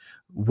was like,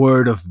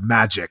 word of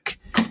magic.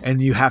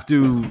 And you have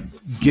to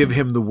give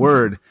him the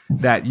word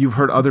that you've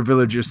heard other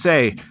villagers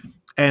say.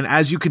 And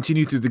as you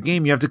continue through the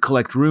game, you have to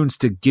collect runes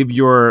to give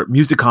your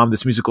musicom,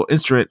 this musical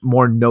instrument,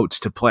 more notes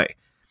to play.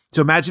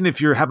 So imagine if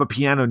you have a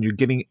piano and you're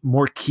getting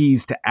more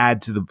keys to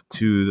add to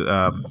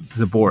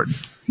the board.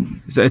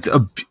 So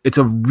it's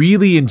a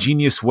really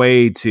ingenious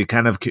way to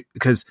kind of,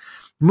 because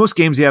most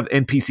games you have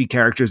NPC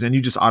characters and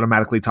you just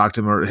automatically talk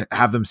to them or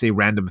have them say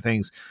random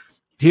things.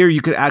 Here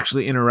you could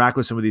actually interact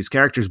with some of these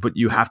characters, but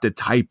you have to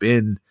type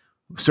in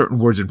certain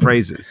words and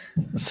phrases.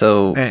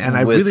 So, and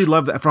I really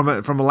love that from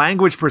a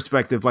language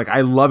perspective. Like,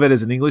 I love it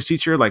as an English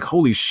teacher. Like,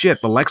 holy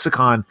shit, the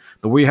lexicon,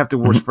 the way you have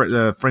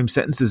to frame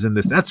sentences in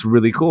this, that's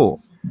really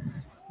cool.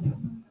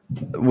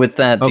 With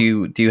that,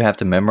 do you have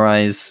to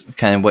memorize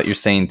kind of what you're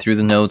saying through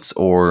the notes,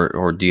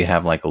 or do you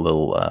have like a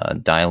little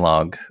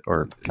dialogue?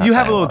 Or you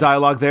have a little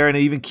dialogue there, and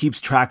it even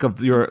keeps track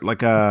of your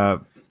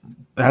it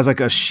has like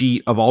a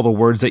sheet of all the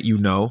words that you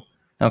know.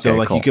 Okay, so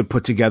like cool. You could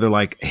put together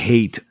like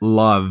hate,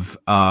 love,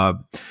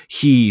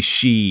 he,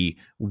 she,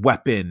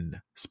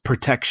 weapon,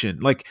 protection,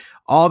 like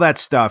all that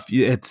stuff.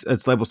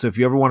 It's labeled. So if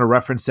you ever want to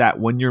reference that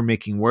when you're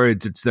making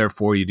words, it's there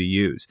for you to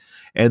use.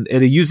 And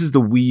it uses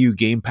the Wii U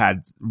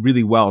gamepad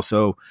really well.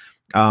 So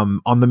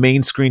on the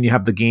main screen, you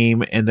have the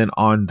game, and then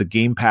on the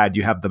gamepad,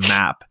 you have the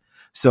map.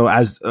 So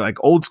as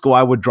like old school,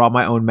 I would draw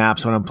my own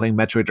maps when I'm playing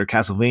Metroid or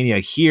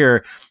Castlevania.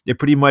 Here, it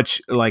pretty much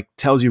like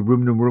tells you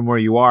room to room where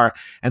you are.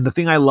 And the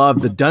thing I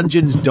love, the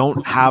dungeons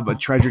don't have a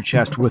treasure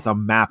chest with a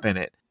map in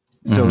it.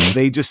 So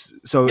they just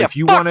if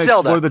you want to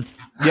explore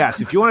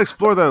if you want to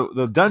explore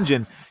the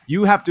dungeon,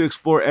 you have to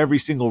explore every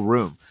single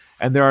room.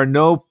 And there are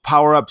no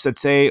power-ups that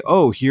say,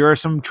 oh, here are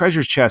some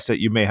treasure chests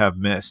that you may have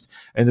missed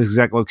in this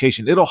exact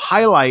location. It'll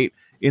highlight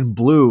in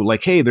blue,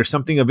 like, hey, there's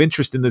something of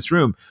interest in this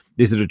room.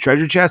 Is it a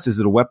treasure chest? Is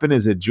it a weapon?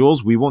 Is it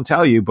jewels? We won't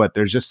tell you, but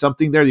there's just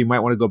something there that you might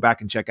want to go back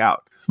and check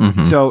out.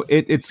 So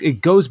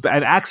it goes back.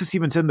 And Axis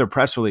even said in their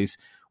press release,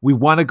 we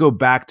want to go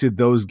back to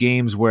those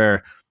games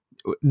where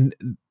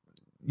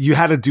you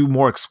had to do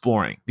more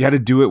exploring. You had to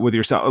do it with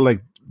yourself,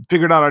 like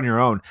figure it out on your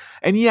own.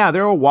 And yeah,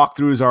 there are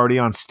walkthroughs already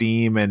on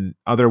Steam and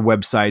other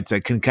websites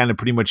that can kind of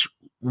pretty much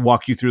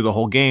walk you through the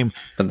whole game.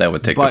 But that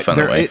would take the fun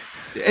away.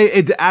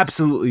 It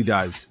absolutely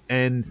does.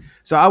 And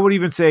so I would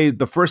even say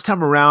the first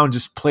time around,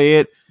 just play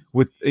it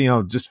with,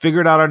 just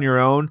figure it out on your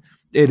own.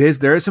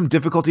 There is some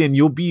difficulty, and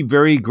you'll be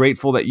very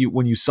grateful that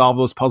when you solve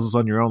those puzzles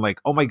on your own,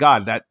 like, oh my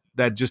God, that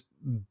just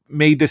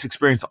made this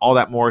experience all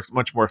that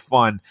much more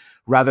fun,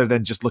 rather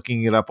than just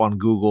looking it up on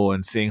Google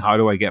and seeing how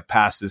do I get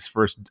past this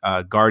first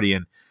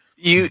Guardian.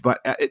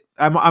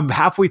 I'm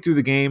halfway through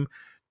the game.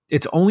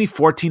 It's only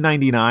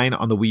 $14.99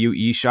 on the Wii U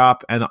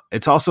eShop, and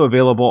it's also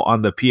available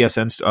on the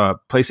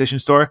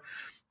PlayStation Store.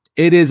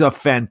 It is a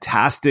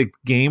fantastic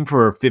game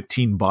for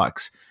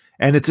 $15,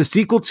 and it's a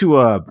sequel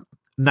to a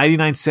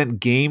 99-cent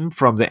game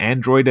from the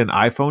Android and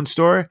iPhone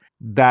store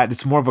that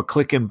it's more of a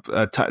click and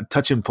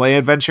touch and play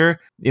adventure,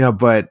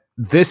 but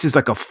this is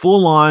like a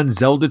full-on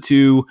Zelda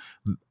 2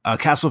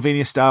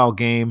 Castlevania style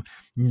game.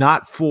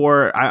 Not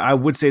for, I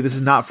would say this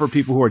is not for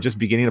people who are just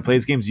beginning to play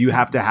these games. You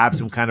have to have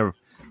some kind of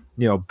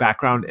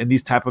background in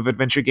these type of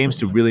adventure games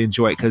to really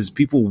enjoy it, because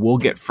people will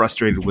get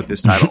frustrated with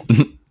this title.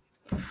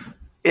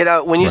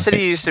 When you said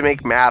you used to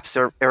make maps,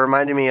 it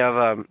reminded me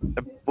of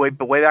way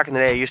back in the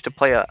day. I used to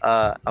play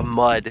a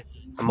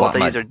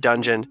multi-user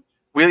dungeon.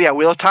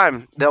 Wheel of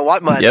Time, the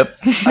What Mud. Yep.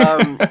 We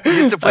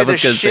used to play the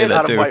shit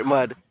out of White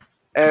Mud,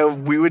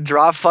 and we would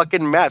draw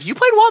fucking maps. You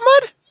played What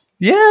Mud?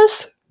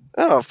 Yes.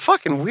 Oh,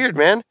 fucking weird,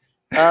 man.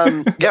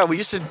 Yeah, we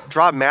used to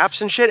draw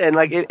maps and shit, and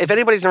like if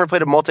anybody's never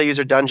played a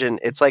multi-user dungeon,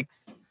 it's like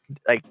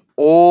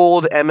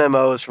old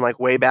MMOs from like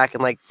way back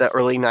in like the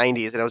early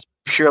 90s, and it was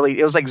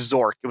like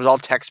Zork. It was all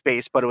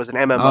text-based, but it was an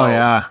MMO. Oh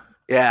yeah.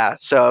 Yeah,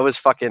 so it was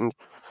fucking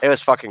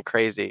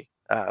crazy.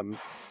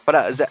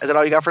 But is that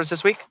all you got for us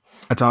this week?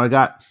 That's all I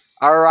got.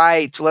 All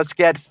right, let's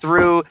get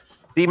through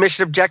the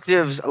mission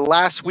objectives.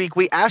 Last week,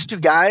 we asked you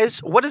guys,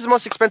 what is the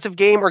most expensive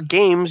game or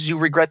games you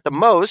regret the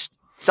most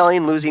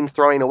selling, losing,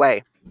 throwing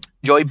away?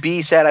 Joy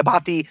B said, I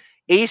bought the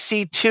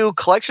AC2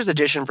 Collector's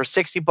Edition for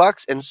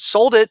 $60 and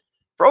sold it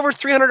for over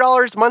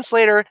 $300 months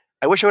later.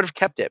 I wish I would have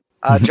kept it.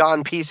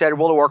 John P said,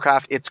 World of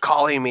Warcraft, it's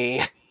calling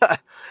me.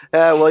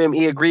 William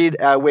E agreed,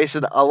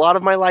 wasted a lot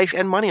of my life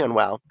and money on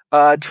WoW.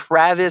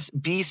 Travis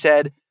B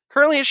said,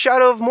 currently a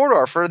Shadow of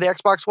Mordor for the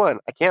Xbox One.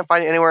 I can't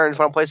find it anywhere and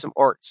if I want to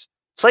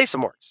slay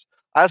some orcs.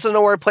 I also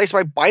know where I placed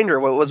my binder,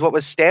 what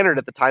was standard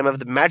at the time of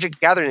the Magic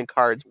Gathering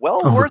cards.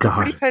 Well worth a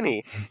pretty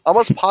penny.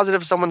 Almost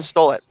positive someone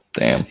stole it.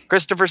 Damn.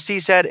 Christopher C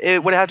said,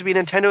 it would have to be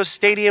Nintendo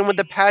Stadium with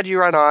the pad you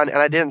run on, and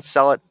I didn't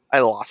sell it. I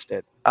lost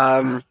it.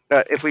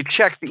 If we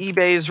check the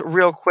eBays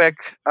real quick,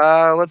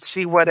 let's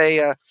see what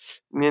a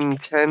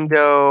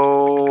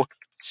Nintendo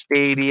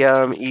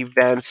Stadium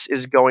events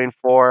is going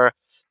for.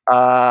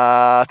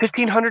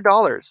 $1,500.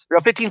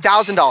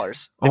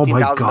 $15,000. Oh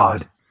my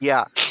god.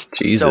 Yeah.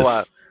 Jesus.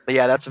 So,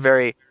 yeah, that's a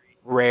very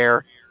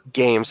rare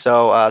game.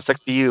 So,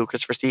 sucks to you,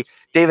 Christopher C.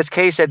 Davis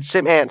K said,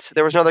 Sim Ant.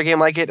 There was no other game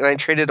like it, and I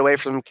traded away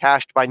from some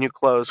cash to buy new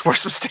clothes.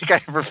 Worst mistake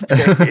I ever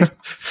made.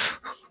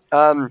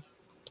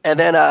 And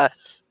then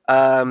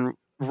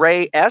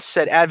Ray S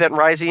said, Advent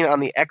Rising on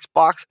the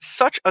Xbox.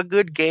 Such a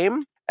good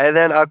game. And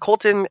then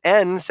Colton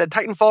N said,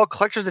 Titanfall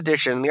Collector's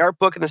Edition. The art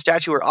book and the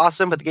statue were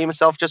awesome, but the game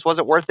itself just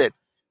wasn't worth it.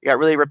 It got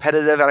really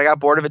repetitive, and I got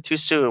bored of it too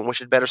soon.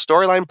 Wished it better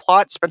storyline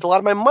plot. Spent a lot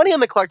of my money on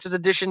the Collector's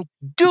Edition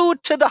due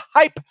to the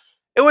hype.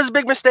 It was a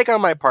big mistake on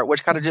my part,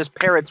 which kind of just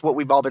parrots what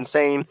we've all been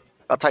saying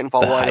about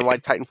Titanfall 1 and why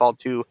Titanfall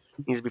 2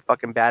 needs to be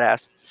fucking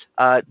badass.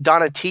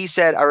 Donna T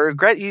said, I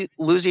regret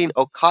losing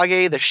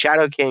Okage, the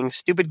Shadow King.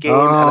 Stupid game.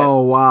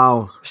 Oh,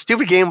 wow.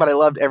 Stupid game, but I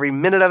loved every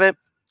minute of it.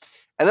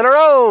 And then our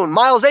own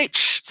Miles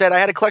H said, I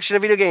had a collection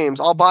of video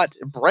games, all bought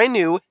brand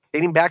new,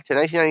 dating back to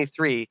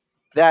 1993,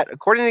 that,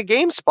 according to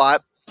GameSpot,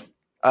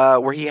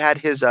 where he had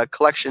his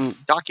collection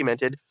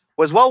documented,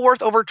 was well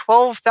worth over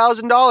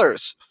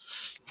 $12,000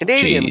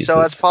 Canadian. Jesus.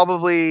 So that's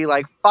probably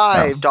like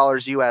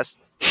 $5 US.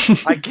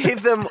 I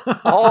gave them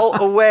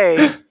all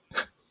away.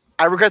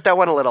 I regret that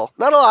one a little.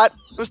 Not a lot.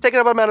 It was taking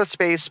up an amount of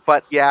space,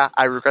 but yeah,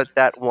 I regret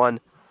that one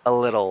a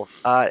little.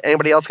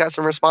 Anybody else got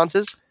some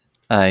responses?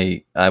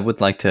 I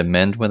would like to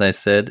amend what I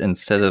said.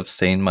 Instead of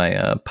saying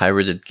my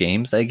pirated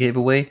games I gave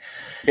away.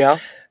 Yeah.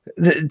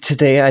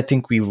 Today, I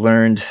think we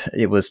learned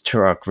it was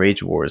Turok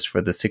Rage Wars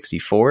for the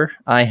 64.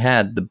 I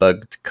had the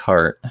bugged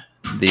cart,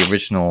 the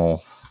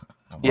original.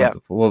 Yeah.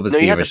 What was no,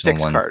 the you had original the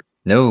fixed one? cart.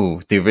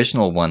 No, the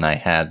original one I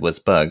had was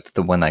bugged.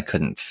 The one I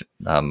couldn't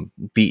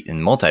beat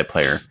in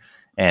multiplayer,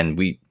 and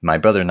my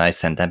brother and I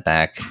sent that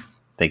back.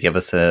 They gave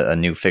us a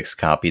new fixed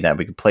copy that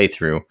we could play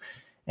through.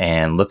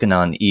 And looking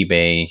on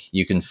eBay,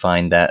 you can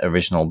find that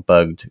original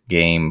bugged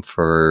game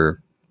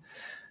for.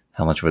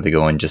 How much were they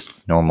going?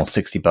 Just normal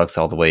 $60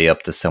 all the way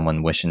up to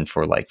someone wishing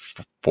for like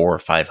 $400 or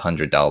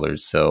 $500.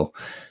 So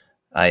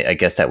I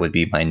guess that would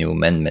be my new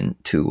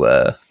amendment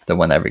to the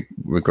one I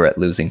regret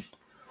losing.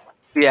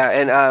 Yeah,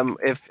 and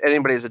if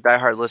anybody is a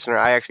diehard listener,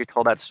 I actually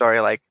told that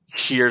story like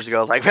years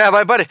ago. Like, man,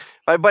 my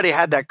buddy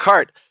had that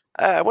cart.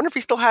 I wonder if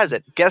he still has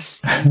it.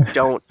 Guess you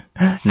don't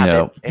have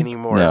it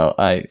anymore. No,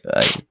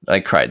 I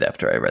cried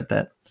after I read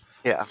that.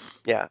 Yeah.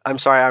 I'm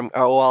sorry.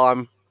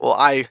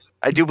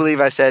 I do believe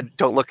I said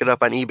don't look it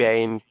up on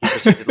eBay, and you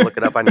proceeded to look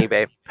it up on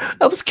eBay.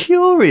 I was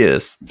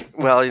curious.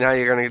 Well, now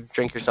you're going to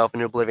drink yourself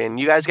into oblivion.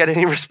 You guys got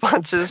any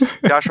responses,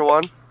 Joshua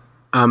One?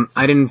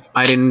 I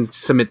didn't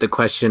submit the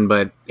question,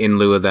 but in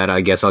lieu of that,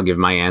 I guess I'll give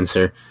my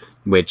answer.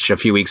 which a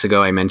few weeks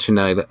ago I mentioned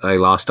I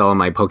lost all of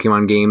my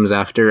Pokemon games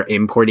after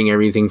importing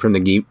everything from the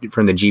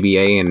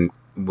GBA, and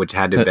which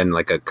had to have been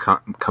like a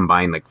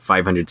combined like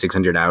 500,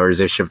 600 hours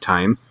ish of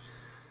time.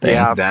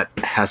 Yeah. That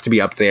has to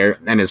be up there.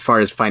 And as far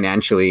as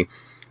financially,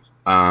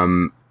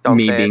 Don't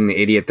me say being it.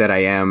 the idiot that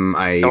I am,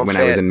 when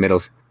I was in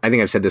middle, I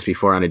think I've said this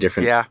before on a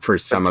different, for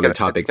some other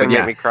topic, It's gonna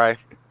but make me cry.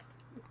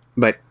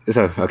 But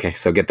so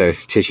get the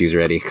tissues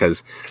ready,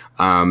 because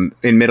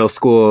in middle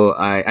school,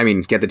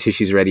 get the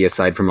tissues ready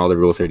aside from all the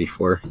Rule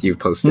 34 you've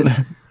posted.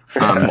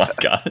 Oh my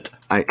god!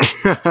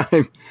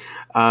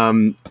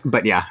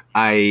 But yeah,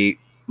 I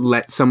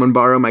let someone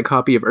borrow my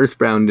copy of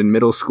Earthbound in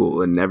middle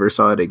school and never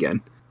saw it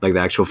again, like the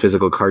actual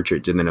physical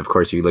cartridge. And then, of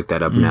course, if you look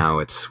that up now,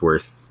 it's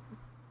worth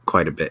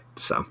quite a bit.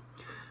 So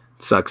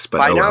it sucks, but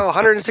By now,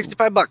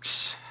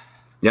 $165.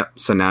 Yep.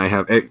 So now I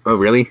have. Oh,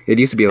 really? It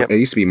used to be. It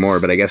used to be more,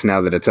 but I guess now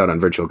that it's out on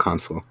Virtual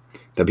Console,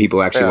 the people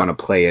who actually want to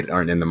play it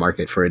aren't in the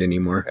market for it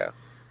anymore.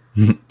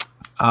 Yeah.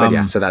 But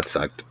yeah, so that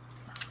sucked.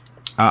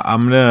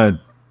 I'm gonna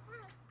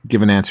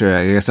give an answer.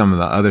 I guess on the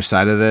other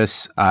side of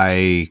this,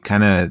 I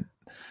kind of,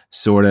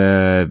 sort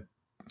of,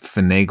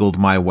 finagled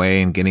my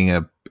way in getting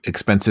a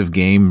expensive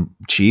game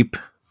cheap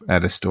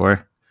at a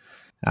store.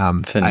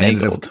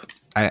 Finagled.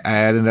 I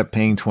ended up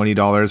paying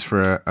 $20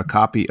 for a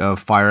copy of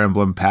Fire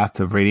Emblem Path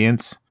of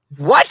Radiance.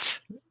 What?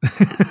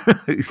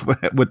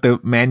 With the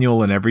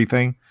manual and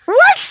everything.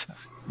 What?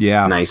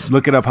 Yeah. Nice.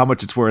 Look it up how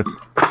much it's worth.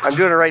 I'm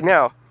doing it right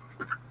now.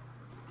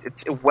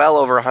 It's well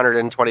over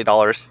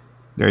 $120.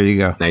 There you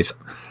go. Nice.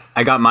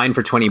 I got mine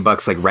for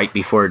 $20, like right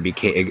before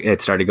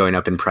it started going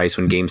up in price,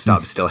 when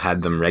GameStop still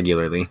had them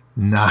regularly.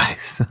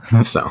 Nice.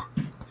 So.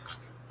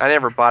 I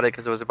never bought it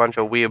because it was a bunch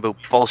of weeaboo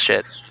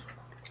bullshit.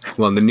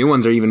 Well, the new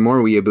ones are even more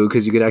weeaboo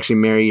because you could actually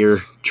marry your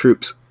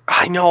troops.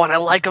 I know, and I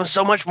like them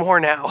so much more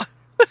now.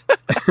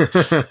 All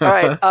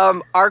right.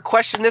 Our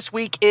question this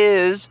week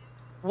is,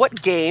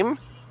 what game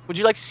would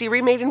you like to see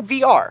remade in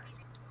VR?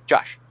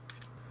 Josh.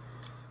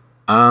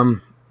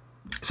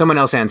 Someone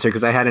else answer,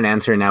 because I had an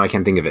answer and now I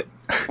can't think of it.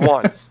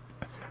 One.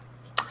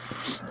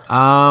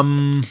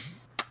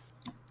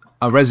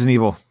 Resident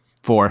Evil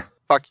 4.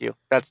 Fuck you.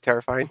 That's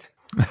terrifying.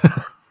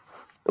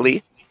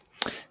 Lee?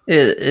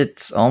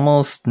 It's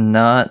almost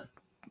not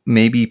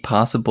maybe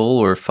possible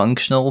or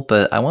functional,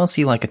 but I want to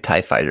see like a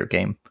TIE Fighter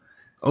game.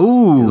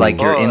 Ooh. Like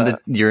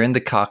you're in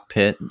the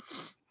cockpit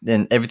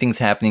and everything's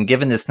happening.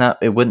 Given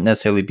it wouldn't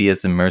necessarily be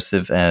as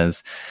immersive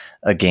as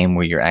a game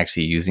where you're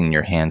actually using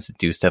your hands to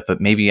do stuff, but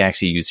maybe you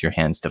actually use your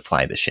hands to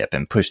fly the ship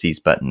and push these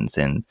buttons,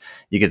 and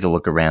you get to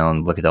look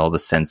around, look at all the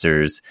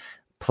sensors.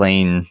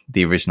 Playing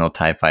the original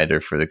TIE Fighter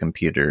for the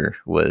computer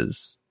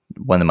was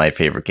one of my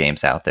favorite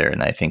games out there,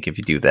 and I think if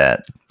you do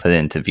that, put it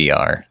into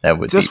VR, that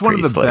would just be one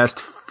of the slick.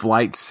 best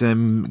flight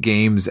sim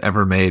games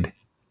ever made.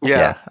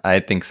 Yeah.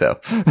 I think so.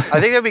 I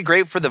think that'd be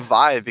great for the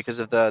Vive because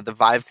of the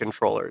Vive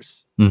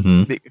controllers.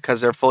 Mm-hmm. Because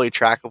they're fully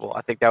trackable.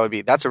 I think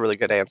that's a really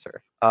good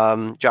answer.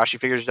 Josh, you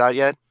figured it out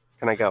yet?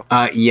 Can I go?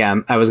 Yeah,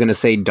 I was going to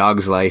say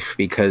Dog's Life,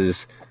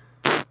 because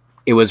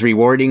it was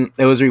rewarding.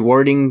 It was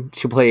rewarding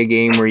to play a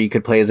game where you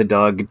could play as a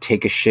dog,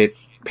 take a shit,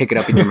 pick it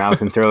up in your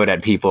mouth and throw it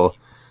at people.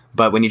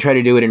 But when you try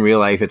to do it in real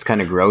life, it's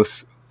kind of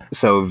gross.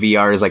 So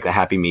VR is like the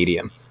happy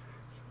medium.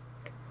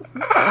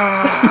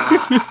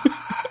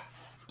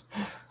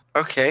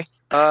 Okay.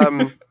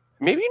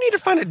 Maybe you need to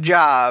find a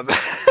job.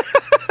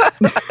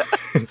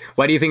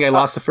 Why do you think I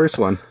lost the first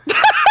one?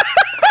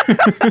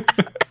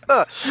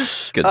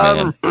 Good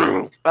man.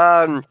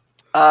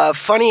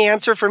 Funny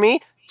answer for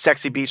me,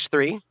 Sexy Beach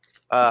 3.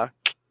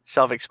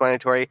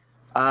 Self-explanatory.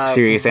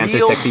 Serious answer,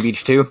 Sexy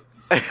Beach 2?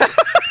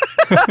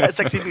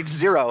 Sexy Beach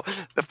 0,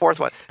 the fourth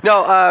one.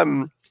 No,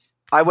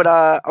 I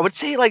would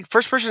say like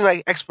first-person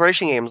like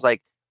exploration games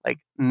like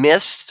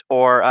Myst,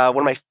 or one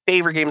of my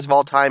favorite games of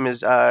all time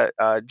is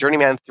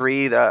Journeyman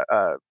 3,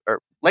 or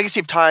Legacy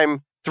of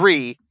Time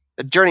 3,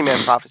 the Journeyman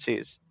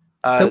Prophecies.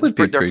 That would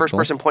be their pretty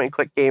first-person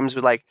point-and-click games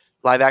with like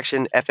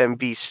live-action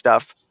FMV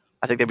stuff.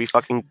 I think that'd be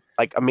fucking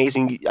like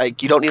amazing.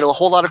 Like you don't need a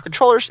whole lot of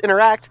controllers to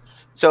interact,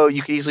 so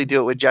you could easily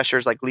do it with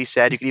gestures, like Lee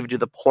said. You could even do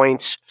the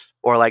points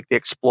or like the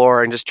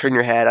Explorer and just turn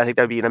your head. I think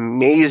that'd be an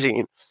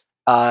amazing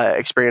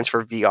experience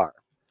for VR.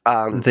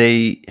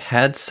 They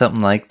had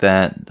something like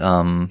that.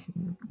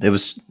 It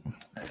was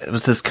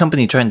this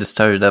company trying to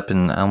start it up,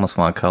 and I almost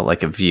want to call it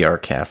like a VR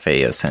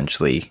cafe.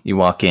 Essentially, you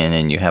walk in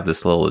and you have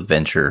this little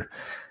adventure.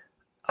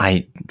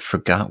 I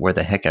forgot where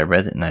the heck I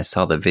read it, and I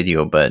saw the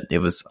video, but it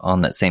was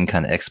on that same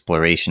kind of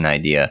exploration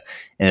idea.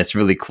 And it's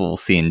really cool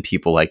seeing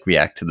people like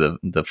react to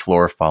the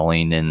floor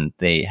falling, and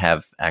they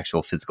have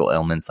actual physical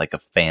elements like a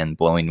fan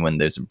blowing when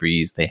there's a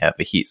breeze. They have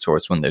a heat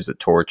source when there's a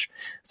torch.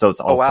 So it's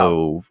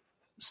also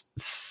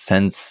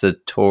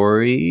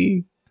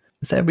sensatory.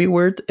 Is that a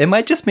word? Am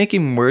I just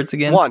making words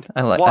again?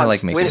 I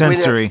like making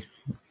sensory.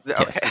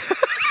 Okay.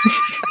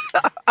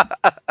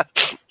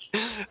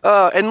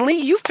 And Lee,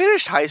 you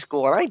finished high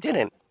school, and I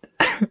didn't.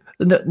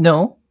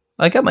 No,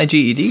 I got my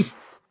GED.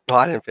 Well,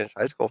 I didn't finish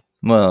high school.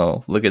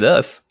 Well, look at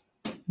us.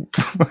 Well,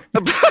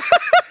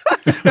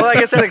 I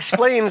guess that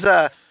explains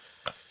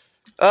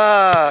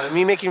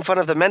Me making fun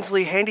of the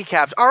mentally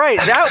handicapped. All right,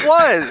 that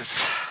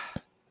was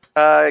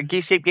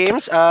Geekscape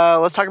Games.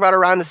 Let's talk about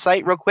Around the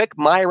Site real quick.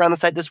 My Around the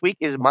Site this week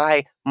is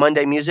my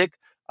Monday Music.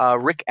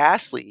 Rick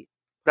Astley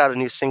put out a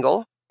new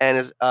single and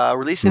is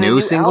releasing a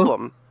new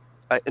album.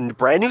 A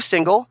brand new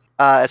single.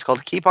 It's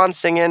called Keep On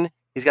Singin'.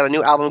 He's got a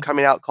new album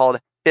coming out called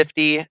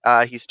 50.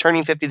 He's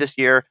turning 50 this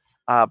year.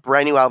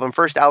 Brand new album.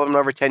 First album in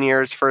over 10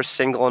 years. First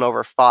single in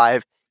over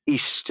 5. He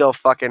still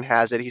fucking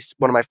has it. He's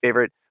one of my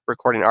favorite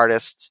recording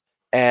artists.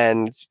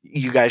 And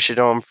you guys should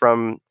know him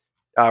from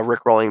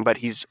Rick Rolling, but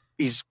he's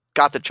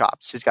got the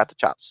chops. He's got the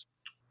chops.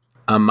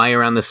 My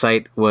Around the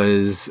Site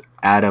was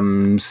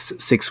Adam's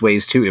 6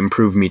 Ways to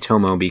Improve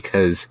Miitomo,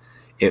 because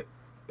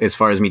as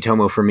far as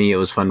Miitomo, for me, it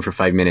was fun for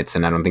 5 minutes,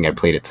 and I don't think I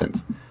played it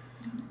since.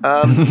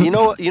 You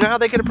know how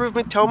they could improve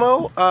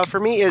Miitomo for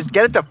me is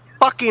get it to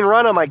fucking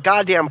run on my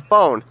goddamn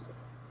phone.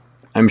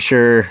 I'm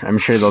sure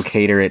they'll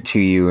cater it to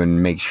you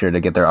and make sure to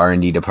get their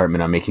R&D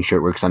department on making sure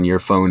it works on your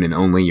phone and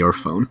only your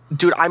phone.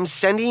 Dude, I'm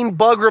sending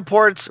bug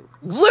reports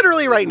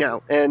literally right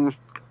now, and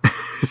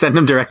send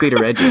them directly to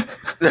Reggie.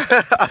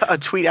 A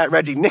tweet at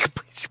Reggie. Nick,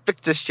 please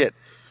fix this shit.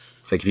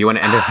 It's like,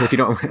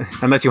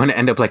 unless you want to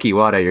end up like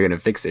Iwata, you're gonna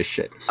fix this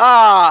shit.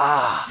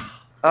 All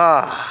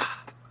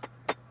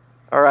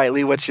right,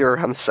 Lee, what's your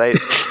Around the Site?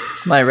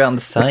 My Around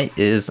the Site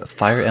is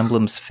Fire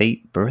Emblem's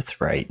Fate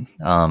Birthright.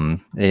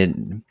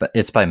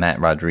 It's by Matt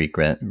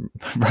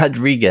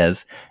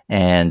Rodriguez,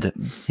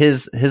 and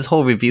his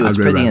whole review is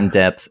pretty in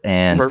depth.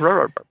 And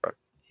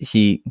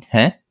he,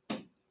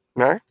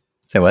 No?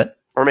 Say what?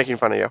 We're making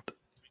fun of you.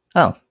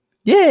 Oh,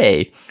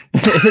 yay!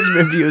 His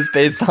review is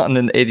based on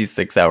an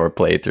 86-hour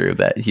playthrough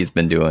that he's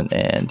been doing,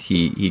 and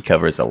he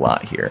covers a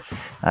lot here.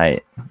 I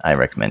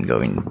recommend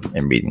going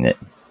and reading it.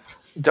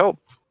 Dope.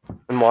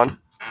 And Juan?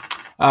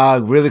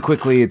 Really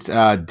quickly, it's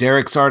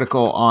Derek's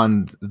article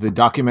on the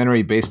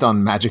documentary based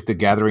on Magic the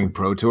Gathering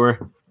Pro Tour.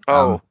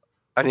 I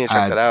need to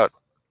check that out.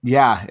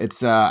 Yeah,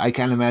 it's I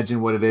can't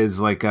imagine what it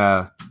is like.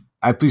 I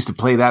used to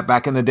play that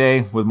back in the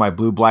day with my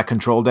blue-black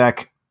control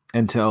deck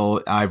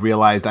until I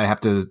realized I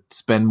have to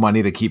spend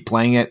money to keep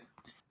playing it.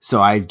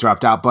 So I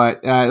dropped out,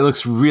 but it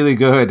looks really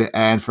good.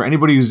 And for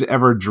anybody who's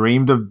ever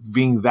dreamed of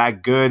being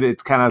that good,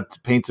 it kind of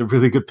paints a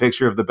really good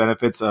picture of the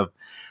benefits of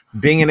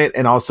being in it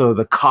and also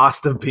the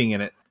cost of being in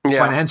it.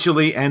 Yeah.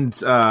 Financially and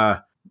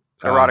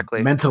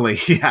erotically. Mentally,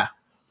 yeah.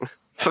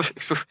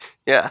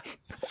 Yeah.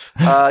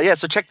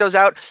 So check those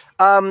out.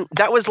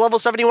 That was Level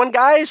 71,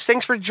 guys.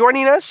 Thanks for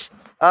joining us.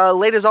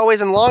 Late as always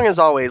and long as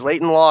always.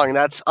 Late and long.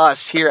 That's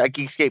us here at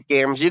Geekscape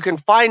Games. You can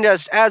find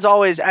us, as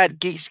always, at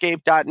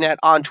geekscape.net,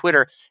 on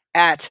Twitter,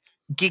 at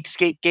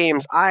Geekscape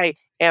Games. I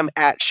am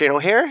at Shane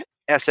O'Hare,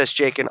 SS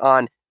Jakin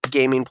on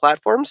gaming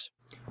platforms.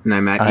 And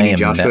I'm at Eating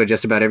Joshua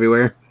just about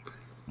everywhere.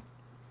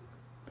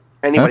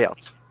 Anybody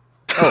else?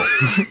 Oh,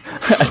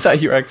 I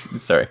thought you were actually...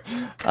 Sorry.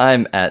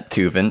 I'm at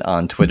Tuvin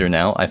on Twitter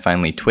now. I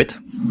finally twit.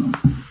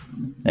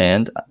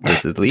 And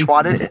this is Lee.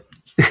 Twatted?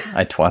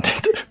 I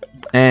twatted.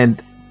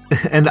 And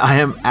I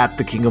am at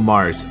the King of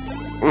Mars.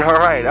 All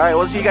right.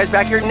 We'll see you guys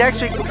back here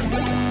next week.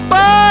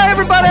 Bye,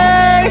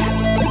 everybody!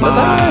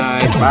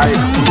 Bye.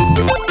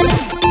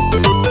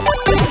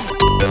 Bye.